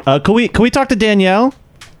we heard. Can we talk to Danielle?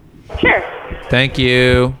 Sure. Thank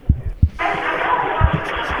you.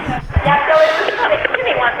 Yeah, so give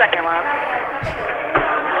me 1 second, Mom.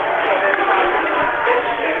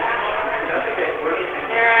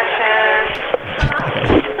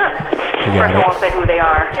 You First, I got won't say who they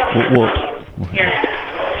are.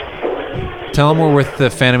 Tell them we're with the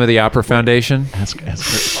Phantom of the Opera Foundation. Ask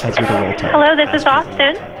her to roll time. Hello, this is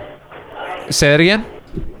Austin. Say that again.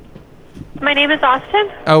 My name is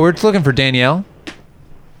Austin. Oh, we're just looking for Danielle.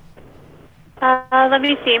 Let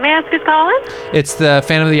me see. May I ask who's calling? It's the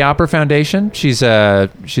Phantom of the Opera Foundation. She's a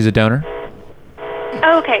donor.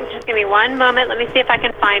 Oh, okay, just give me 1 moment. Let me see if I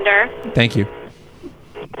can find her. Thank you.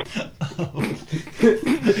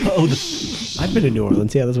 I've been to New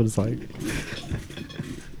Orleans. Yeah, that's what it's like.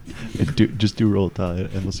 Just do Roll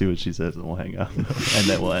Tide, and we'll see what she says, and we'll hang up, and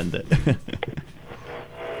then we'll end it.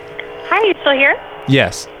 Hi, you still here?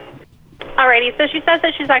 Yes. Alrighty, so she says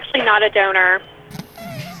that she's actually not a donor.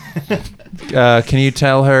 Can you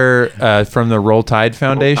tell her from the Roll Tide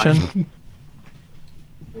Foundation?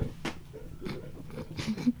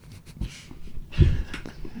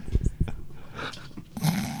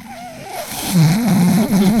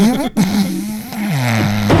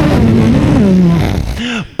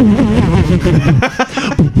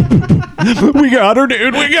 We got her,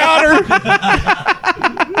 dude. We got her.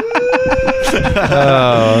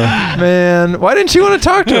 Oh, man. Why didn't she want to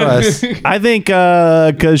talk to us? I think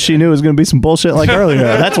because she knew it was going to be some bullshit like earlier.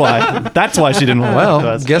 That's why. That's why she didn't want to talk to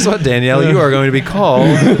us. Guess what, Danielle? You are going to be called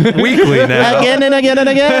weekly now. Again and again and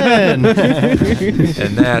again.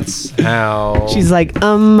 And that's how... She's like,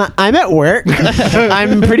 I'm at work.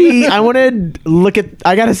 I want to look at...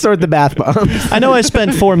 I got to sort the bath bombs. I know I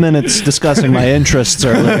spent 4 minutes discussing my interests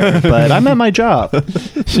earlier, but I'm at my job.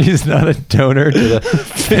 She's not a donor to the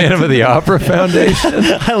Phantom of the Opera Foundation.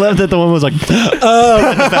 I love that the one was like,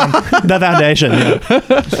 the foundation. Yeah.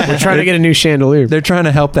 We're trying to get a new chandelier. They're trying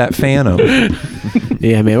to help that Phantom.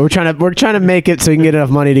 Yeah, man. We're trying to make it so we can get enough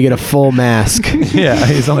money to get a full mask. Yeah,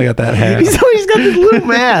 he's only got that hat. He's got this little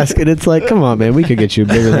mask, and it's like, come on, man. We could get you a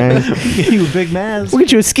bigger mask. Get you a big mask. We'll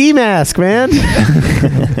get you a ski mask, man.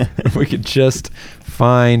 We could just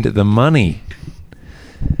find the money.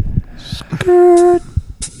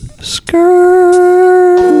 Skirt.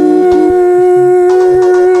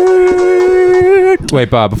 Wait,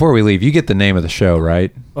 Bob, before we leave, you get the name of the show,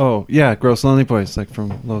 right? Oh, yeah, Gross Lonely Boys, like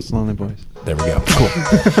from Los Lonely Boys. There we go. Cool.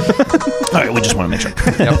 All right, we just want to make sure.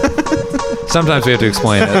 Yep. Sometimes we have to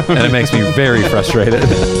explain it, and it makes me very frustrated.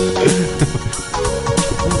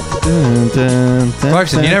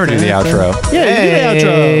 Clarkson, you never do the outro. Yeah, you do the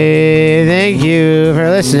outro. Thank you for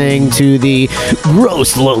listening to the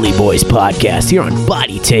Gross Lonely Boys podcast here on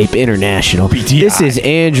Body Tape International. BTI. This is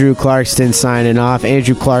Andrew Clarkston signing off.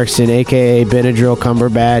 Andrew Clarkson, a.k.a. Benadryl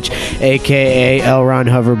Cumberbatch, a.k.a. Elron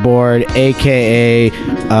Hoverboard, a.k.a.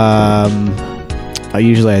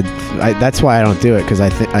 That's why I don't do it, because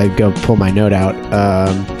I go pull my note out.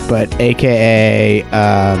 But a.k.a.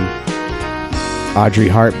 Audrey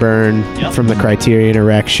Heartburn from the Criterion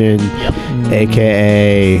Erection,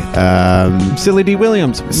 a.k.a. Silly D.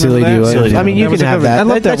 Williams. Silly D. Williams. I mean, you can have that. I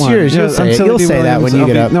love That's one. yours. Yeah, You'll say that when you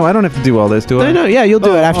get up. No, I don't have to do all this, do I? No, yeah, you'll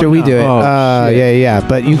do it after we do it. Yeah.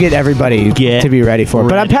 But you get everybody to be ready for it.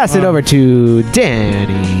 But I'm passing it over to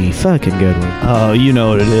Danny. Fucking good one. Oh, you know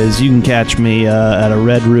what it is. You can catch me at a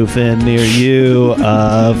Red Roof Inn near you.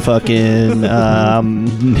 Fucking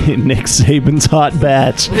Nick Saban's Hot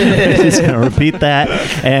Batch. Just gonna repeat that.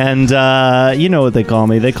 And you know what they call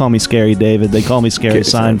me. They call me Scary David. They call me Scary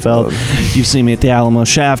Seinfeld. You've seen me at the Alamo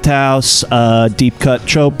Shaft House, Deep Cut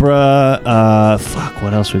Chopra.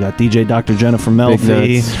 What else we got? DJ Dr. Jennifer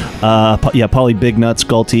Melfi. Pauly Big Nuts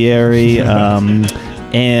Gualtieri.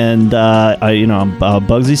 And I'm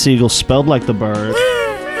Bugsy Siegel, spelled like the bird.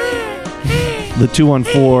 The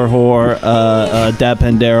 214 whore, Dab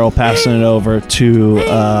Pendero, passing it over to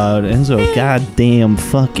Enzo goddamn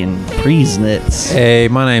fucking Priesnitz. Hey,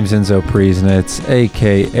 my name's Enzo Priesnitz,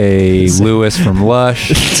 a.k.a. Lewis from Lush,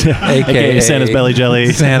 a.k.a. Santa's Belly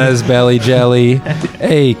Jelly. Santa's Belly Jelly,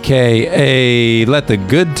 a.k.a. Let the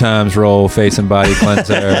Good Times Roll Face and Body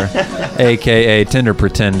Cleanser, a.k.a. Tinder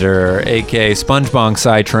Pretender, a.k.a. SpongeBob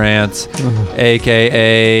Psytrance,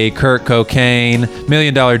 a.k.a. Kurt Cocaine, $1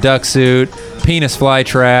 Million Duck Suit, Penis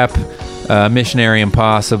Flytrap, Missionary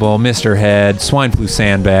Impossible, Mr. Head, Swine Flu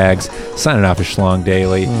Sandbags, signing off for Schlong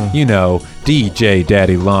Daily. You know, DJ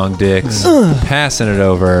Daddy Long Dicks. Passing it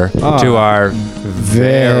over to our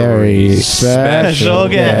very special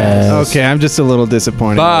guest. Okay, I'm just a little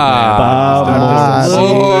disappointed. Bob.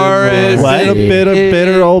 A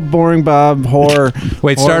bitter old boring Bob whore.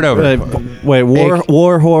 Wait, start over. War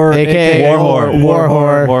whore. AKA War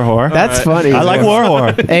whore. That's funny. I like war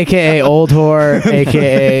whore. AKA old whore.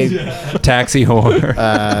 AKA taxi whore.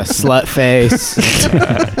 Slut face.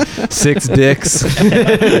 6 dicks.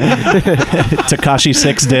 Takashi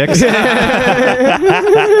 6 dicks.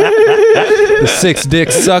 The 6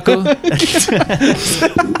 dick sucker.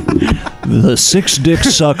 The 6 dick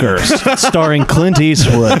suckers, starring Clint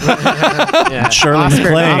Eastwood, Shirley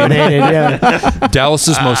MacLaine.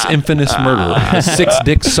 Dallas's most infamous murderer, the 6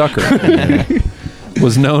 dick sucker,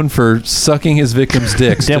 was known for sucking his victims'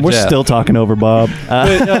 dicks. Damn, we're death. still talking over Bob.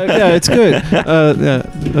 Yeah, it's good. I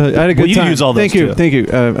had a good time. You use all those Thank you.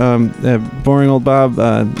 Boring old Bob.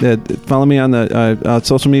 Follow me on the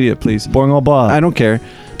social media, please. Boring old Bob. I don't care.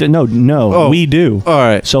 No, we do. All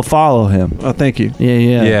right. So follow him. Oh, thank you.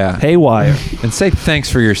 Yeah. Haywire. And say thanks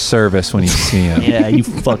for your service when you see him. Yeah, you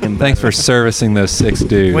fucking. Thanks for servicing those 6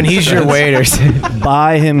 dudes. When he's your waiter.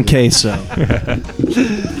 Buy him queso.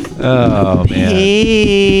 Oh, man.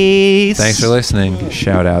 Peace. Thanks for listening.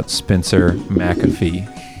 Shout out Spencer McAfee.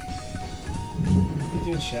 You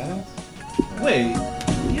doing shout-outs? Wait,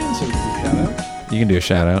 you didn't say we could do shout-outs. You can do a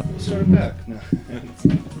shout out. Start it back. No.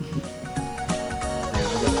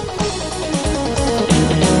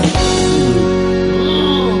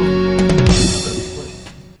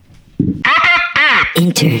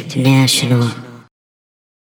 International.